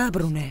რომ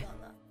დააბრუნე.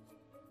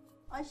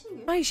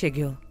 აი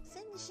შეგიულ.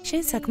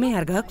 შენ საქმე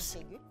არ გაქვს?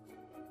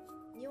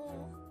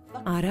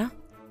 არა?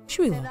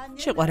 შვილო,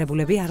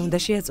 შეყვარებულები არ უნდა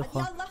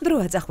შეაწუხო. დრო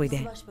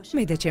აწახვიდე.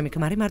 მე და ჩემი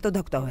ქმარი მარტო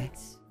დაგტოვე.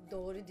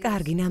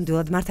 კარგი,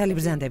 ნამდვილად მართალი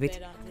ბრძანდებით.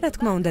 რა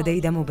თქმა უნდა,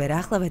 დეიდა მუბერა,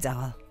 ახლა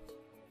ვეწავალ.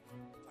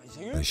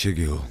 აი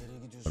შეგიულ.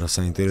 რა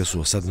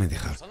საინტერესოა სადმე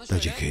დიხარ?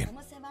 დაჯექი.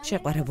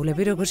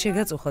 შეყვარებულები როგორ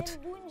შეგაწუხოთ?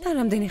 და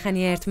რამდენი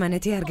ხანია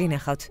ერთმანეთი არ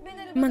გინახავთ?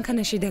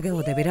 მანქანაში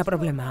დაგელოდები, რა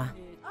პრობლემაა?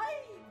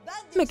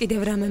 მე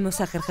კიდევ რამე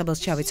მოსახერხებელს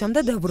ჩავიცვამ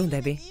და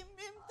დავბრუნდები.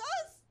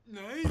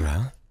 რა?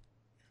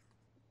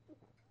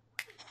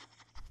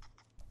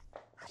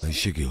 აი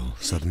შეგიულ,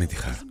 სადმე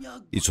დიხარ?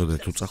 იცოდე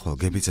თუ წახვალ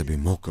გებიცები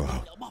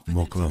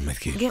მოკლავ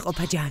მეთქი.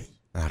 გეყოფა ჯან.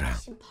 არა.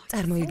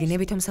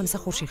 წარმოიგინები თომ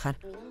სამსახურში ხარ.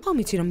 ხომ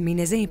იცი რომ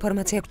მინეზე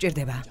ინფორმაცია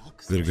გჭირდება.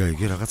 ვერ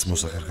გაიგე რაღაც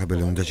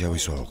მოსახერხებელი უნდა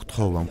ჩავისვაო.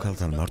 გთხოვ ამ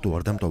ქალთან მარტო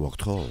არ დამტოვა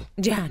გთხოვ.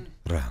 ჯან.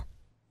 რა?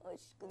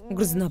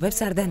 მგრძნობებს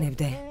არ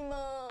დანებდე.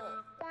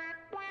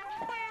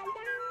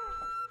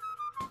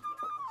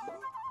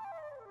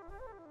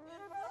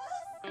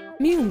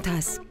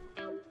 მიუმთას.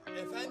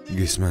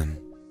 გისმენ.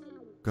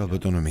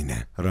 გალბატონო მინე,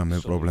 რამე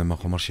პრობლემა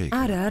ხომ არ შეიქმნა?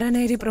 არა,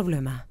 არანაირი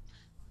პრობლემა.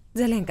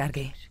 ძალიან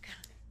კარგი.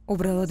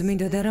 უბრალოდ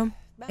მინდოდა რომ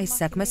ეს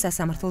საქმე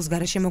სასამართლოს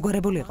გარეშე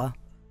მოგვარებულიყო.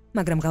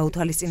 მაგრამ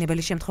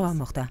გაუთვალისწინებელი შემთხვევა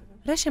მოხდა.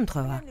 რა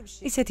შემთხვევა?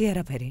 ისეთი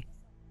არაფერი.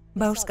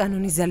 ბავშვს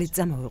კანონის ძალით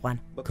წამოვიყვან.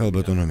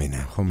 გალბატონო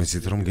მინე, ხომ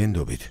იცით რომ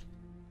გენდობით?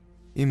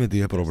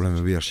 იმედია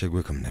პრობლემები არ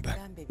შეგვექმნება.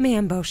 მე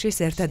ამ ბავშვის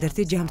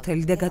ერთადერთი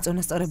ჯანმრთელი და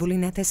გაწონასწორებული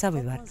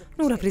ნათესავი ვარ.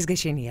 ნუ რაფრის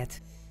გეშინიათ.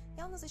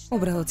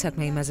 უბრალოდ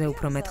საქმე იმაზე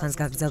უფრო მეტხანს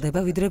გაგრძელდება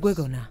ვიდრე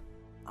გვეგონა.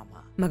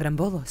 მაგრამ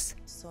ბოლოს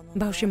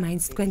ბავშვი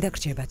მაინც თქვენ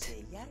დაგრჩებათ.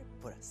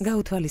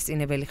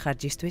 გაუთვალისწინებელი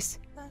ხარჯისთვის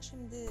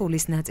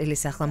ფულის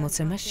ნაწილის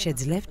ახლა-მოცემას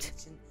შეძლებთ?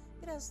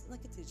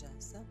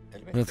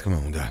 რა თქმა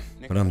უნდა,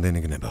 რამდენი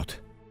გნებავთ?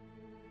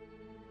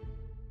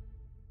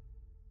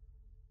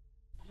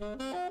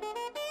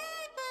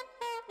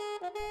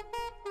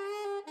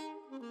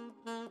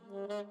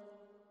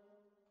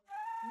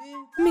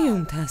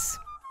 მიუმთას.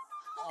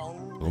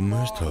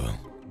 მერთო.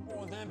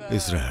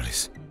 ეს რა არის?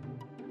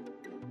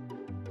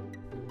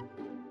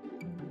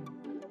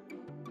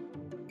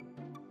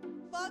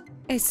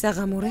 ეს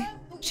საღამური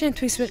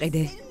შენთვის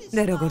ვიყიდე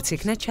და როგორც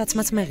იქნა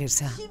ჩაცმაც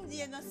მეღირსა.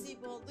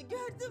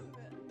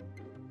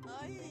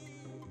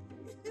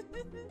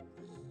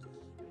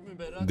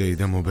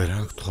 დეიდა მუბერა,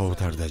 გთხოვთ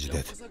არ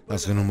დაჯდეთ.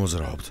 ასე რომ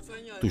მოზრაობთ.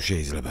 თუ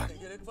შეიძლება.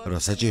 რა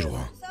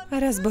საჭიროა?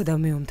 არას ბოდავ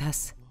მიუმთას.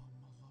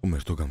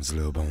 უმერთო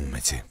გამძლეობა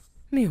უმეცი.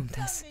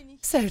 მიუმთას.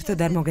 საერთოდ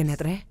არ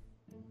მოგენატრე?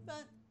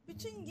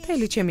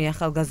 მთელი ჩემი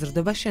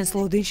ახალგაზრდობა შენს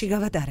ლოდინში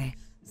გავატარე.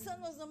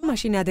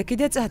 მაშინ ადექი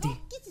და წადი.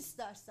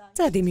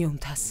 წადი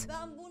მიუმთას.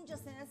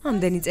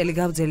 ამდენი წელი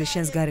გავძელი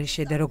შენს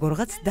გარეშე და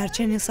როგორღაც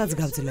დარჩენილსაც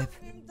გავძლებ.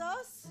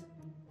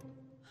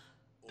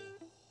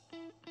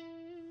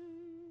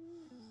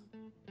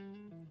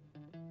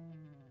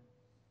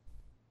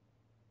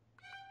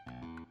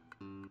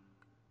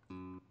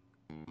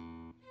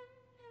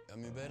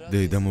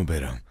 დეიდა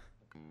მუბერა.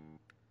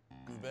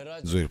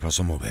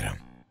 ზვირფასო მუბერა.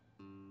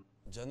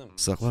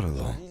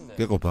 საყვარელო,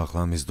 გეყოფა ახლა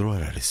ამის დრო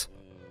არ არის.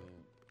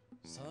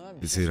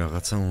 იცი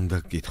რაღაცა უნდა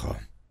გკითხო.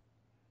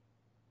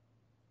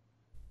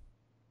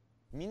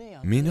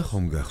 მინე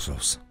ხომ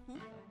გახსოვს?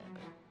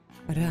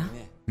 რა?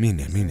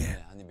 მინე.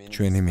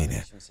 ჩვენი მინე.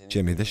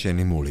 ჩემი და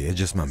შენი მული,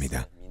 ეჯეს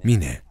მამიდა.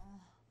 მინე.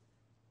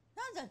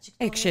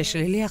 ეგ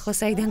შეშლილი ახლა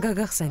საიდან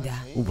გაგახსენდა?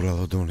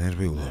 უბრალოდ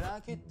უნერვიულობ.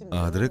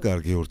 ადრე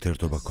კარგი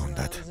ურთიერთობა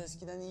გქონდათ.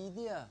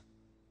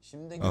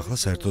 ახლა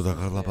საერთოდ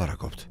აღარ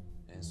ლაპარაკობთ.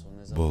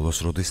 ბოლოს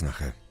როდის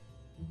ნახე?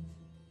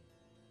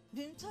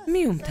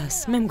 მიუმთას,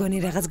 მე მგონი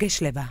რაღაც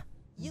გეშლება.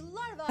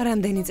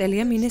 რამდენი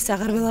წელია მინეს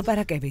აღარ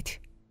ველაპარაკებით.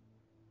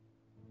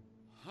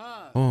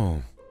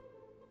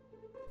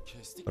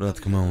 რა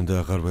თქმა უნდა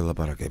აღარ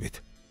ველაპარაკებით.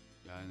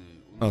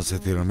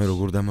 ასეთი რამე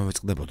როგორ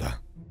დამავიწყდებოდა?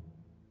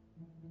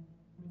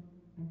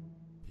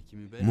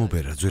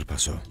 მუბერა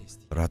ძვირფასო,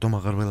 რატომ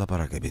აღარ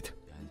ველაპარაკებით?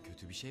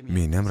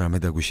 მინემ რამე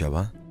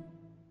დაგვიშავა?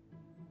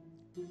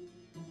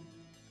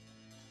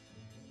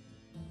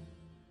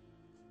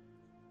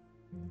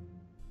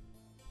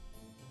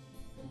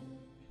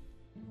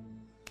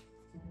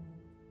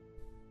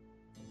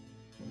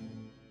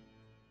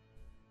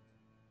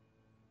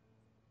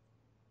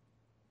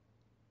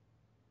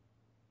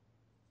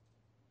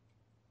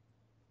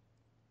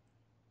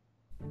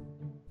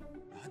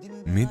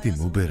 მიდი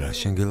მუბერა,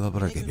 შენ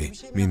გელაპარაკები.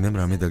 მინდამ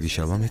რამე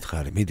დაგიშალა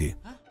მითხარი, მიდი.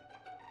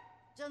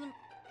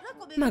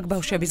 მაგ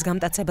ბავშვების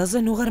გამტაცებელზე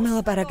ნუ ღარ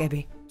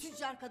მელაპარაკები.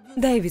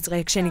 დაივიწყე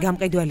ეგ შენი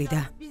გამყიდველი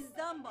და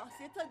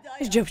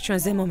სჯობს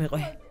ჩვენზე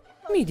მომიყვე.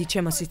 მიდი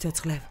ჩემო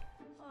სიცოცხლე.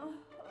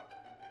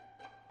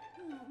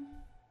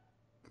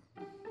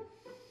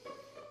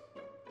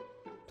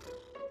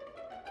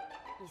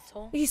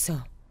 ისო,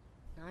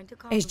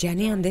 ეს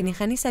ჯანი ამდენი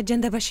ხანი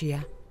საჯანდაბაშია.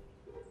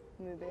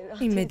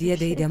 იმედია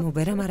დეიდა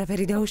მუბერამ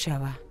არაფერი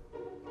დაუშავა.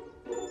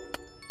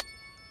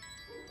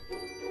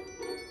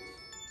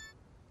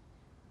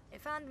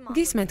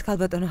 გისმენთ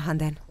ქალბატონო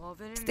ჰანდან.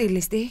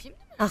 სტილისტი?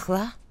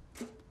 ახლა?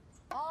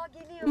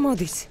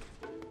 მოდის.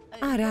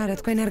 არა,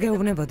 თქვენ არ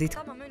გეუბნებოდით.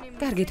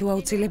 კარგი თუ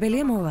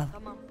აუცილებელია მოვალ.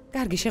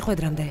 კარგი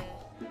შეხვედრამდე.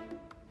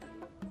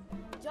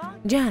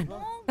 ჯან,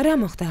 რა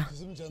მოხდა?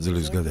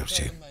 ძლივს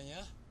გადარჩი.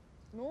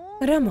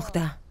 რა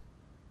მოხდა?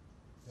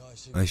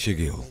 აი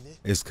შეგეო,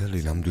 ეს ქალი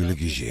ნამდვილი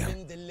გიჟია.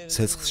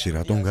 ცეცხლში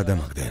რატომ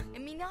გადამაგდე?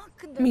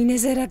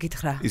 მინეზე რა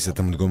გითხრა? ისეთ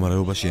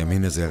მდგომარეობაშია,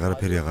 მინეზე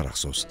აღარაფერი აღარ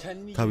ახსოვს.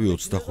 თავი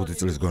 25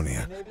 წლის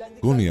გონია.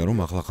 გონია რომ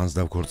ახლა ხანს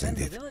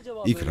დავქორწინდით.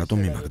 იქ რატომ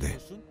მიმაგდე?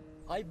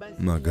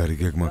 მაგარი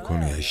გეგმა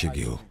ქონია აი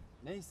შეგეო.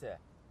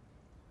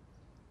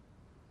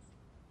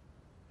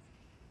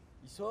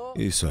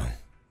 ისო.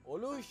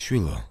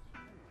 შვილო.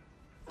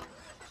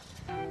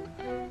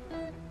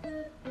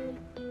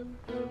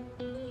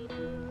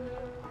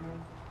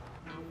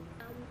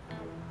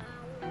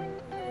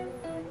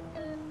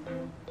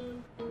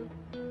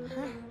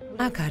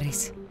 აქ არის.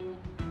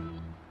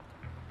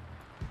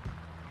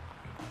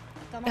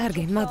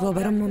 კარგი,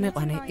 მადლობა რომ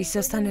მომიყვანე,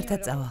 ისოსთან ერთად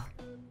წავალ.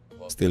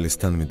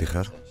 სტილისტთან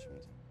მიდიხარ?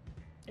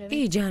 კი,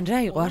 ჯან, რა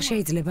იყო, არ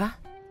შეიძლება?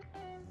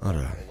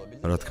 არა,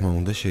 რა თქმა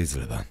უნდა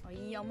შეიძლება.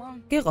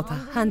 გიყოფა,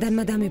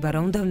 ჰანდანმა დამიბარა,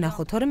 უნდა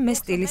ვნახო, თორემ მე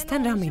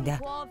სტილისტთან რა მინდა.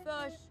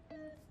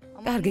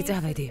 კარგი,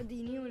 წავედი.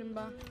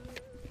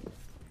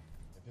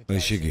 აი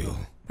შეგეო.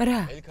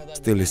 რა?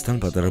 სტილისტთან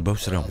პატარა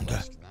ბავშვს რა უნდა?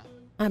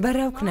 აბა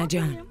რა ვქნა,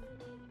 ჯან?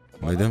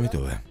 აი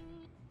დამიტოვე.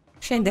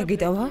 შენ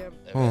დაგიტოვა?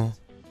 ხო.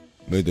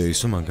 მე და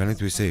ისო მანქანით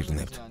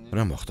ვისეირნებთ.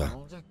 რა მოხდა?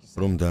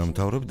 რომ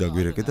დაამთავრებ,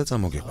 დაგვირეკე და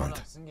წამოგიყვანთ.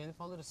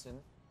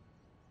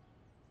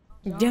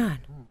 ჯან,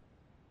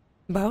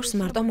 ბავშვს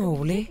მარტო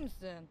მოუვლი?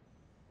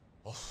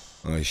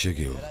 აი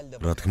შეგეო,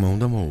 რა თქმა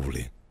უნდა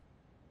მოუვლი.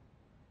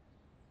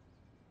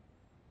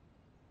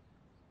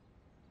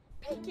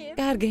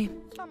 კარგი.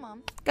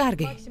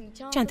 კარგი.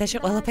 ჩანთაში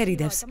ყველაფერი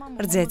დევს.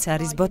 რძეც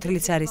არის,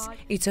 ბოთლიც არის.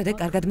 იცოდე,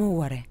 კარგად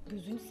მოუარე.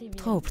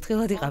 თქო,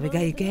 ფრთხილად იყავი,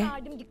 გაიგე?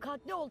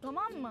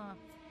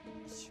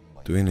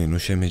 ტვინი, ნუ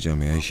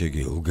შემეჯამე, აი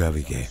შეგეო,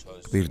 გავიგე.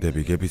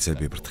 კვირდები,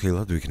 გეფიცები,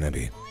 ფრთხილად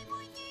ვიქნები.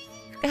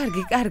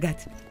 კარგი, კარგად.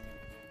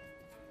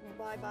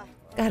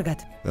 კარგად.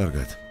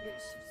 კარგად.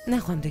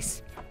 ნახვამდის.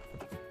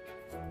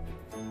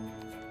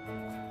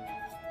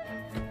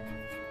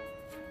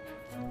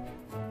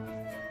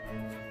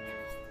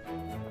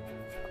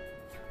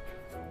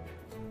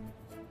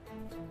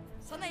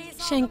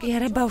 შენ კი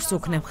არა ბავშვს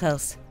უქნებ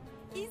ხელს.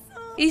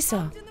 ისო,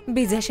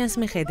 ბიძა შენს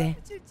მიხედე.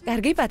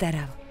 კარგი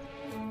პატარავ.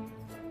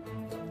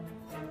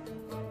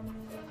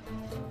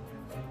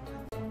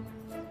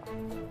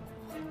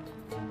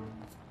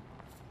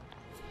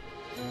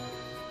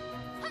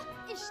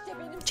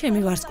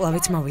 ჩემი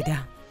ვარსკვლავიც მოვიდა.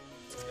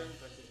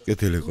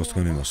 კეთილი იყოს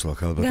თქვენი მოსვლა,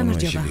 ქალბატონო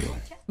აი შეგეო.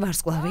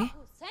 ვარსკვლავი?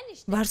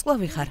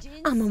 ვარსკვლავი ხარ?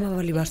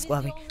 ამომავალი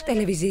ვარსკვლავი,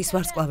 ტელევიზიის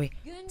ვარსკვლავი.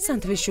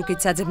 სანთვის შუქით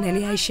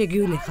საძებნელი აი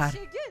შეგიული ხარ.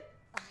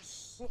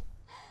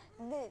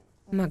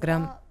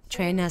 მაგრამ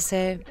ჩვენ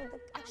ასე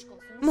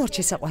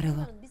მორჩი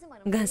საყვარელო.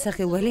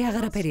 განსახილველი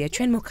აღარაფერია,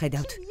 ჩვენ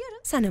მოგხედავთ.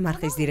 სანამ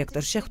არხის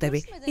დირექტორს შეხვდები,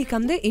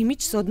 იქამდე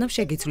იმიჯს ოდნავ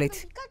შეგიცვლით.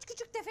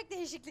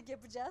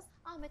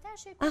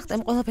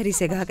 ახტემ ყველაფერი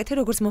ისე გააკეთე,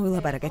 როგორც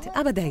მოვილაპარაკეთ.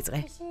 აბა დაიწყე.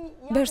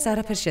 ბევრს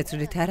არაფერს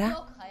შეცვლით, არა?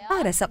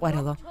 არა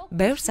საყვარელო,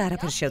 ბევრს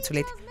არაფერს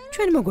შევცვლით.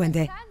 ჩვენ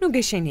მოგვენდე, ნუ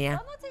გეშენია.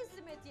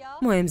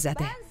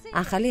 მოემზადე.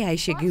 ახალი აი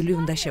შეგიული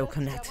უნდა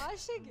შევქმნათ.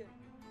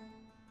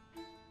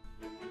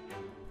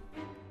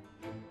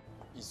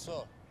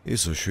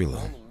 ისო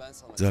შვილო,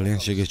 ძალიან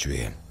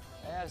შეგეჩვიე.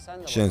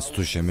 შენს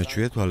თუ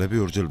შემეჩვიე, თვალები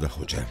ორჯერ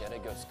დახუჭე.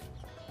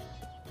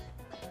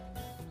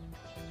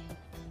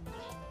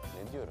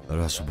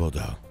 რას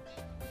უბოდა?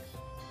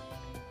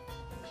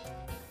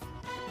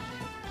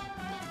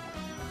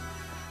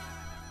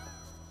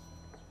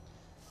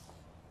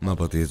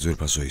 მაპატიე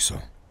ძვირფასო ისო.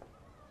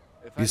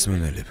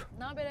 ისმენელებ.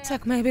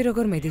 საქმეები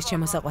როგორ მედის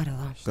ჩემო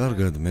საყვარელო?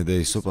 კარგად, მე და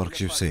ისო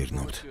პარკში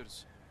ვსეირნობთ.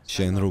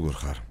 შენ როგორ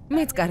ხარ?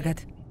 მეც კარგად.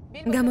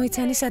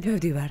 გამოიცანი სად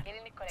მივდივარ?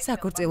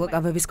 საკურწილო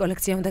კავების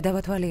კოლექცია უნდა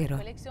დავათვალიერო.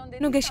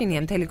 ნუ გეშინია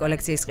მთელი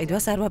კოლექციის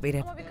ყიდვას არ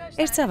ვაპირებ.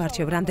 ერთ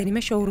სავარჩევ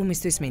რამდენიმე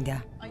შოურუმისთვის მინდა.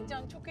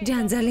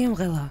 ჯან, ძალიან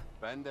მღელა.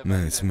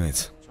 მეც.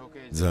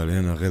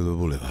 ძალიან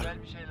აღელვებული ვარ.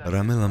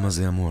 რამე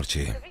ლამაზე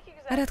ამოარჩიე.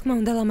 რა თქმა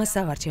უნდა ლამას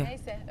სავარჩევ.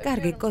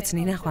 კარგი,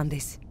 კოცნი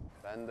ნახვამდის.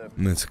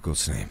 მეც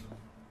კოცნი.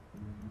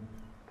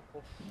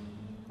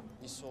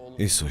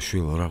 ისო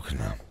შვილო რა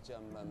ვქნა?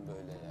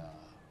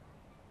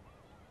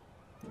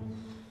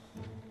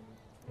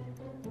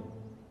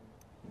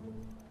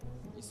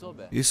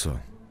 ისო,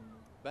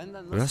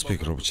 რას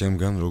ფიქრობ,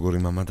 ჩემგან როგორი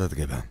მამა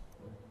დადგება?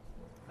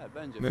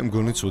 მე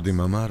მგონი ცუდი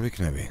მამა არ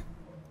ვიქნები.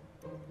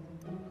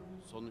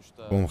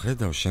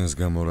 მომხედავ შენს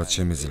გამო რაც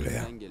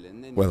შემიძლია.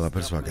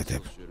 ყველაფერს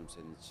ვაკეთებ.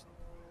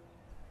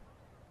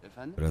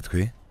 რა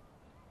თქვი?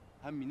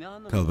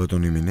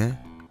 ქალბატონი მინე?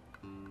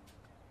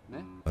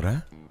 რა?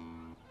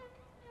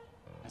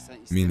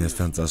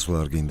 მინესთან წასვლა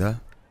არ გინდა?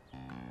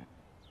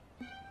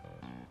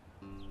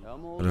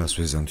 რას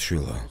ვეზამთ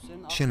შვილო?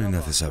 შენი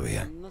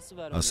ნათესავია.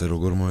 ასე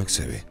როგორ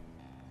მოექცევი?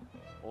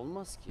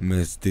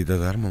 მეც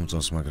დიდად არ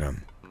მომწონს, მაგრამ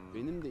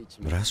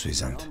რას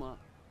ვიზამთ?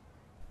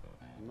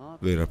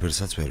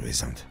 ვერაფერსაც ვერ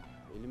ვიზამთ.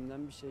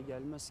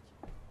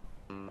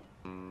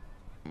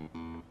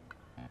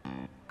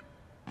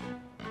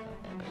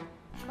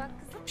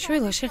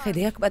 შვილო,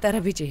 შეხედე, აქ პატარა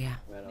ბიჭია.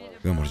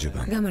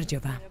 გამარჯობა.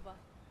 გამარჯობა.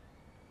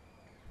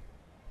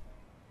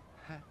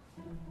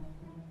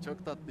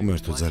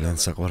 მერთო ძალიან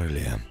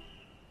საყვარელია.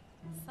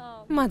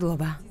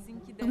 მადლობა.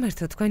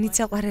 მერთო, თქვენიც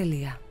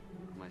საყვარელია.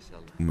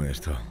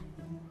 მერთო.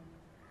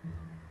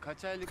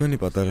 თქვენი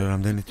პატარა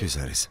რამდენი თვის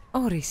არის?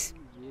 2.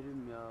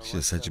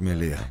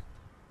 შესაჭმელია.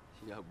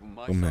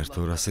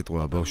 მერთო, რა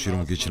სიტყვა ბავშვი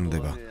რომ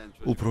გიჩნდება,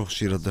 უფრო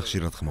ხშირად და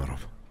ხშირად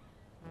ხმარობ.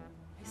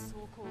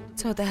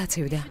 ცოტა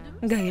აცივდა.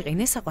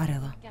 გაიყინე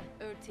საყვარელო.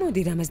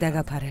 მოდი რამეს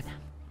დაგაფარებ.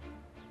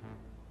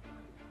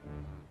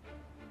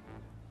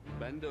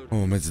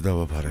 მეც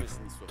დავაფარებ,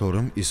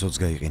 თორემ ისოც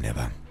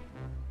გაიყინება.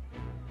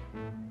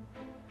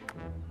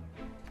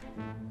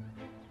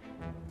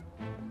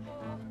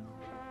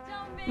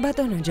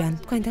 ბატონო ჯან,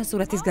 თქვენთან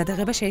სურათის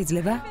გადაღება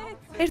შეიძლება?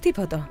 ერთი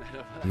ფოტო.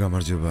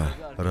 გამარჯობა,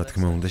 რა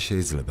თქმა უნდა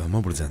შეიძლება,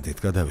 მობრძანდით,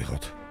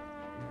 გადავიღოთ.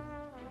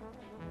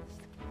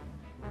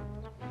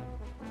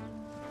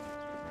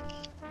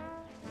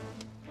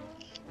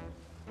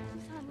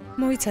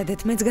 მოიცადეთ,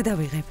 მეც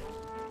გადავიღებ.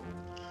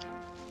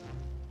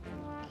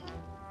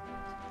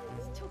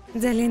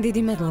 ძალიან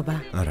დიდი მადლობა.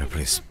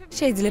 არაფრის.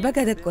 შეიძლება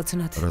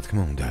გადაგკოცნოთ. რა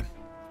თქმა უნდა.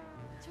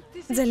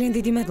 ძალიან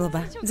დიდი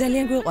მადლობა.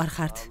 ძალიან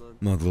გვიყვარხართ.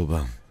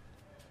 მადლობა.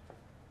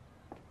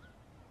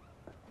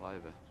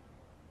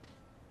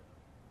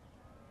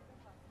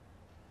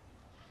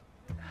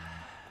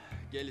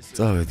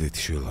 წავედით,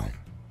 შვილო.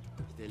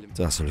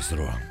 წასვლის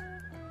დროა.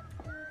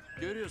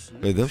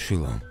 ხედავ,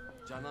 შვილო.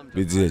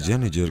 ბიძია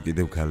ჯანი ჯერ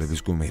კიდევ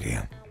ქალების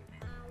კუმირია.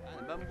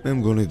 მე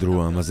მგონი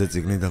დროა ამაზე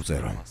წიგნი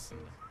დავწერო.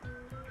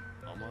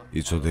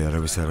 იცოდე,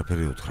 არავის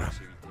არაფერი უთხრა.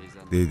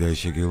 დედა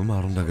შეგეულმა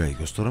არ უნდა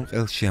გაიგოს, თორემ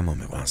ყელში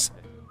ამომიყვანს.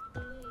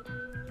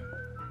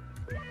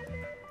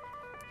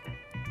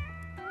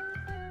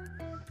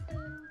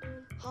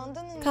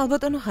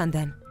 ქალბატონო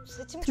ხანდან.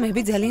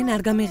 თმები ძალიან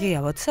არ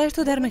გამიღიავოთ,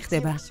 საერთოდ არ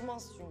მეხდება.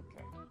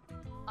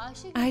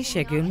 აი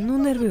შეგეულ, ნუ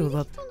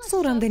ნერვიულობ.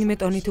 სულ რამდენიმე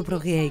ტონით უფრო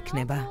ღია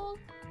იქნება.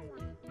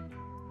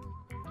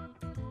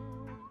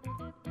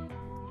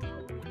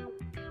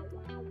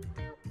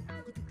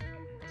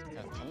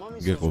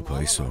 გეყოფა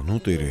ისო, ნუ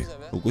ტირი,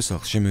 უკვე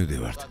სახლში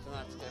მივდივართ.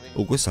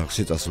 უკვე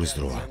სახლში წასვლის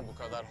დროა.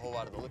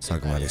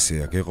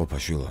 საკმარისია, გეყოფა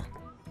შვილო.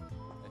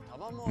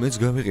 მეც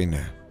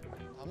გავიყინე.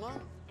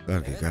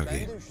 კარგი,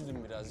 კარგი.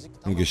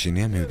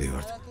 მოგეშინია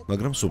მივდივართ,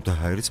 მაგრამ სუფთა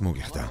ჰაერიც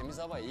მოგიხდა.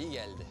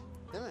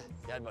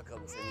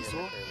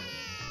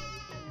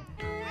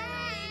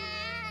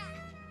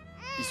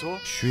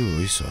 შვილო,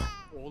 ისო.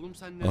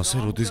 ასე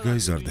როდის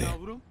გაიზარდე?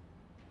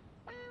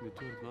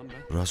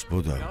 რას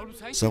ბოდა?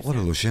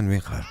 საყვარელო, შენ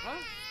ვინ ხარ?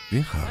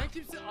 ვინ ხარ?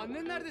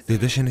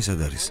 დედა შენი სად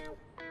არის?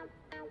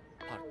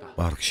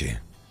 პარკში.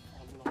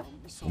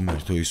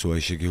 მერთო ისო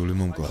აიშეგიული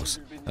მომკლავს.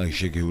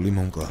 აიშეგიული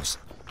მომკლავს.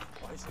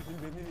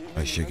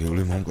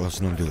 აიშეგიული მომკლავს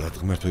ნამდვილად.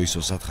 მერთო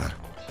ისო სად ხარ?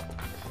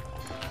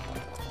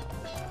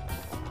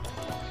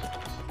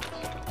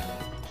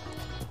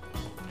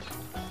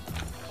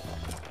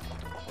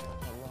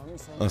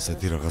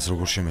 ასეთი რაღაც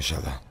როგორ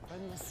შემეშალა.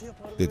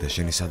 დედა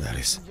შენი სად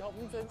არის?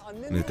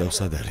 ნეტავ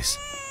სად არის?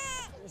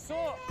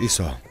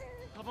 ისო.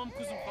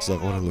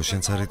 საყვარელო,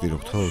 შენც არ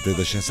იტირობთ, ხო?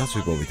 დედა შენსაც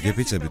ვიპოვით,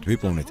 გეფიცებით,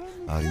 ვიპოვნით.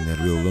 არი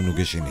ნერვიულო, ნუ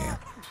გეშინია.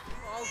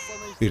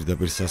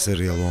 პირდაპირ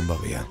სასერიალო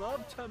ამბავია.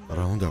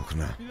 რა უნდა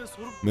ვქნა?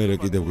 მერე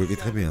კიდევ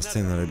გვეკითხებიან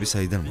სცენარები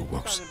საიდან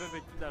მოგვაქვს.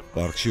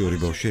 პარკში ორი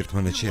ბავშვი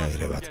ერთმანეთში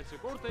აერევათ.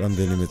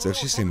 რამდენიმე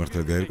წელში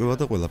სიმართლე გაერკვევა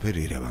და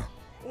ყველაფერი ირევა.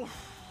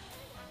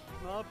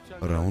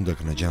 რა უნდა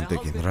ქნა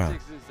ჯანტეკინ, რა?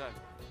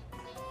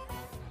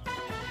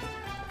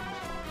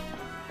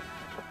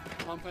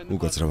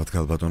 უკაცრავად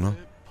ქალბატონო.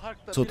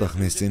 ცოტა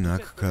ხნის წინ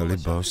აქ ქალი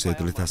ბავშვს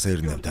ედლით ასე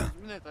ერნებდა.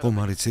 ხომ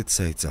არ იცით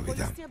საით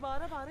წავიდა?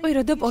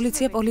 ოირო და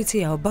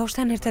პოლიციაო,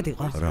 ბავშვთან ერთად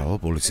იყო. რაო,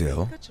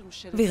 პოლიციაო?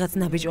 ვიღაც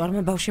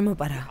ნაბიჯვარმა ბავშვი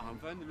მოპარა.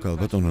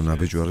 ქალბატონო,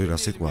 ნაბიჯვარი რა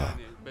სიტყვაა?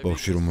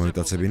 ბავშვი რომ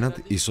მოეტაცებინათ,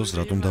 ისოს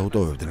რატომ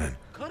დაუტოვებდნენ?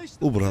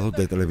 უბრალოდ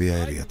ეტლები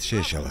აერიათ,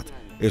 შეეშალათ.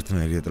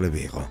 ერთნაირი ეტლები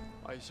იყო.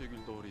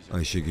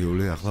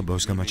 აიშეგიული ახლა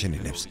ბავშვს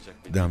გამაჩენილებს.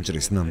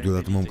 დამჭრის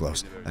ნამდვილად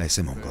მომკლავს, აი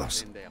ესე მომკლავს.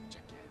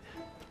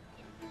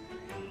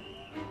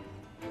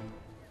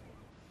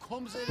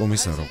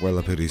 კომისარო,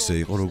 ყველაფერი ისე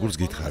იყო, როგორც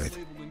გითხარით.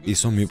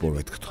 ისო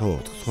მიპოვეთ,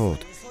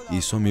 გთხოვთ,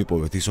 ისო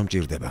მიპოვეთ, ისო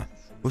მჭირდება.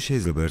 ხო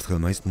შეიძლება ერთხელ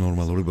მაინც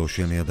ნორმალური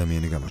ბავშვიანი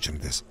ადამიანი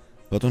გამოჩნდეს.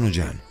 ბატონო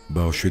ჯან,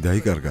 ბავშვი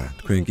დაიკარგა,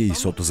 თქვენ კი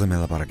ისოტზე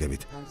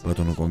მელაპარაკებით.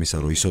 ბატონო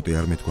კომისარო, ისოტი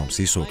არ მეთქვამს,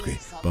 ისო თქვი.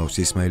 ბავშვს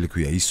ისმაილი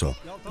ქვია, ისო.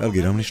 კარგი,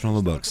 რა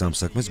მნიშვნელობა აქვს ამ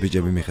საქმეს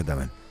ბიჭები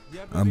მიხედავენ.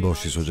 ამ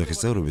ბავშვის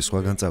ოჯახის წევრები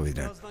სხვაგან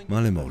წავიდნენ,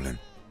 მალე მოვლენ.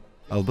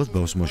 ალბათ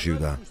ბავშვს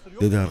მოშივდა.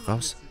 დედა არ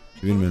ყავს?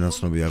 ვინმე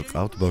ნაცნობი არ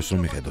ყავთ ბავშვს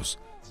რომ მიხედოს.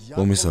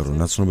 კომისარო,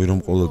 ნაცნობი რომ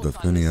ყოლოდა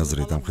თქვენი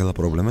აზრით ამ ხელა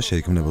პრობლემა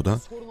შეიქმნებოდა?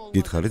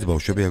 გითხარით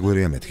ბავშვები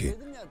აგვერია მეთქი.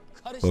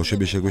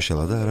 ბავშვები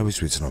შეგვეშალა და არავის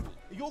ვიცნობ.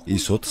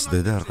 ისოთს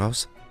დედა არ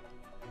ყავს?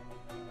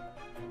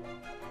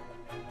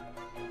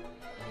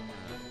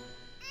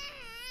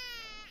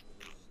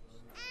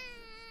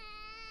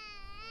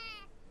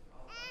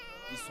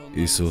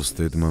 ისოს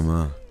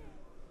დედმამა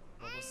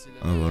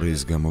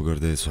ავარიის გამო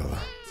გარდაეცვალა.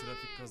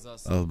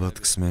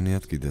 ალბათ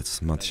გსმენიათ კიდეც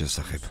მათ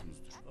შესახებ.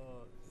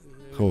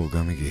 ხო,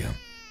 გამიგია.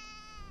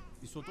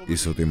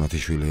 ისოტი მათი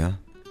შვილია?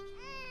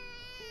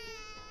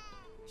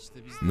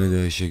 მე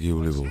და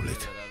შეგივლი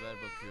ვუვლით.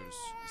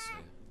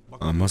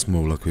 ამას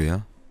მოვლა ქვია?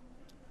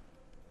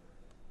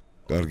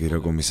 კარგი რა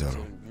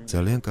კომისარო,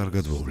 ძალიან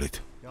კარგად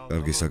ვუვლით.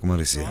 კარგი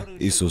საკმარისია.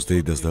 ისოს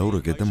დეიდას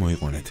დაურეკეთ და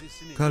მოიყვანეთ.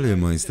 ქალია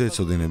მაინც და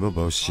ეცოდინება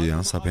ბავშვში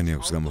ან საფენი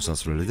აქვს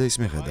გამოსასვლელი და ის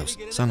მიხედავს.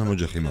 სანამ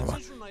ოჯახი მოვა.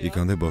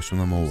 იქამდე ბავშვს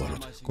უნდა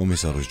მოუვაროთ.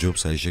 კომისაროს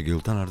ჯობს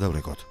აიშეგიულთან არ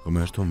დავრეკოთ.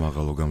 ღმერთო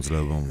მაღალო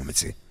გამძლეობა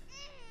მომეცი.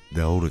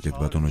 დაურეკეთ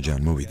ბატონო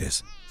ჯან, მოვიდეს.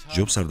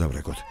 ჯობს არ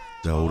დავრეკოთ.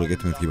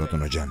 დაურეკეთ მეთქი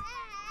ბატონო ჯან.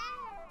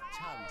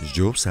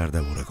 ჯობს არ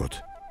დაურეკოთ.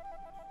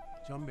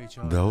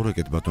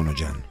 დაურეკეთ ბატონო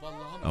ჯან.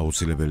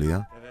 აუცილებელია?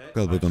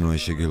 გალბატონო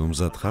აიშეგიულო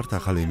მზად ხართ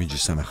ახალი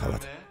იმიჯის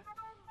სანახავად?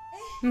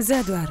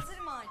 მზად ვარ.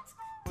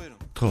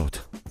 თოთ.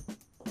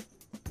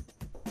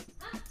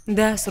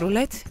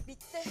 დაასრულეთ?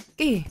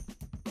 კი.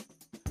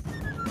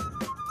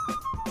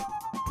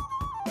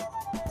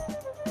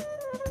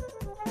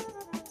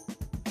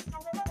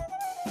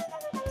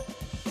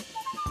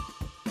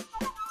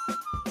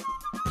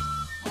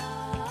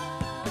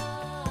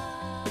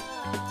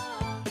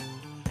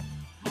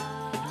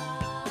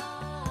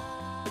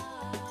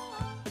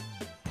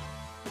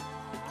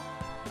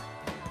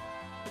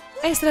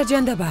 ეს რა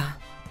ჯანდაბაა?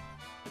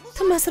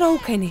 თმას რა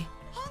უქენი?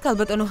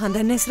 გალბატონო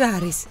ხანდან ეს რა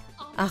არის?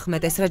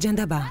 ახმეტ ეს რა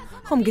ჯანდაბაა?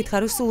 ხომ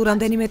გითხარო სულ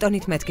რამდენიმე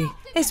ტონით მეთქი?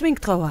 ეს ვინ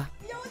გთხოვა?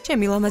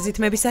 ჩემი ლამაზი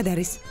თმები სად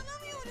არის?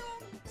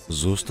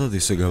 ზუსტად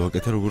ისე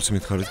გავაკეთე როგორც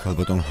მითხარით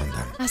გალბატონო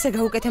ხანდან. ასე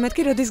გაუკეთე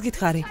მეთქი როდის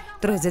გითხარი?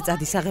 დროზე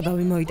წადის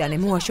აღებავი მოიტანე,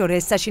 მოაშორე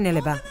ეს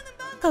საშინელება.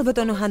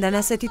 გალბატონო ხანდან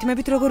ასეთი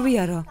თმებით როგორ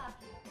ვიარო?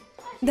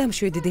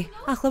 დამშვიდდი,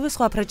 ახლავე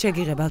სხვა ფრად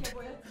შეგიღებავთ.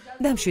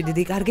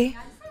 დამშვიდდი, კარგი?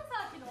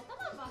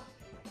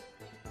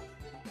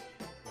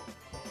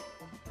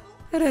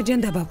 რა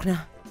ჯანდაბა ვქნა?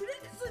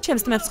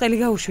 ჩემს თმებს ხელი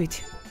გაუშვით.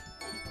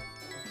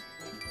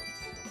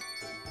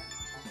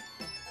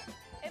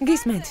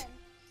 გისმენთ?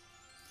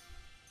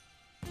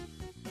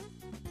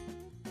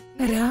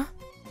 რა?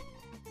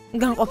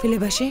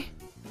 განყოფილებაში?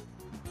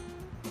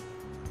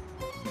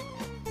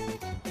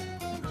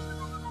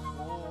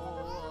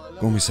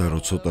 კომისარო,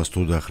 ცოტას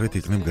თუ დახრეთ,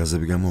 იქნებ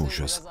გაზები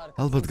გამოუშვას.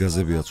 ალბათ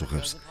გაზები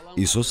აწუხებს.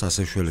 ისოს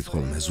ასე შველით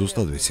ხოლმე,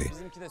 ზუსტად ვიცი.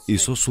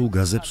 ისო სულ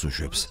გაზებს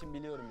უშვებს.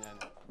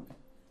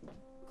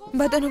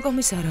 ბატონო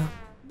კომისარო,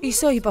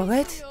 ისო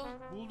იპოვეთ?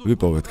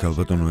 ვიპოვეთ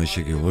გალბატონო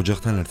აიშეგიულო,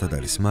 ოჯახთან ერთად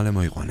არის, მალე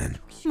მოიყვანენ.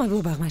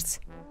 მადლობა ღმერთს.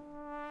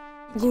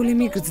 გული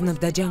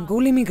მიგრძნობდა ჯან,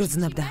 გული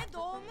მიგრძნობდა.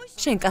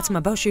 შენ კაცმა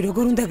ბავში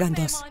როგორ უნდა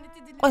განდოს?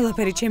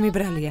 ყველაფერი ჩემი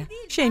ბრალია.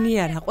 შენი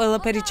არა,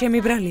 ყველაფერი ჩემი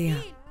ბრალია.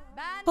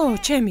 ო,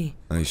 ჩემი.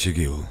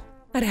 აიშეგიულო.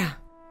 რა?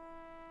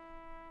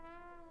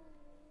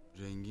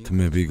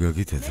 თმები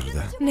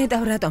გაგითეთრდა.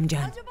 ნეტავ რატომ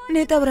ჯან?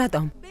 ნეტავ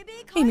რატომ?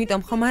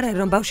 იმიტომ ხომ არა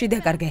რომ ბავში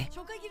დაკარგე.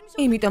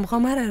 იმიტომ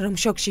ხომ არა რომ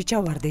შოკში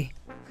ჩავარდი.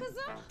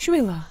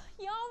 შვილო.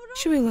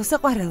 შვილო,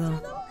 საყვარელო.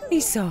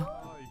 ისო.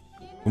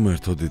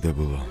 ღმერთო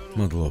დიდებულო,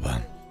 მადლობა.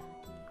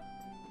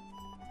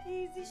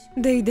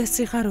 დეიდა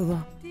სიხარულო.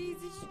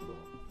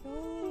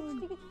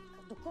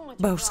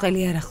 ბავშვს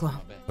ხელი არ ახლო.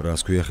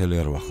 რას ქვია ხელი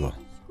არ ვახლო?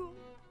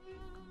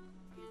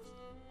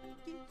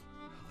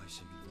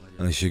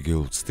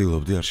 აიშეგიულო,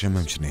 ცდილობდი არ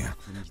შემემჩნია,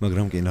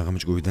 მაგრამ კინაღამ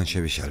ჭკუიდან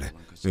შევიშალე.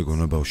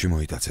 მეგონა ბავში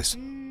მოიტაცეს.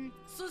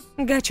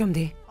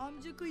 გაჩომდი.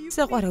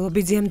 საყვარელო,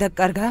 ბიძიამ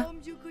დაკარგა?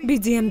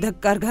 ბიძიამ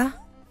დაკარგა?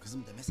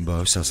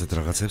 ბავშვს ასეთ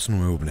რაღაცებს ნუ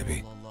ეუბნები.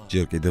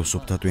 ჯერ კიდევ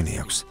სუფთა ტვინი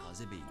აქვს.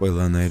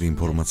 ყველანაირ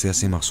ინფორმაციას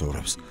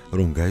იმახსოვრებს,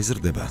 რომ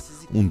გაიზრდება,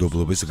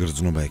 უნდობლობის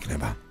გრძნობა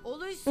იქნება.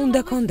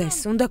 უნდა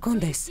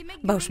კონდეს.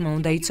 ბავშვმა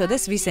უნდა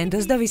იცოდეს ვის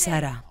ენდოს და ვის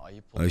არა.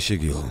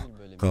 აიშეგიულო,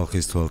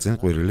 ხალხის თვალწინ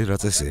ყვირილი რა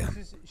წესია?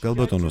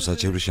 გალბატონო,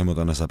 საჩევრის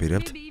შემოტანას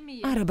აპირებთ?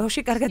 არა,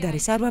 ბავში კარგად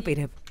არის, არ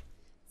ვაპირებ.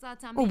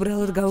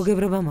 უბრალოდ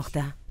გაუგებრობა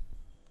მოხდა.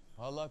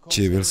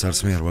 ჩივილს არც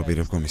მე არ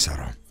ვაპირებ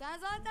კომისარო.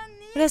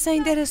 რა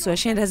საინტერესოა,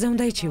 შენ რაზე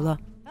უნდა იჩივლო?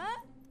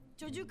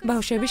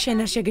 ბავშვები შენ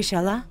არ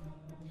შეგეშალა?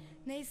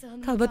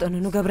 გალბატონო,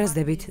 ნუ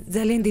გაბრაზდებით,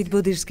 ძალიან დიდ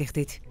ბოდირს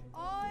გიხდით.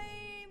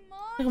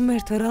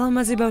 ღმერთო, რა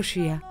ლამაზი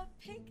ბავშვია.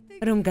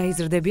 რომ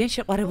გაიზრდებიან,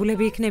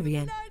 შეყვარებულები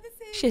იქნებიან.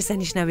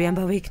 შესანიშნავი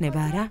ამბავი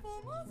იქნება, არა?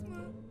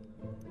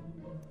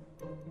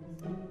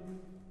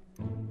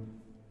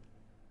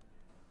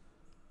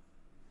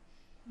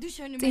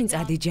 წინ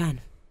წადი ჯან.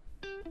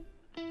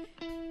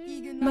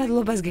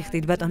 მადლობას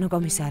გიხდით, ბატონო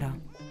კომისარო.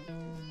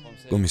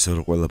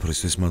 კომისარო,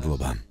 ყველაფრისთვის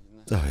მადლობა.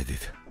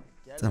 წავედით.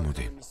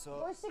 წამოდი.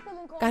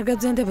 კარგად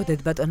ბრძანდებოდეთ,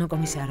 ბატონო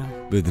კომისარო.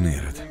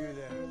 ბედნიერად.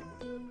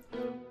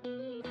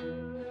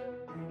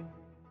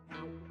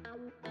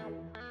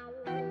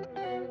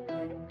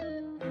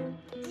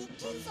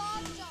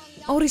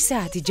 ორი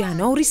საათი, ჯან,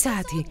 2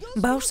 საათი.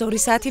 ბავშვს 2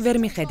 საათი ვერ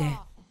მიხედე.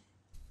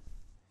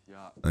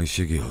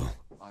 აიშეგიო.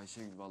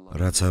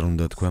 რაც არ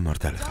უნდა თქვა,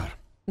 მართალი ხარ.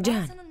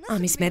 ჯან,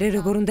 ამის მერე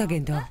როგორ უნდა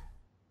გენდო?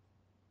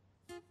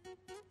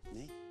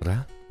 რა?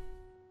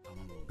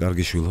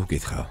 კარგი შვილო,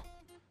 ვკითხავ.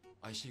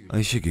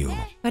 აიშეგიო.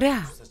 რა?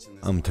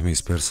 ამ თმის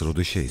ფერს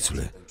როდი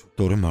შეიცვლე?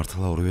 თორე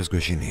მართლა ორივეს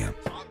გვეშინია.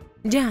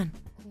 ჯან,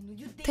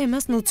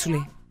 თემას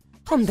ნუცვლი.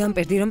 ხომ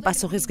დამპირდი რომ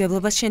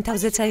პასუხისგებლობას შენ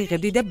თავზეც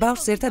აიღებდი და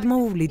ბავშვს ერთად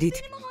მოუვლიდით.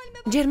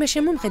 ჯერ მე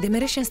შემომხედე,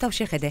 მერე შენს თავს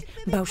შეხედე.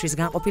 ბავშვის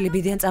განყოფილი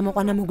ბიდიან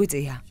წამოყვანა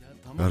მოგვიწია.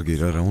 კარგი,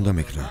 რა უნდა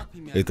მექნა?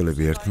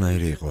 ეტლები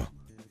ერთნაირი იყო.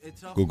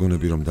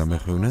 გოგონები რომ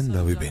დამეხვევნენ,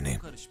 დავიბენი.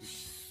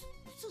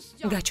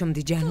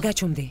 გაჩუმდი, ჯან,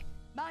 გაჩუმდი.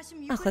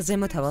 ახლა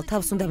ზემოთავალ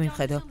თავს უნდა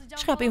მივხედო.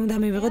 შხაპი უნდა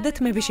მივიღო და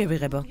თმები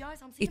შევიღებო.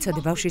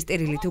 იცოდე, ბავშვის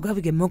ტირილი თუ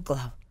გავიგე,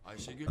 მოკლავ.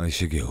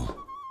 აიშეგიო.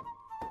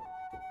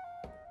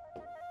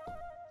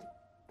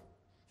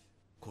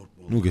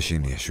 ნუ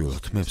გეშინია შვილო,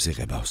 თმებს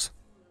იღებავს.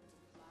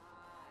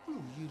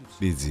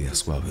 ბიძია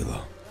სყვავილო.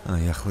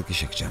 აი, ახლა კი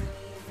შეგჭამ.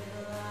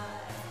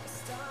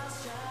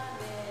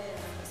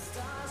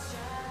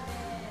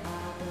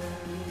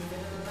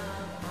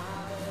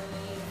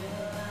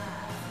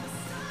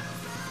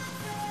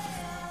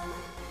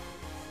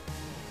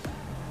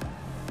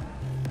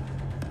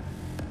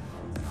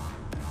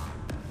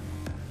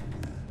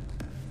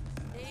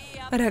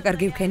 რა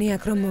კარგი ვქენი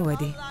აქ რომ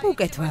მოვედი.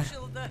 უკეთ ვარ.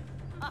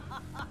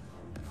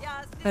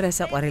 რა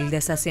საყვარელი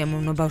და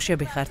სასიამოვნო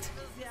ბავშვები ხართ.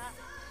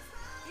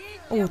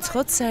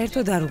 უცხოთ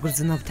საერთოდ არ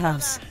უგრძნობ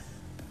თავს.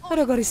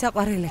 როგორი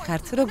საყვარელი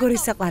ხართ, როგორი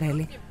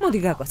საყვარელი. მოდი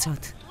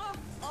გაკოცოთ.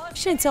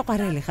 შენ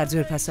საყვარელი ხარ,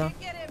 ძვირფასო.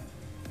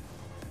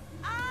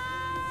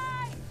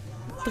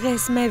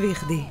 დღეს მე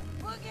ვიხდი.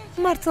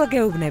 მართლა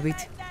გეუბნებით.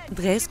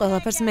 დღეს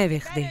ყველაფერს მე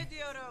ვიხდი.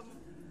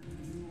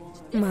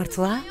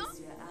 მართლა?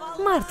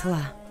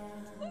 მართლა.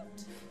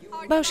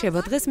 ბავშვებო,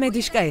 დღეს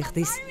მედიშკა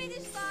იხდის.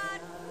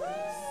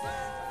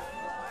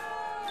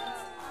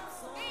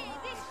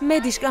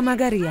 მედიშკა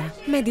მაგარია,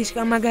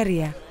 მედიშკა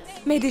მაგარია.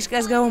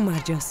 მედიშკას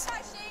გაუმარჯოს.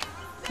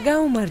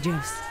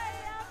 გაუმარჯოს.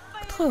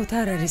 გთხოვთ,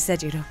 არ არის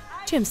საჭირო.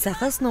 ჩემს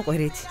სახელს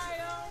ნუყვირით.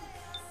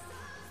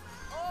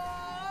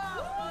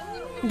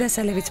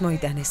 დასალევიც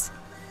მოიტანეს.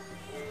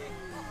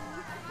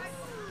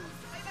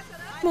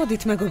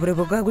 მოდით,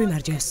 მეგობრებო,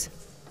 გაგვიმარჯოს.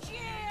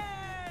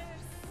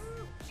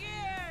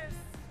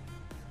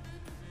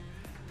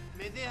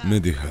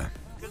 მედიხა.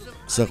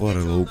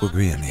 საყვარელო უკვე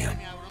გვიანია.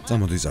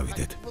 წამოდი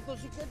წავიდეთ.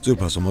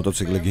 ძვირფასო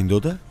მოტოციკლი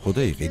გინდოდა, ხო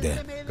და იყიდე.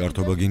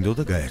 გართობა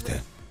გინდოდა, გაერთე.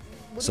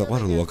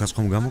 საყვარელო აქაც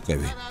ხომ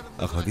გამოყევი.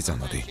 ახლა კი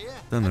წამოდი.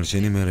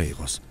 დანარჩენი მერე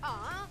იყოს.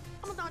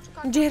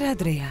 ჯერ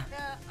ადრეა.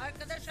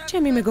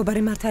 ჩემი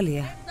მეგობარი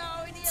მართალია.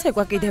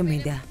 ცეკვა კიდევ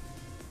მინდა.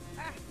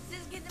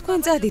 თქვენ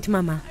წადით,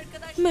 მამა.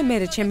 მე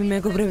მერე ჩემი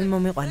მეგობრები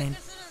მომიყვანენ.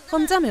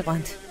 ხომ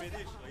წამიყვანთ?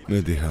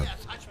 მედიხა.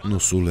 ნუ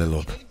სულ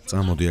ელობ.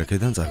 წამოდი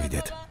აქედან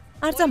წავიდეთ.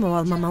 არ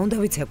წამოვალ, მამა, უნდა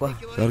ვიცეკვო.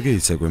 კარგი,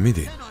 იცეკვე,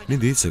 მიდი.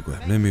 მიდი იცეკვე.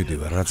 მე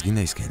მივდივარ, რაც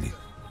გინდა ისქენი.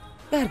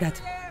 კარგად.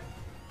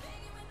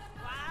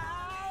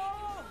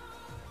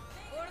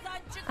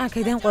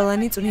 აქედან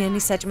ყველანი წვნიანი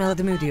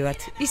საჭმელად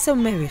მივდივართ. ისევ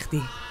მე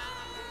ვიხდი.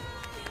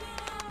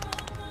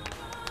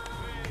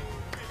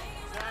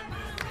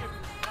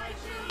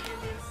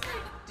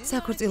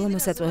 საქორწილო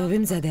მოსაწვევები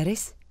მზად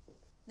არის?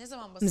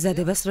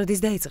 მზადებას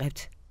როდის დაიწყებთ?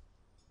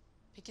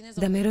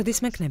 და მე როდის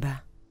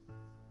მექნება?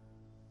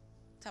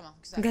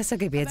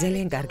 გასაგებია,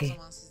 ძალიან კარგი.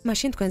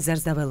 მაშინ თქვენ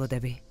ზარს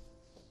დაველოდები.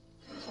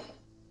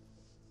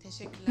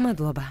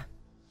 მადლობა.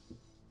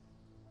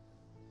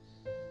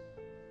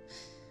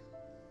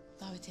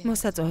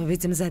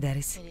 მოსაწვევებიც მზად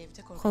არის.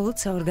 მხოლოდ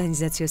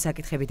საორგანიზაციო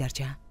საკითხები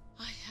დარჩა.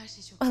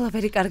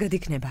 ყველაფერი კარგად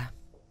იქნება.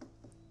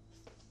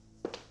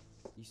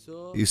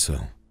 ისო.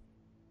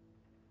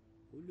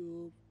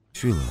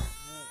 შვილო.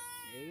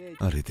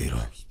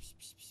 არიდირო.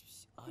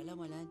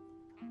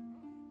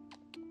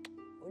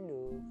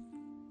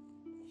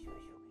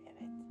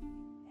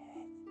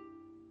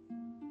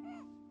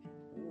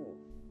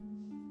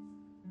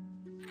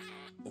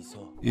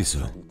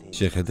 ისო,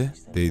 შეხედე,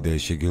 დეიდა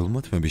შეგეულმა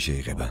თმები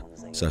შეიღება.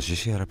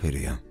 საშიში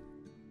არაფერია.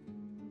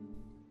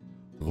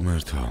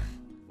 ღმერთო,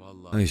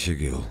 აი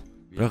შეგეულ.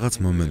 რაღაც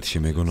მომენტში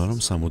მეგონა რომ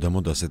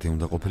სამუდამოდ ასეთი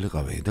უნდა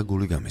ყოფილიყავი და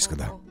გული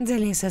გამისკდა.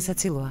 ძალიან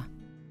სასაცილოა.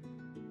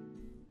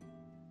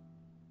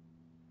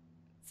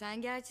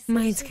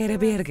 მაინც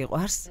ქერები არ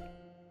გიყვარს?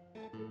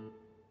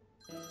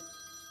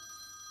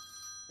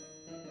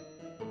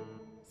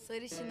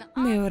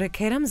 მეორე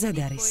ქერა მზად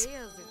არის.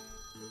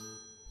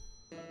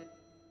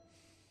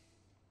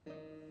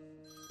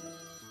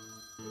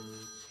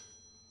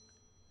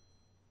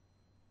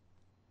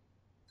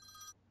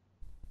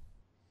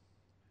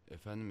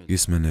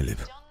 ისმენელებ.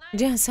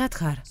 ჯან,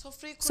 სათხარ.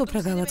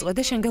 სუფრა გავაწყვე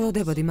და შენ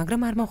გელოდებოდი,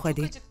 მაგრამ არ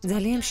მოხვედი.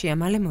 ძალიან მშია,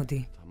 მალე მოდი.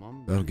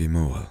 კარგი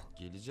მოვალ.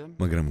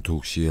 მაგრამ თუ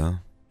გშია,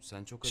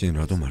 შენ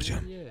რატომ არ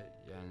ჯამ?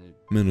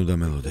 მე ნუ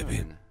დამელოდები.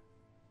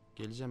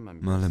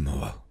 მალე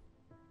მოვალ.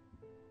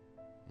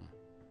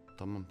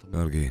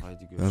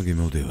 კარგი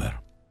მოვდივარ.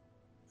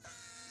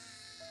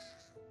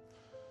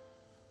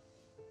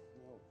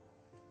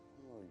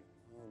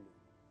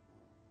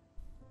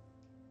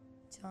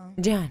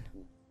 ჯან,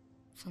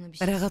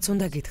 რაღაც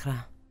უნდა გითხრა.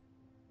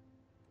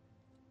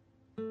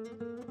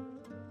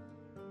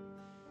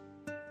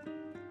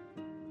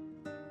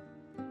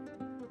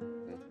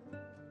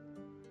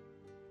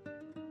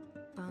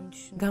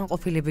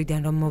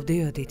 განყოფილებიდან რომ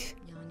მოვდიოდით,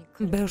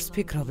 ბევრს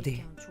ფიქრობდი.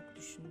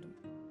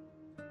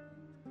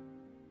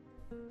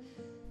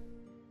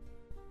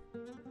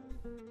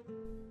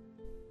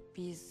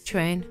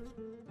 ჩვენ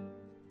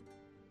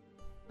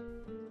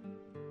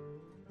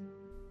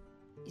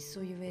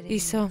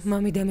ისო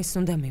მამიდამის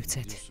უნდა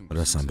მივცეთ.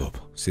 რას ამბობ?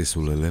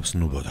 სისულელებს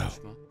ნუბოდავ.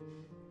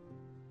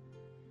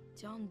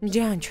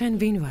 ჯან, ჩვენ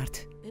ვინ ვართ?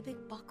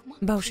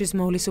 ბავშვის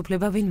მოვლის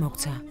უფლება ვინ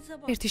მოგცა?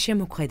 ერთი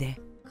შემოქმედე.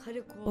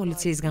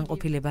 პოლიციის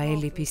განყოფილება,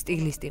 ელიფი,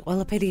 სტილისტი,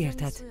 ყველაფერი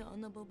ერთად.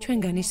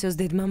 ჩვენგან ისოს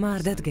დედმამა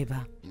არ დადგება.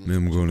 მე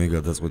მგონი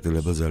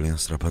გადაწყვეტილება ძალიან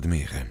სწრაფად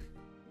მიიღე.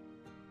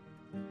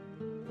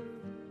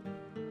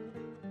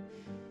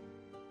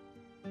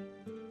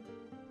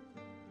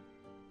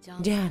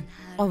 ჯან,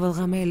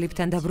 ყოველღამე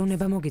ელიფთან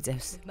დაბრუნება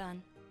მოგიწევს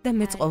და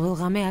მეც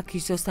ყოველღამე აქ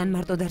ისოსთან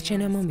მარტო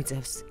დარჩენა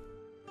მომიწევს.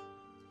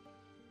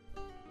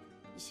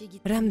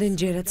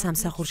 რამდენჯერად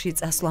სამსახურში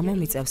წასვლა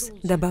მომიწევს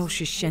და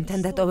ბავშვის შენთან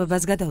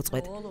დატოვებას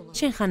გადავწყვეტ.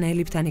 შენ ხან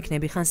ელიფთან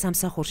იქნები, ხან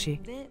სამსახურში.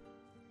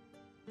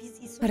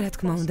 რა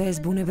თქმა უნდა, ეს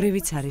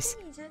ბუნებრივიც არის.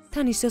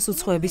 თან ისოს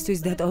უცხოებისთვის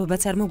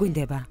დატოვებაც არ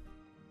მოგვინდება.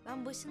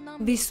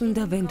 ვის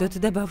უნდა ვენდოთ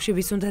და ბავშვი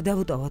ვის უნდა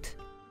დავუტოვოთ?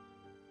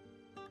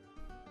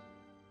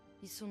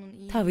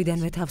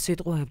 თავიდანვე თავს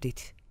ვიტყუებდით.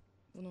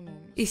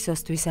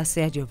 ისოსთვის ასე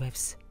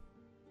აჯობებს.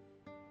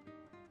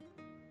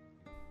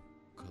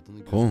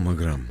 ხო,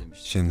 მაგრამ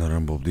შენ არ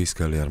ამბობდი ის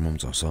ქალი არ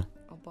მომწონსო?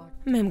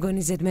 მე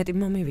მგონი ზედმეტი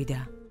მომივიდა.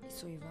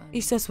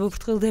 ისოს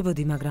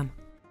ვუფრთხილდებოდი, მაგრამ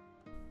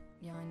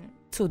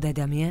ცუდ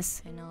ადამიანს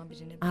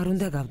არ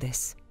უნდა გავდეს.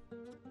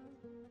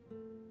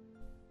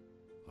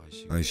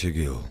 აი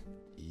შეგეო.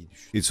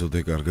 იცოდე,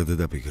 კარგად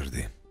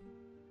დაფიქრდი.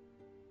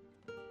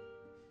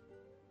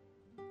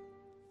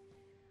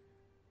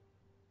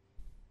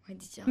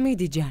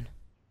 მიდი ჯან.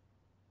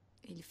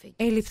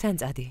 ელიფთან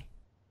წადი.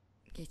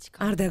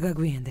 არ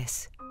დაგაგვიანდეს.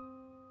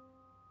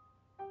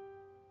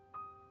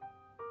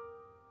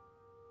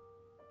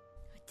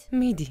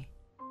 მიდი.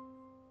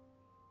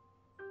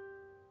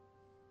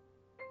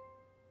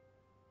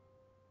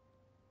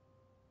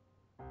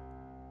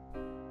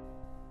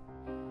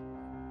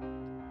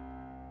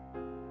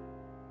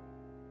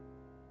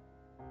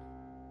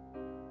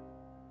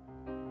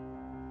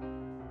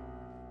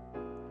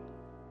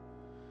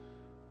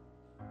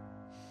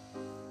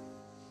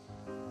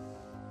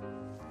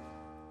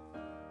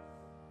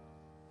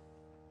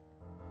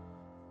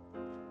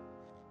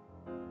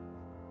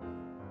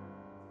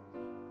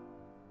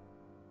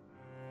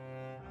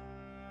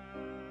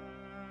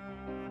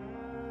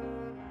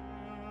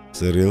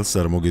 სერიალს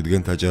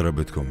წარმოგიდგენთ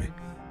აჭარა.com-ი.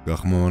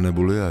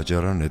 გახმოვანებულია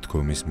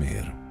აჭარა.com-ის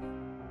მიერ.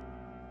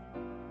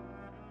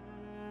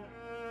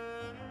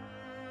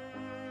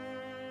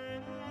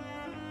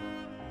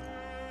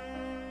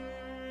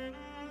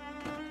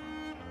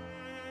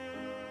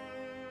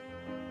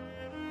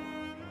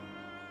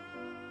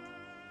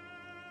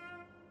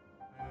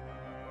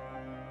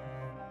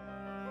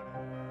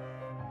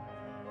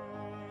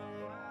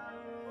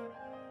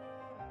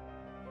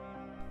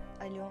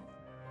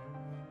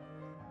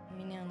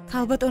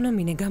 ქალბატონო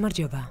მინე,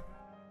 გამარჯობა.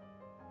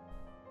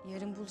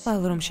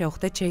 ხვალ რომ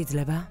შევხვდეთ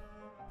შეიძლება?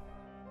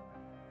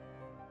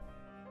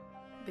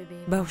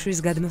 ბავშვის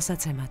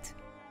გადმოსაცემად.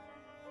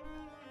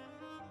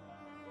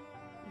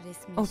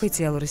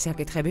 ოფიციალური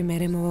საკითხები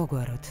მერე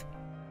მოვაგვაროთ.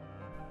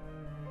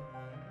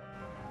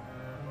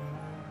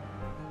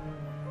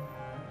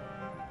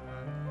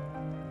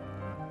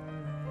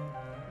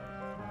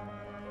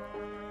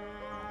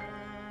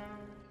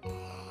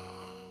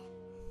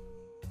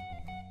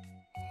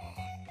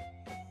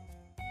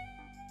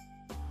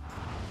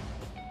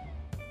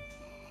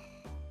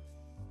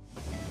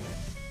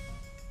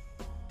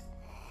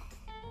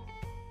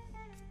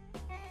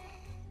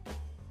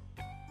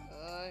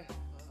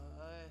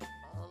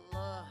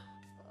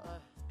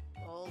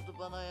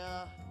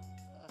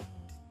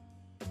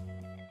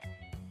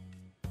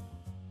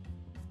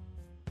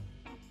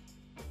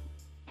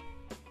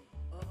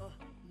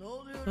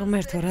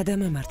 მერთ რა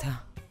დამემართა?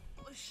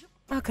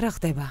 აქ რა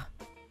ხდება?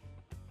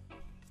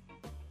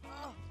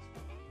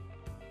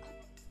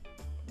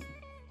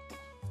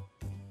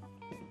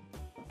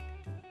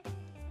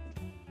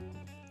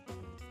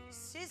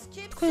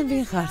 თქვენ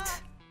ვინ ხართ?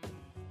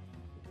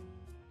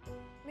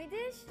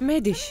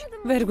 მედიშ,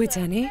 ვერ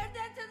გვიცანი?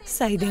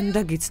 საიდან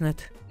უნდა გიცნოთ?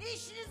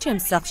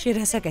 ჩემს სახლში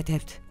რას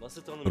აკეთებთ?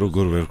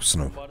 როგორ ვერ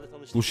გცნობ?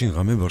 გუშინ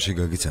ღამე ბარში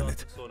გაგიცანეთ.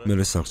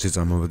 მერე სახლში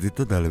წამოვედით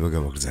და დალება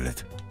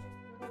გავაგრძელეთ.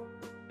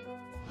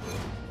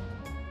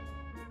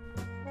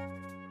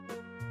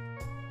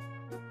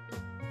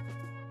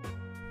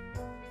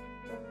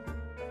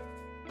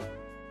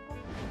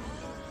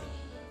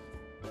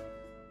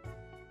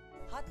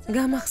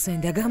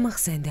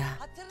 გამახსენდა.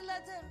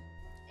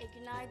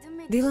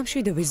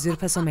 დილამშვიდობის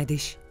ზურფასო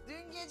მედიშ.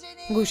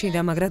 გუშინ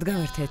დამაგრად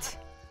გავერთეთ.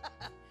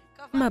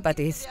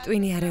 მაპატიეთ,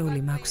 ტვინი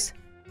არეული მაქვს.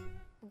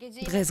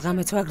 დღეს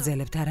ღამეც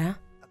ვაგრძელებთ, არა?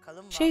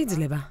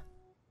 შეიძლება.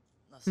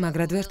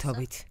 მაგრად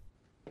ვერთობით.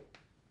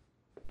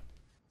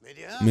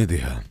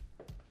 მედია.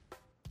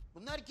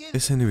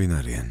 ესენი ვინ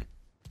არიან?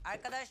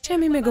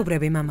 ჩემი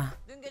მეგობრები, მამა.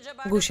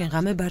 გუშინ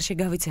ღამე ბარში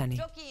გავიცანი.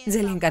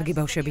 ძალიან კარგი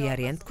ბავშვები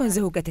არიან, თქვენზე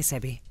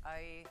უკეთესები.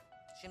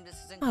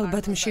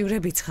 ალბათ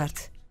მშივრებიც ხართ.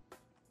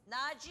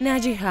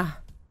 ნაჯიჰა.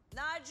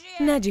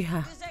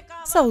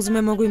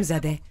 საუზმე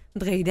მოგვიმზადე.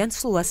 დღეიდან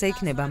სულ ასე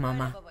იქნება,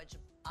 მამა.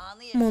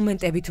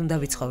 მომენტებით უნდა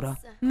ვიცხოვრო.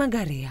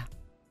 მაგარია.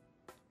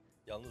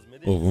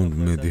 ოღონდ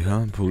მედია,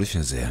 ფული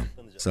შენზეა.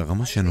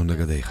 საღამოს შენ უნდა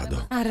გადაიხადო.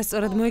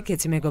 არასწორად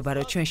მოიქეცი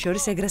მეგობარო, ჩვენ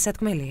შორის ეგრა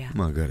სათქმელია.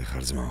 მაგარი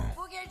ხარ ძმაო.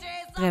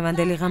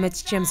 დღევანდელი ღამეც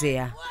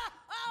ჩემზეა.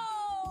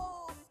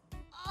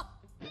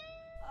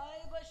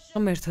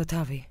 მერთო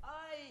თავი.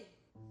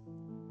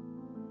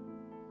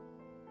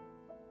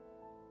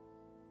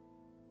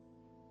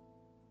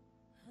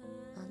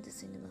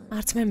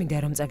 არც მე მინდა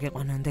რომ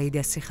წაგიყვანონ და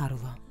იდას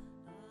სიხარულო.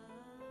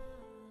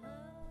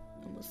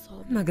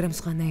 მაგრამ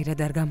სხვანაირად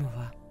არ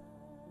გამოვა.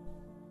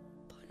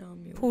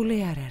 ფული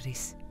არ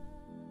არის.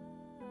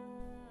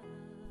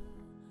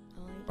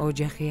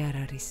 ოჯახი არ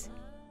არის.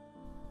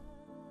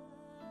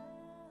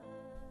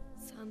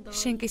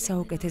 შენ კი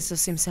საუკეთესო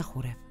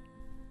სიმსახურებ.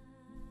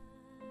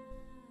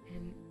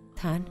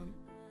 თან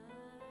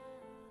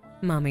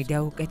მამი და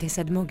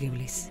უკეთესად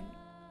მოგივლის.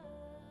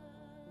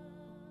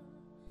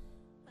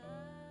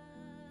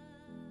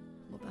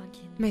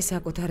 მე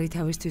საკუთარი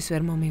თავისთვის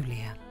ვერ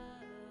მომივლია.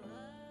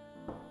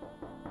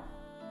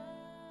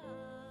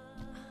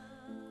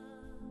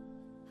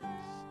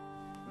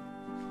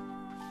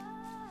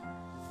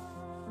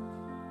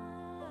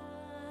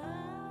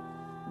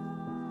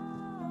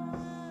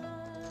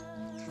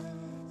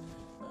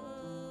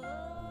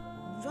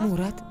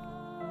 მურატ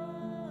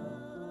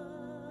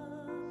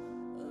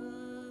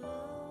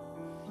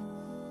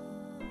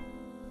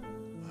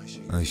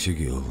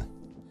აიშეგიო.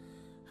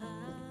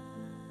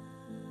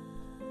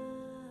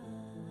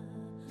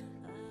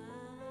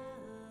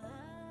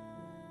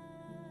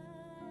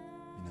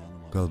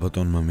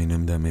 გალბატონმა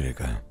მინემ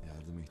დამირეკა.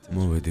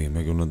 მოვედი,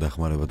 მეგონა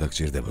დახმარება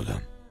დაგჭირდებოდა.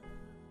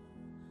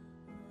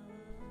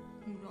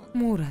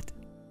 მურატ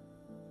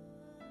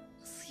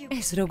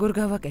ეს როგორ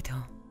გავაკეთო?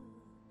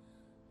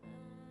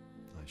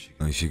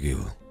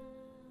 აიშეგიო.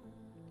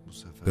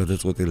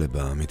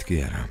 გადაწყვეტილება ამით კი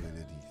არა.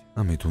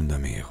 ამით უნდა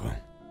მიიღო.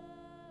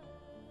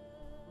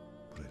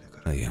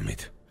 აი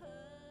ამით.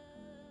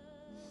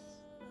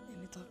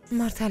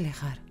 მართალი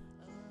ხარ.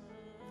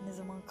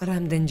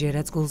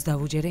 რამდენჯერაც გულს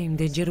დავუჯერე,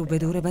 იმდენჯერ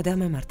უბედურება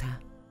დამემართა.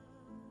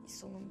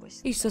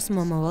 ისოს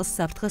მომავალს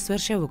საფრთხეს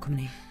ვერ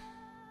შევუქმნი.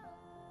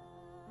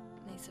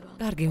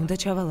 კარგი, უნდა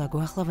ჩავალაგო,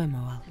 ახლა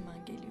ვემოვალ.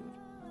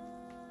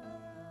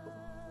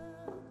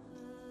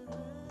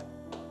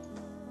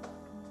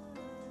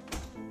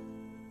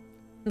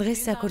 დღეს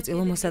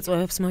საქორწილო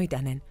მოსაწვევებს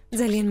მოიტანენ.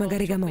 ძალიან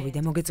მაგარი გამოვიდა,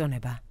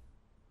 მოგეწონება.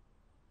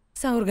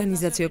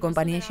 საორგანიზაციო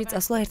კომპანიაში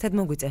წასვლა ერთად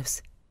მოგვიწევს.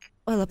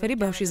 ყველაფერი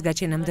ბავშვის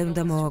გაჩენამდე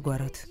უნდა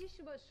მოვაგვაროთ.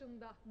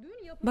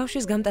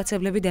 ბავშვის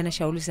გამტაცებლები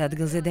დანაშაულის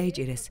ადგილზე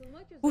დაიჭირეს.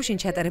 გუშინ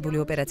ჩატარებული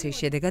ოპერაციის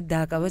შედეგად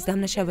დააკავეს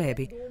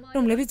დამნაშავეები,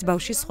 რომლებიც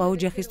ბავშვის სხვა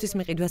ოჯახისთვის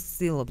მიყიდვას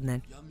ცდილობდნენ.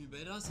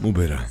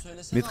 მუბერა,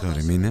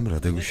 მითხარი მინემ რა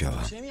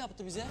დაგუშავა.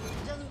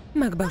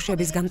 მაგ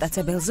ბავშვების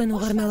გამტაცებელზე ნუ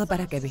ვარ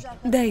მელაპარაკები.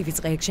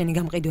 დაივიწყე ეგ შენი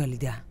გამყიდველი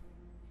და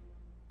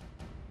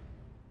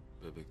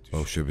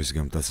ბავშვების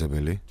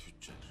გამტაცებელი?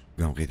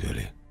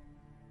 გამყიდველი.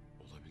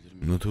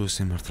 ნუ თუ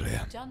ესე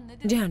მართლია.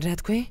 ჯან, რა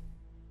თქვი?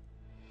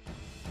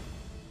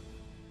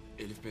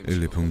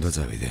 ელიფ უნდა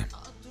წავიდე.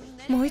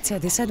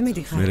 მოიცადე, სად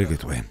მიდიხარ? მერე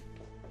გეტყვი.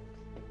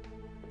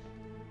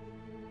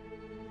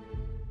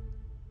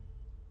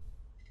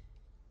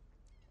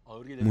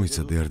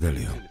 მოიცადე არ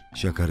დალიო.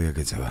 შაქარია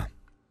გეწევა.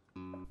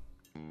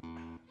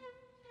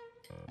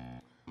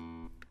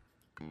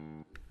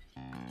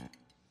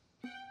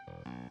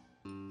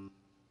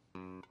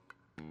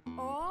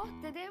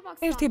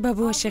 ერთი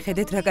ბაბუას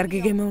შეხედეთ რა კარგი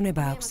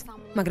გემოვნება აქვს,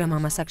 მაგრამ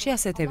ამას აქში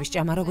ასეთების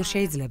ჭამა როგორ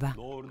შეიძლება?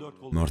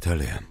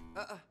 მართალია.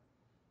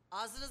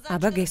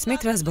 აბა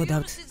გესმით რას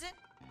ბოდავთ?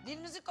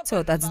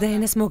 ცოტაც და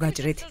ენას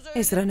მოგაჭრით.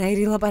 ეს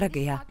რანაირი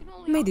ლაპარაკია?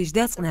 მედიშ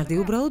დაწყნარდი,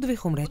 უბრალოდ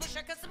ვიხუმრეთ.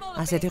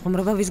 ასეთი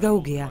ხუმრობა ვის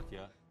გაუგია?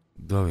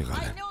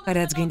 დავიღალე.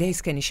 რაც გინდა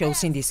ისქენი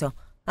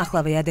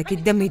შეუსინდისო.ახლავე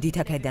ადექით და მიდით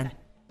აქედან.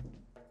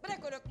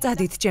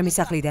 წადით ჩემი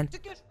სახლიდან.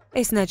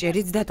 ეს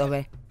ნაჭერიც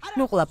დატოვე.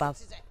 ნუ ყლაპავ.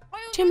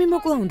 ჩემი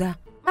მოკლა უნდა.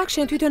 აქ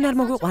შენ თვითონ არ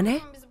მოგვიყვანე?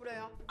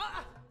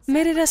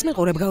 მერე რას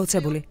მიყურებ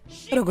გაოცებული?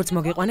 როგორც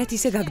მოგიყვანეთ,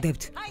 ისე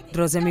გაგდებთ.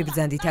 დროზე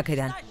მიბრძანდით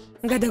აქედან.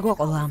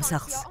 გადაგვაყოლა ამ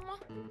სახლს.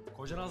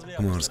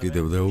 ხმარს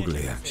კიდევ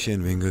დაუგლია. შენ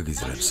ვინ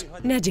გაგიზრებს?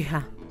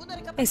 ნაჯიჰა.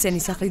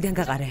 ესენი სახლიდან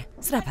გაყარე.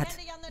 სწრაფად.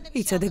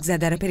 იცოდე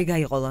გზად არაფერი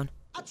გაიყოლონ.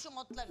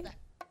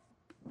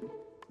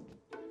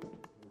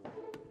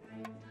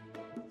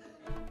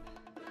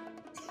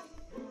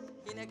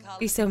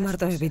 ისევ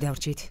მარტოები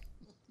დავრჩით.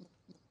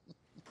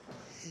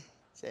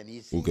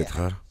 უკეთ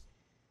ხარ?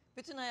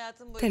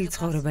 მთელი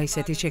ცხოვრება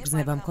ისეთი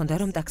შეგრძნება მქონდა,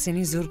 რომ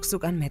ტაქსინი ზურგს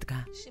უკან მედგა.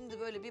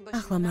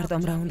 ახლა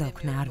მარტომ რა უნდა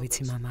ვქნა, არ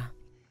ვიცი მამა.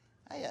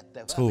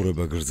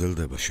 ცხოვრება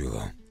გრძელდება,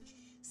 შვილო.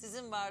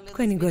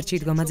 თქვენი გვერდში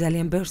დგომა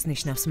ძალიან ბევრს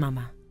ნიშნავს,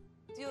 მამა.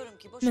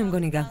 მე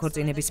მგონი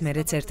განქორწინების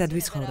მერეც ერთად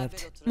ვიცხოვრებთ,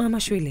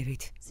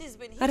 მამა-შვილივით.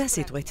 რა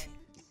სიტყვით?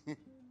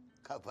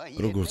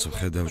 როგორც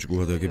ვხედავ,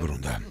 ჭკუა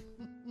დაგიბრუნდა.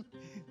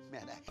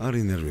 არ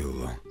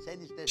ინერვიულო.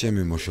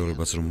 ჩემი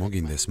მოშორებაც რომ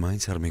მოგინდეს,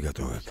 მაინც არ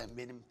მიგატოვებ.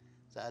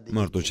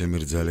 მარტო ჩემი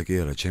რძალე კი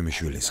არა, ჩემი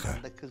შვილის ხარ.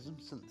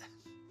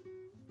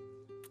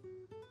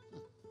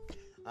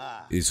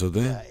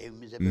 იცოდე,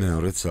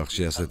 მეორეც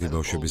სახლში ასეთი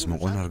ბავშვების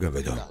მოყვან არ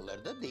გავედო.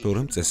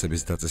 თორემ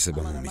წესების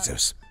დაწესება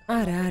მომიწევს.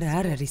 არა,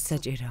 არ არის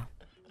საჭირო.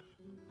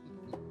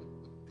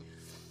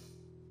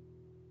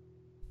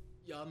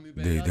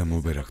 დეიდა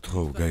მობერაქ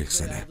თხოვ,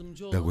 გაიხსენე,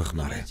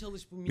 დაგვეხმარე.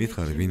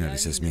 მითხარი, ვინ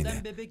არის ეს მინე?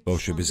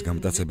 ბავშვების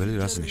გამტაცებელი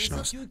რას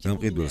ნიშნავს?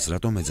 გამყიდველს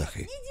რატომ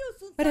ეძახი?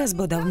 რას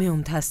ბოდავ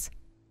მეუნთას?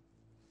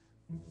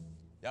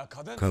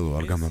 ქალო,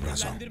 არ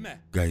გამაბრაზო.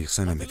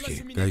 გაიხსენე მეთქი,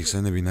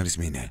 გაიხსენე ვინ არის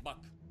მინე.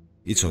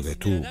 იცოდე,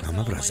 თუ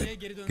გამაბრაზებ,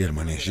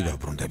 გერმანიაში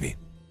დავბრუნდები.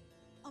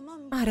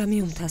 არა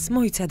მეუნთას,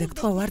 მოიცადე,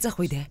 გთხოვ, არ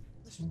წახვიდე.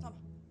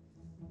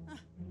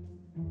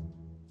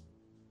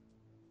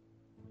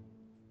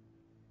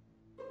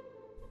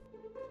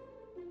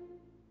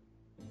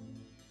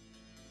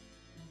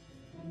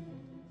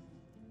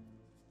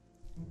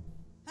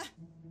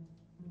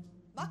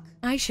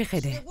 აი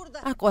შეხედე,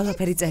 აქ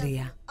ყველაფერი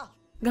წერია.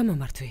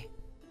 გამომართვი.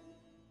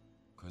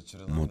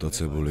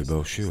 მოტაცებული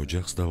ბავშვი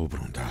ოჯახს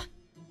დაუბრუნდა.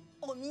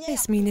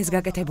 ეს მინეს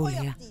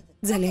გაკეთებულია.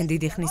 ძალიან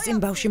დიდი ხნის წინ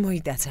ბავშვი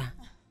მოიტაცა.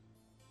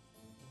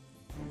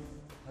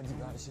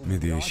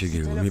 მიდი,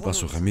 შეგიძლია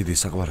მიპასუხე, მიდი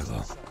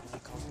საყვარელო.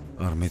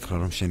 არ მითხრა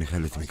რომ შენი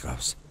ხელით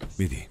მიკავს.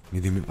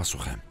 მიდი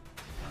მიპასუხე.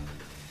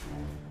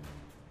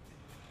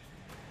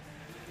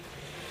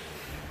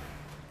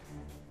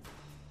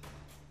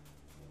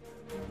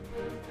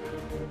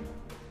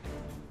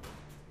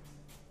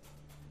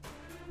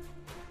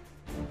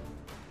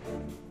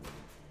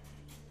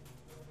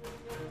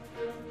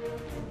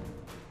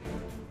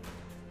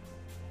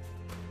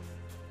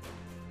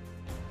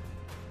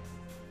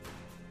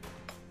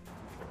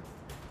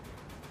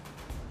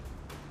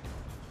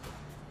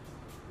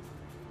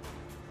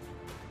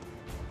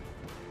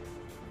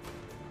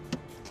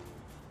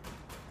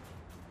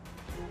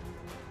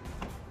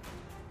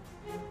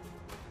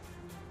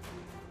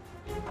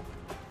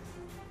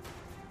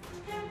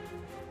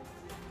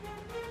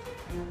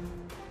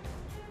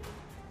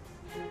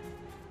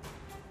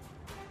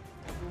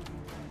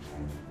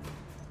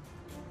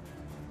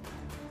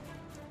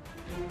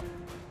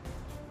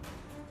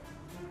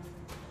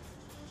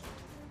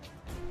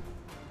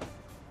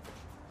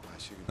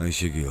 აი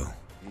შეგიო,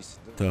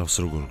 თავს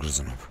როგორ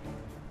გრძნობ.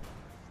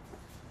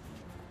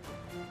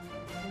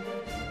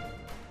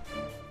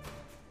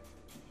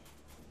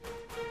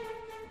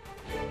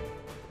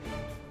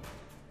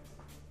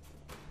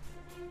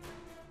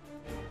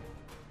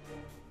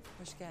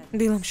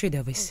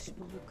 დილამშვიდობის.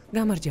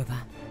 გამარჯობა.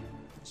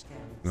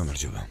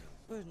 გამარჯობა.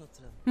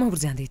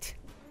 მობრძანდით.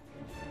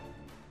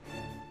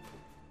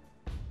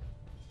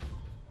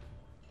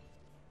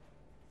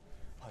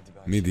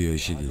 მიდი, აი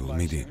შეგიო,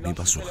 მიდი,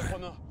 მიპასუხე.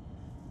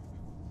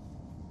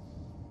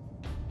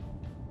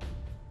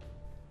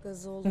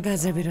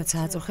 გაზები როცა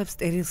აწუხებს,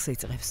 ტირილს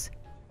იწევს.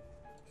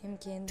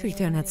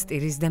 თვითონაც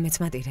ტირის და მეც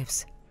მატირებს.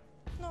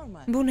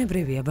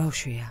 ბუნებრივია,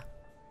 ბავშვია.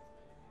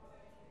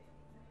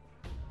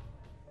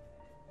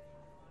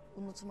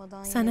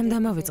 სანამ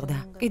დამავიწყდა,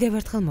 კიდევ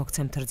ერთხელ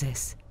მოგცემთ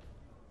რძეს.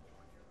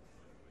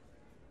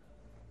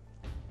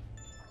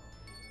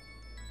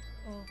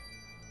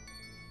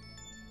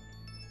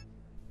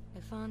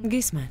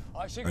 გისმენ.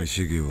 აი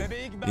შეგიო,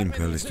 იმ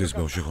ქალისთვის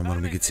ბავშვი ხომ არ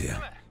მიგიცია.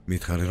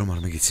 მითხარი რომ არ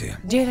მიგიცია.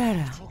 ჯერ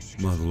არა.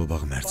 მადლობა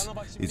ღმერთს.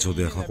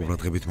 იცოდე ახლა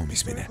ყურადღებით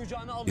მომისმინე.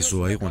 ისო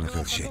აიყვანა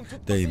ხელში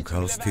და იმ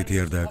ქალს თითი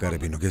არ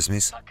დააკარებინო,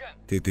 გესმის?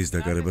 თითის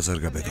დაკარებას არ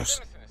გაბედოს.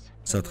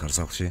 სათხარ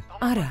სახლში?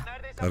 არა.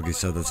 კარგი,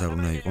 სადაც არ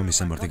უნდა იყო,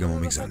 მისამართი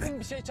გამომიგზავნე.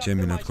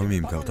 ჩემი ნათქვამი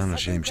იმ ქალთან არ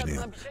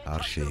შეიმჩნიო.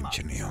 არ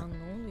შეიმჩნიო.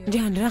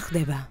 ჯან, რა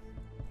ხდება?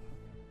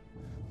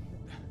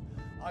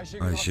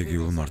 აი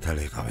შეგიულ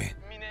მართალი იყავი.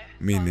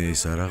 მინე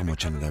ის არ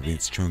აღმოჩნდა და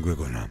ვინც ჩვენ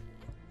გვეგონა.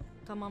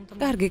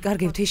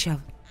 კარგი, ვთიშავ.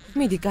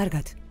 მიდი,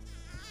 კარგად.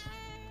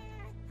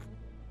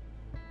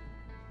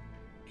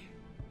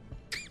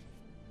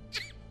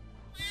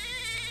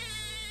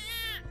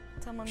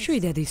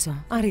 შვიდად ისო,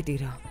 არ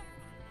იტირო.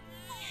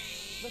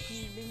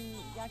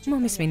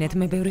 მომისმინეთ,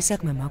 მე ბევრი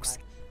საქმე მაქვს.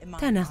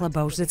 თან ახლა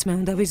ბავშვზეც მე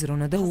უნდა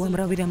ვიზრუნო და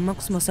უამრავი რამ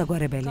მაქვს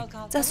მოსაგვარებელი.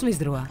 წასვლის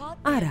დროა.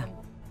 არა.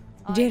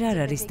 ჯერ არ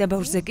არის და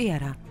ბავშვზე კი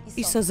არა.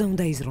 ისოზე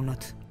უნდა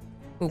იზრუნოთ.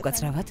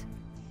 უკაცრავად.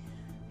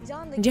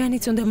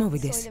 ჯანიც უნდა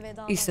მოვიდეს.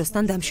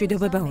 ისოსთან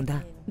დამშვიდობება უნდა.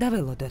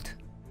 დაველოდოთ.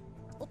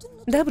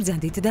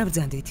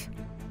 დაბრძანდით.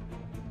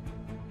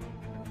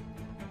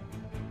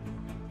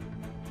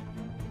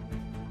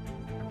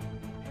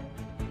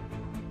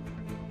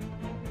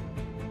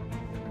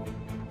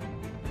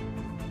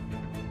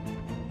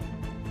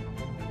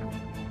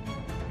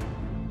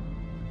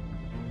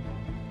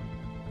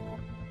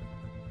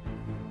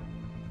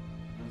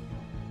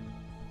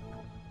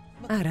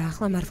 არა,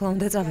 ახლა მართლა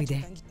უნდა წავიდე.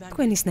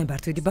 თქვენი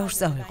სნებართვიდი ბავშვს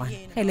წავიყვან.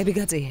 ხელები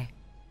გაწიე.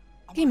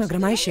 კი,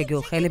 მაგრამ აი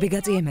შეგიულ, ხელები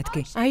გაწიე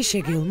მეთქი. აი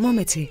შეგიულ,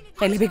 მომეცი,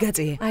 ხელები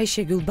გაწიე. აი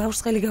შეგიულ,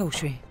 ბავშვს ხელი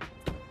გაუშვი.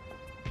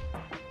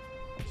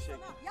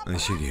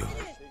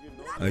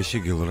 აი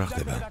შეგიულ, რა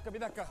ხდება?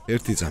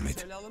 ერთი წამით,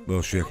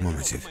 ბავშვი აქ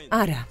მომეცით.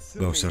 არა.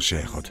 ბავშვს არ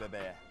შეეხოთ.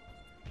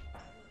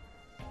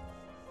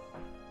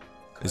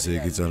 ესე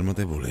იგი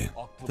წარმატებული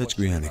და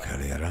ჭკვიანი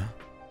ქალი, არა?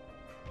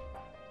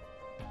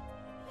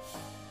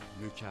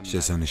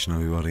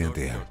 შესანიშნავი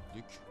ვარიანტია.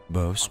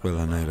 ბავშვს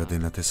ყველანაირად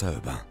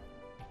ენათესავება.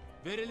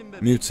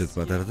 მივცეთ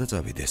პატარა და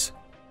წავიდეს.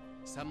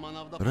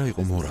 რა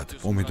იყო მურატ,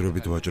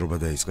 პომიდრობით ვაჭრობა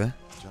დაიწყე?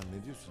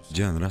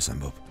 ჯან, რას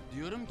ამბობ?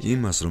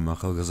 იმას, რომ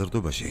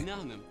ახალგაზრდობაში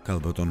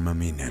ქალბატონმა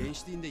მინემ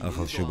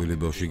ახალშობილი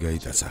ბავშვი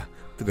გაიტაცა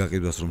და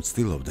გაყიდვას რომ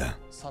ცდილობდა,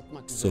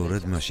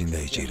 სწორედ მაშინ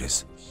დაიჭირეს.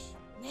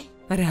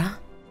 რა?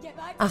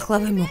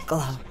 ახლავე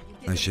მოკკლავ.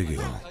 აი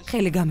შეგიო.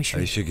 ხელი გამიშვი.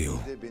 აი შეგიო.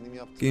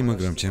 კი,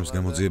 მაგრამ ჩემს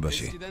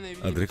გამოძიებაში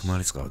ადრე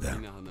ქმარი წავდა.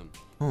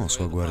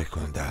 სხვა გვარი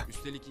ჰქონდა.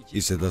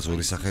 ისედაც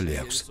ორი სახელი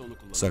აქვს.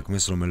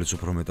 საქმეს, რომელიც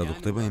უფრო მეტად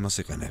უხდება, იმას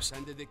იყენებს.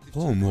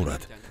 ხო,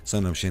 მურატ,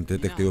 სანამ შენ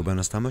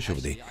დეტექტივობანას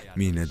თამაშობდი,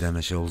 მინე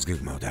დანაშაულს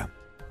გეგმავდა.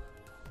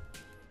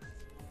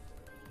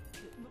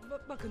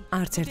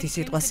 არც ერთი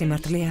სიტყვა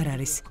სიმართლე არ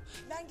არის.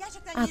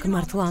 აქ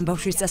მართლა ამ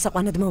ბავშვის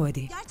წასაყვანად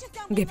მოვედი.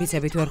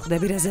 გეფიცებით ვერ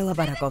ხვდები, რაზე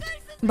ლაპარაკობთ.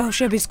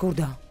 ბავშვების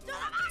გურდო.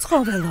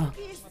 ცხოველო,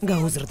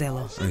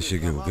 გაუზრდელო. აი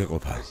შეგიულ,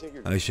 გეყოფა.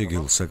 აი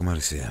შეგიულ,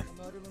 საკმარისია.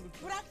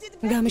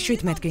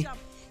 გამიშვით მეთქი.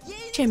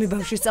 ჩემი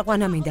ბავშვის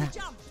წაყვანა მინდა.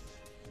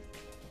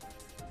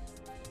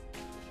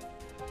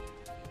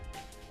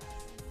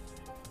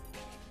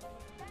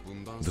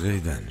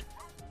 დღეიდან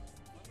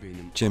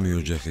ჩემი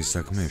ოჯახის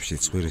საქმეებში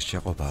ცხვირის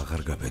ჩაყოფა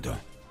აღარ გაბედო.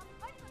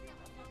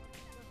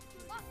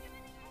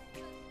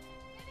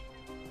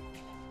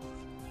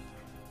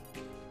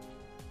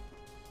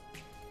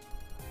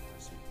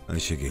 აი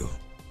შეგიულ,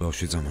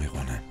 ბავშვი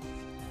წამოიყვანე.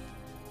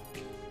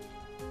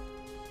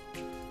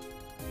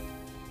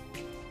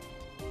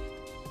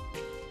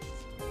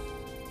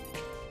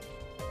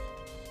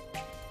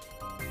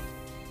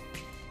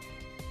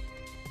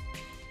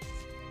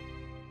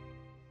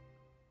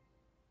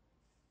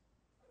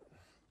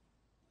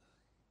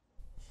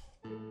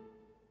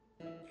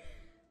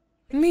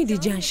 მიდი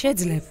ჯან,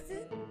 შეძლებ.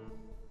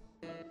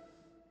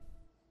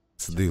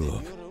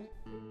 ცდილობ.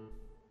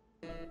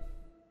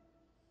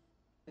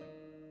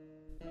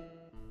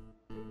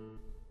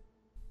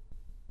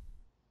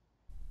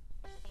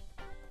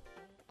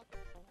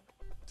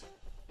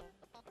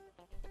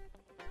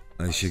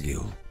 აი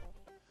შეგიულ,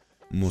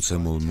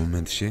 მოცემულ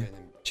მომენტში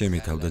ჩემი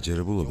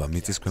თავდაჯერებულობა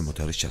მიწის ქვემოთ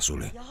არის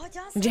ჩასული.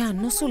 ჯან,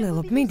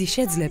 ნუსულელობ, მიდი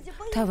შეძლებ.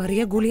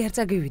 თავარია გული არ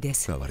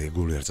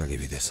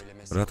წაგივიდეს.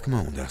 რა თქმა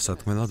უნდა,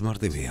 სათქმელად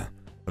მარტივია.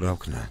 რა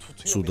ვქნა,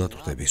 სუდად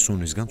ხვდები,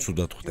 სუნისგან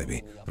სუდად ხვდები.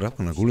 რა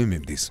ვქნა, გული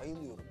მიმდის.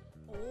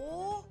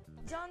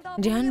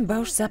 ჯან,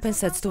 ბავშვს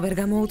საფენსაც თუ ვერ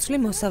გამოუცვლი,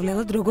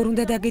 მოსავლელად როგორ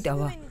უნდა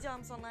დაგიტოვა?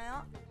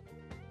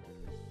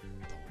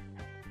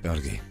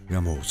 კარგი,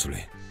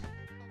 გამოუცვლი.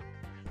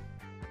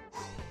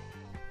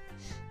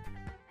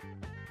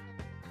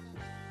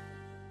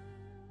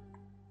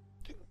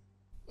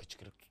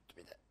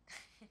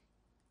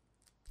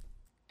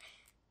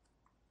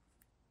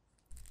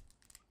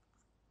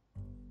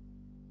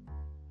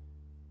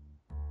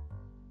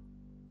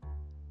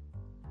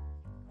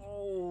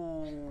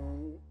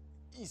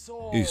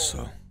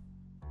 ისო.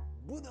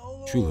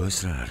 ჩულა ეს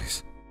რა არის?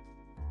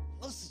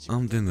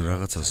 ამდენ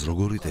რაღაცას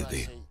როგორ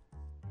იტევდი?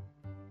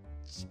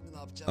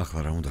 ახლა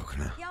რა უნდა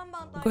ვქნა?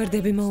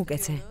 გვერდები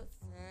მოუკეცე.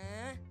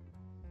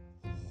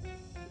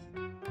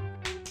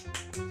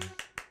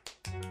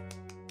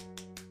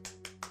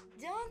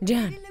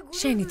 ჯან,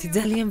 შენით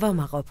ძალიან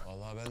ვამაყობ.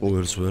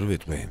 ყოველს ვერ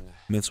ვიტყვი,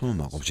 მეც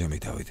მომაყობ ჩემი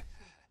თავით.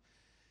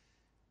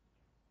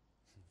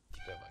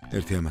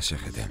 ერთი ამას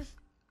შეხედე.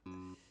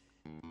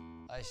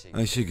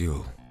 აი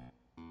შეგიულ,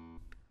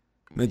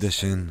 მე და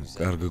შენ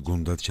კარგ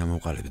გუნდად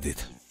ჩამოვყალიბდით.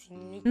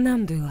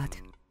 ნამდვილად.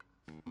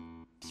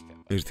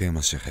 ერთი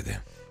ამას შეხედე.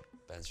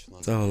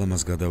 წავალ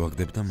ამას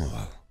გადავაგდებ და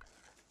მოვალ.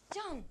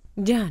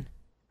 ჯან,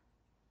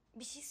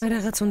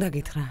 რაღაც უნდა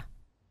გითხრა.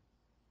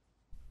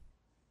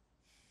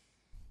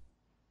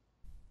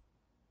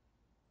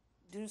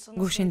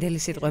 გუშინდელი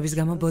სიტყვების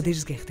გამო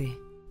ბოდიშს გიხდი.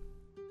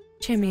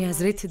 ჩემი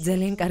აზრით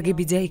ძალიან კარგი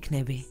ბიძა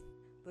იქნები.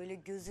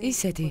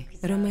 ისეთი,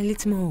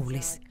 რომელიც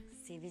მოუვლის,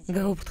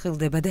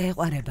 გაუფრთხილდება და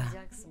ეყვარება.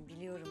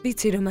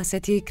 ვიცი რომ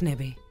ასეთი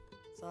იქნები.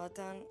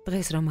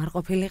 დღეს რომ არ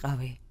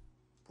ყოფილიყავი,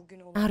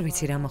 არ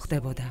ვიცი რა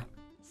მოხდებოდა.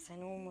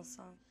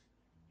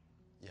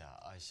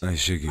 აი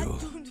შეგიულ.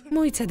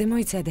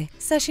 მოიცადე,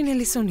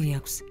 საშინელი სუნი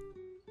აქვს.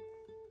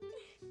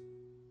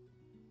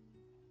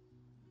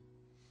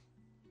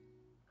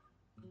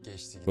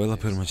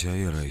 ყველაფერმა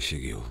ჩაიარა აი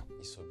შეგიულ.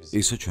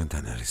 ისო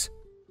ჩვენთან არის.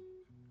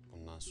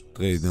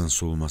 დღეიდან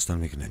სულ მასთან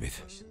მიგნებით.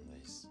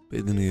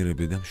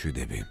 ბედნიერები და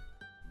მშვიდები.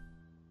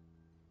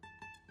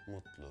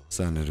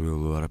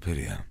 სანერვიულო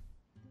არაფერია.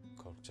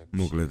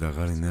 მოკლედ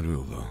აღარ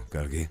ინერვიულო,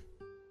 კარგი?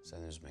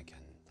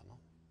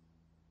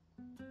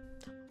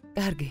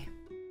 კარგი.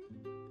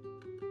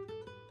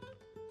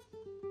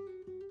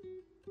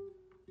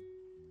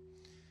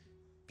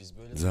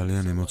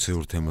 ძალიან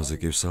ემოციურ თემაზე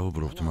კი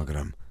ვსაუბრობთ,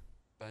 მაგრამ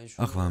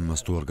ახლა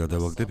ამას თუ არ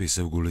გადავაგდებ,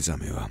 ისევ გული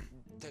წამევა.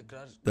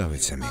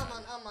 დავეცემი.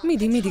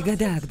 მიდი,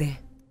 გადააგდე.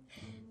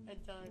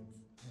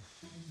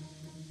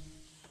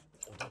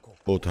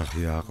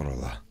 ოთახი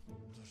აყროლა.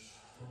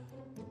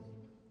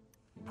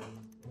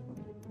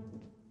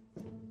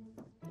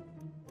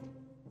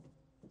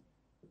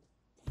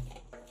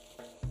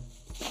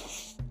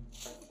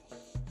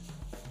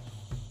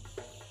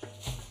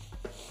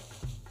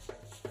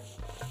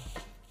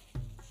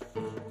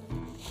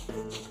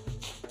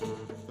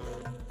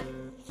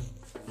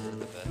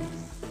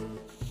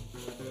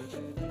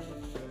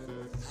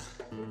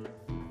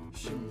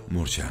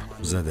 მურჩა,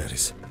 მზად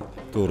არის.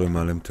 თორე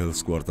მალე მთელს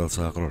კვარტალს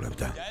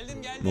აყროლებდა.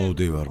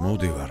 მოვდივარ.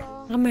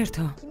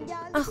 ღმერთო,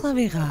 ახლა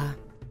ვიღაა.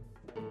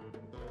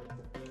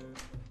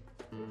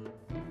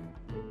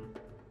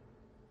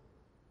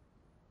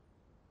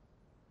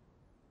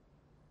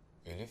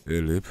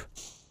 ელიფ?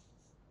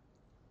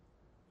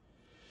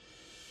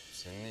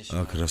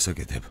 აქ რას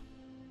აკეთებ?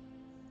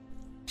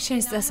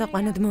 შენს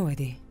დასაყვანად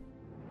მოვედი.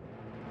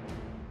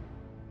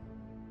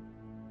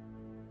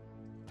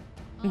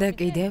 და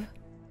კიდევ?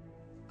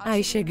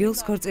 აი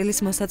შეგიულს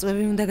ქორწილის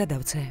მოსაწვევი უნდა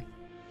გადავცე.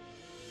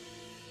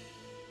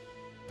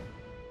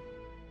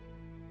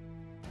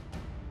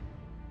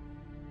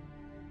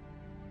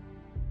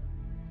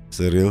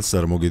 სერიალს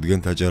არ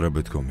მოგიდგენთ აჭარა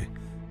ბეთქომი.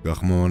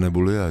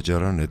 გახმოვანებულია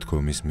აჭარა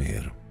ნეტკომის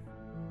მიერ.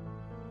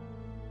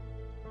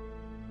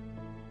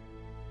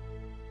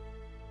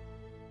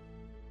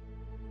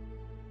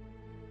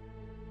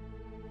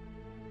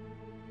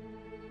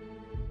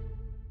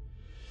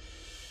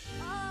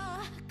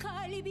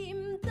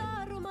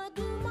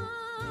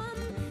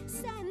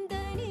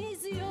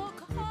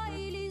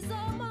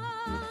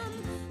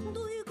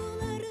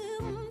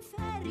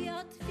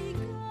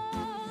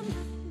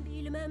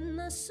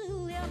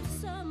 Nasıl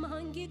yapsam,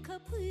 hangi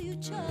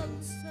kapıyı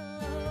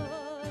çalsam?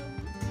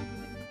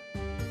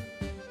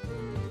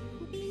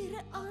 Bir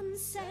an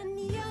sen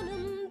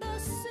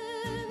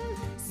yanımdasın,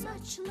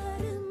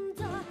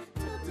 saçlarımda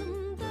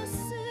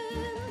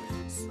tadımdasın.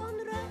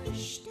 Sonra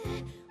işte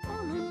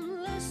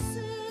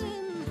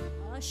onunlasın.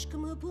 Aşk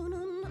mı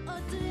bunun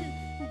adı,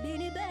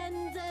 beni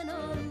benden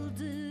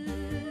aldı.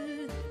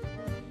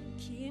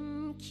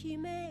 Kim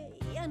kime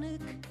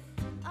yanık,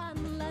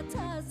 anlat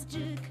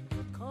azıcık.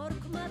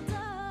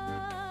 Korkmadan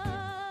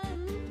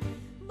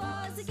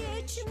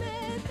vazgeçme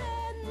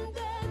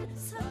benden.